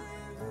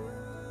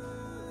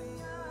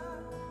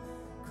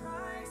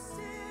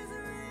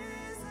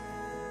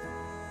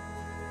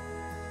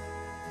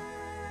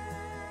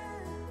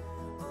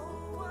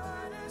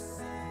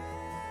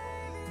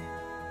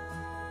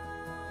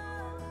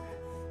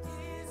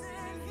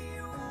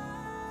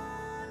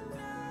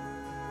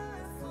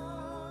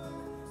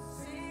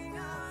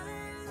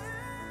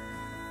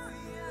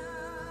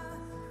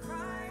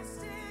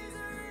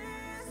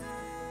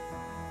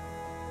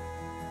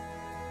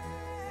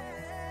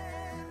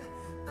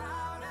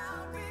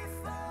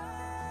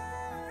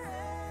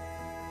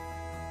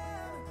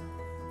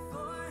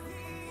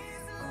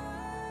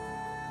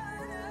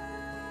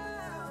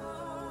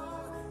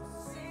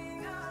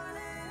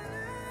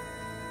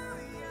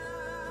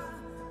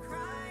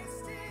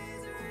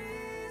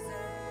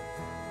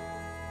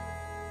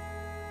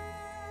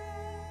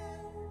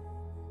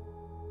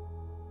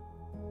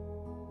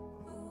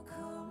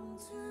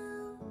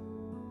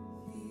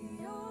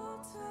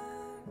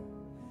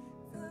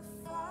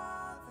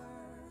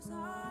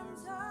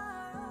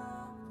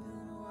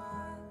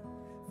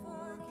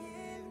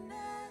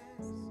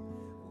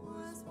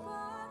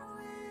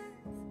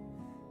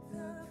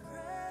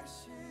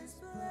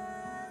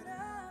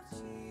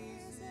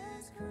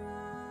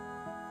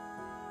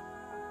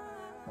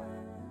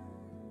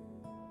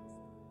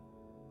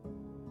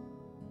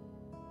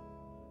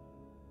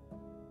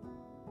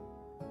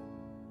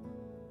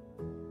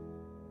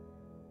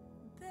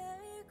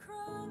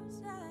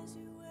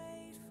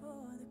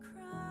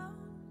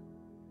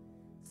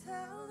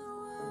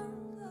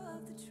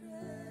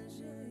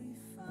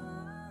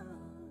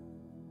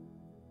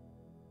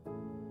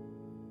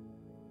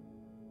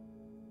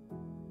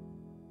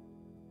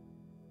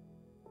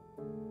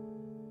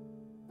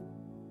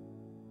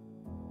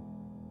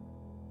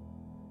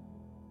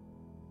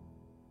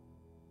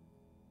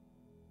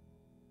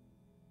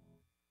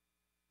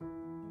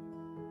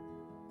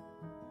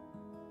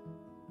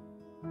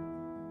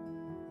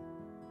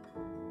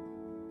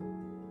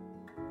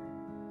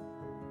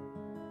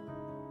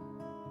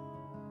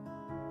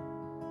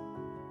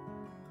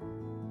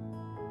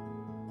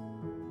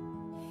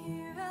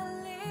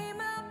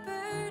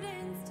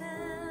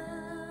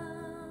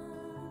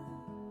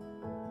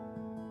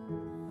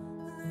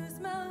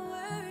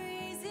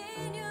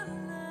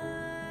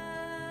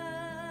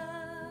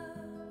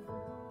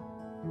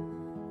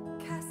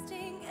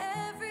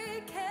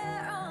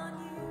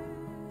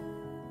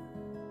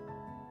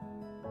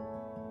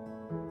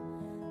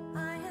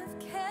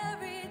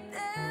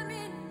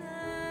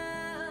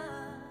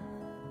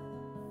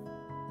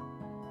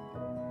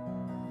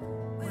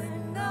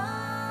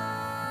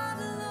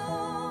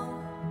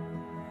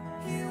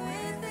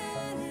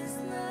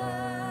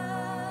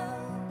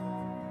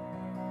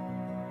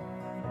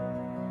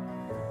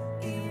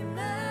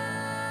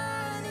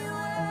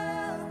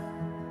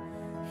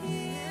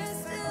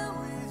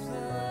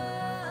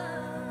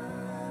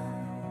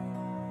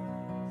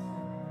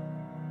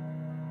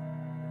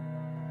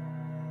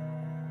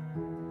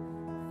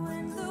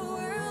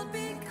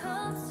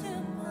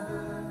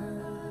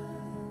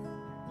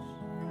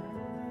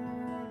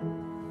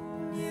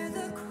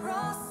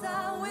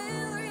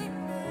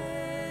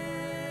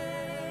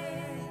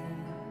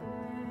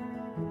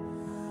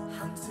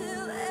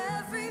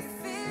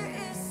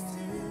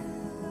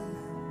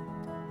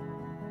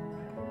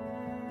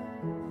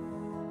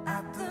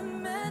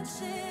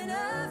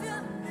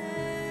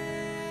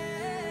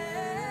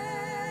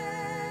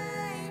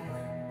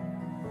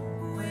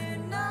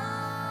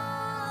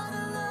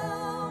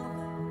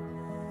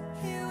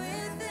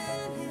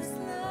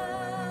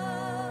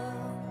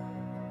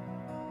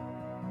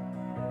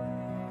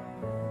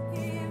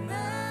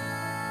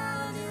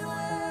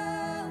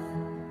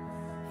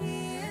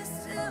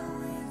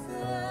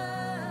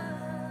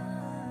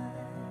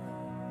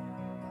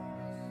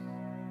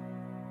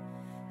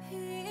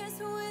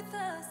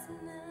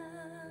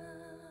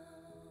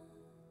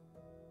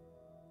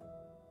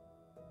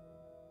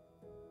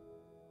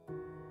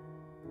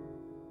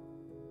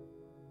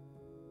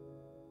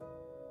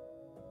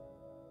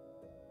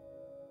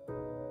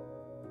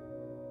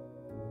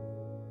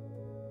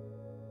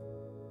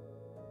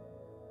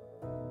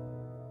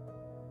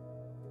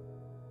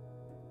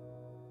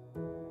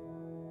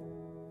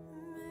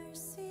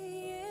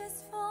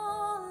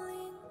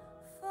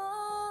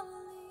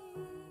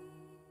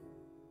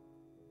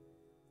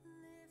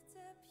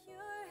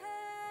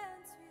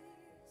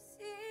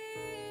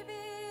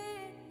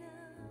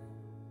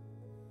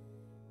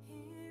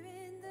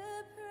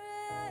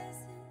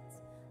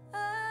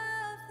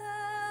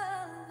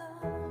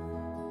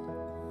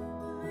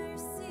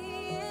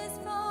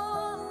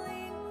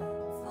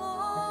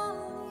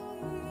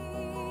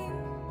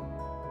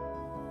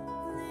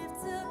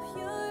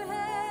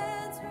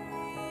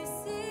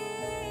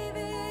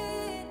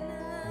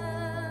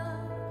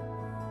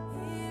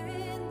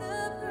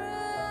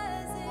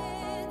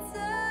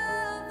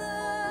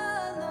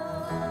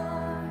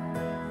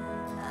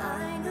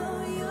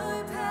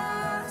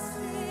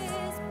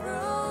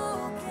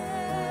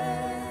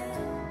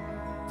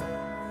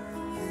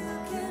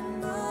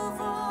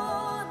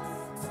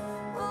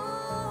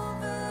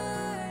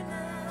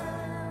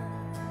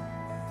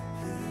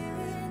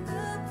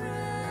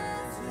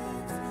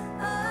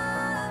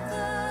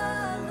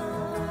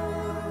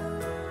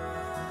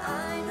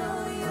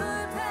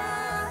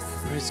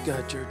Praise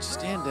God, church.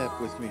 Stand up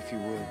with me if you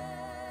would.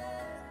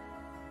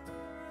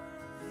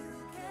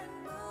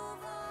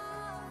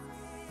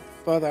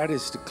 Father, I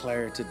just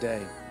declare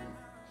today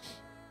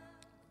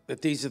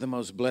that these are the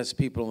most blessed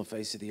people on the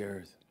face of the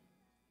earth.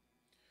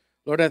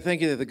 Lord, I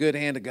thank you that the good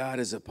hand of God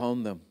is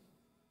upon them.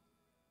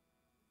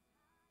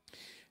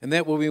 And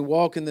that when we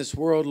walk in this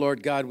world,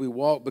 Lord God, we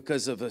walk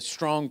because of a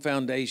strong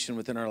foundation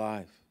within our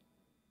life.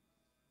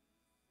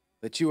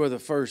 That you are the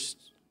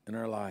first in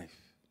our life.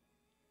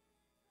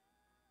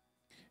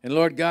 And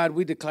Lord God,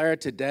 we declare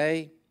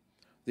today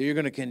that you're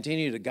going to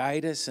continue to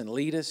guide us and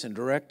lead us and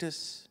direct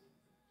us.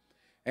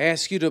 I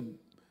ask you to,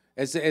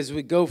 as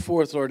we go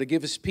forth, Lord, to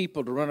give us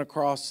people to run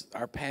across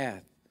our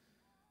path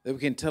that we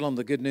can tell them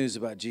the good news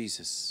about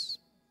Jesus.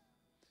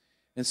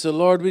 And so,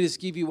 Lord, we just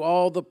give you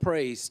all the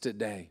praise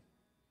today.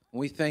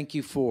 And we thank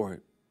you for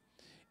it.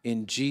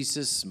 In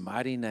Jesus'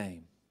 mighty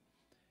name,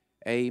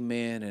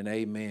 amen and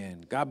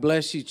amen. God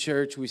bless you,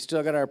 church. We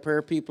still got our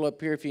prayer people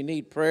up here. If you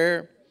need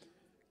prayer,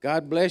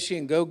 God bless you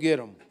and go get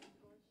them.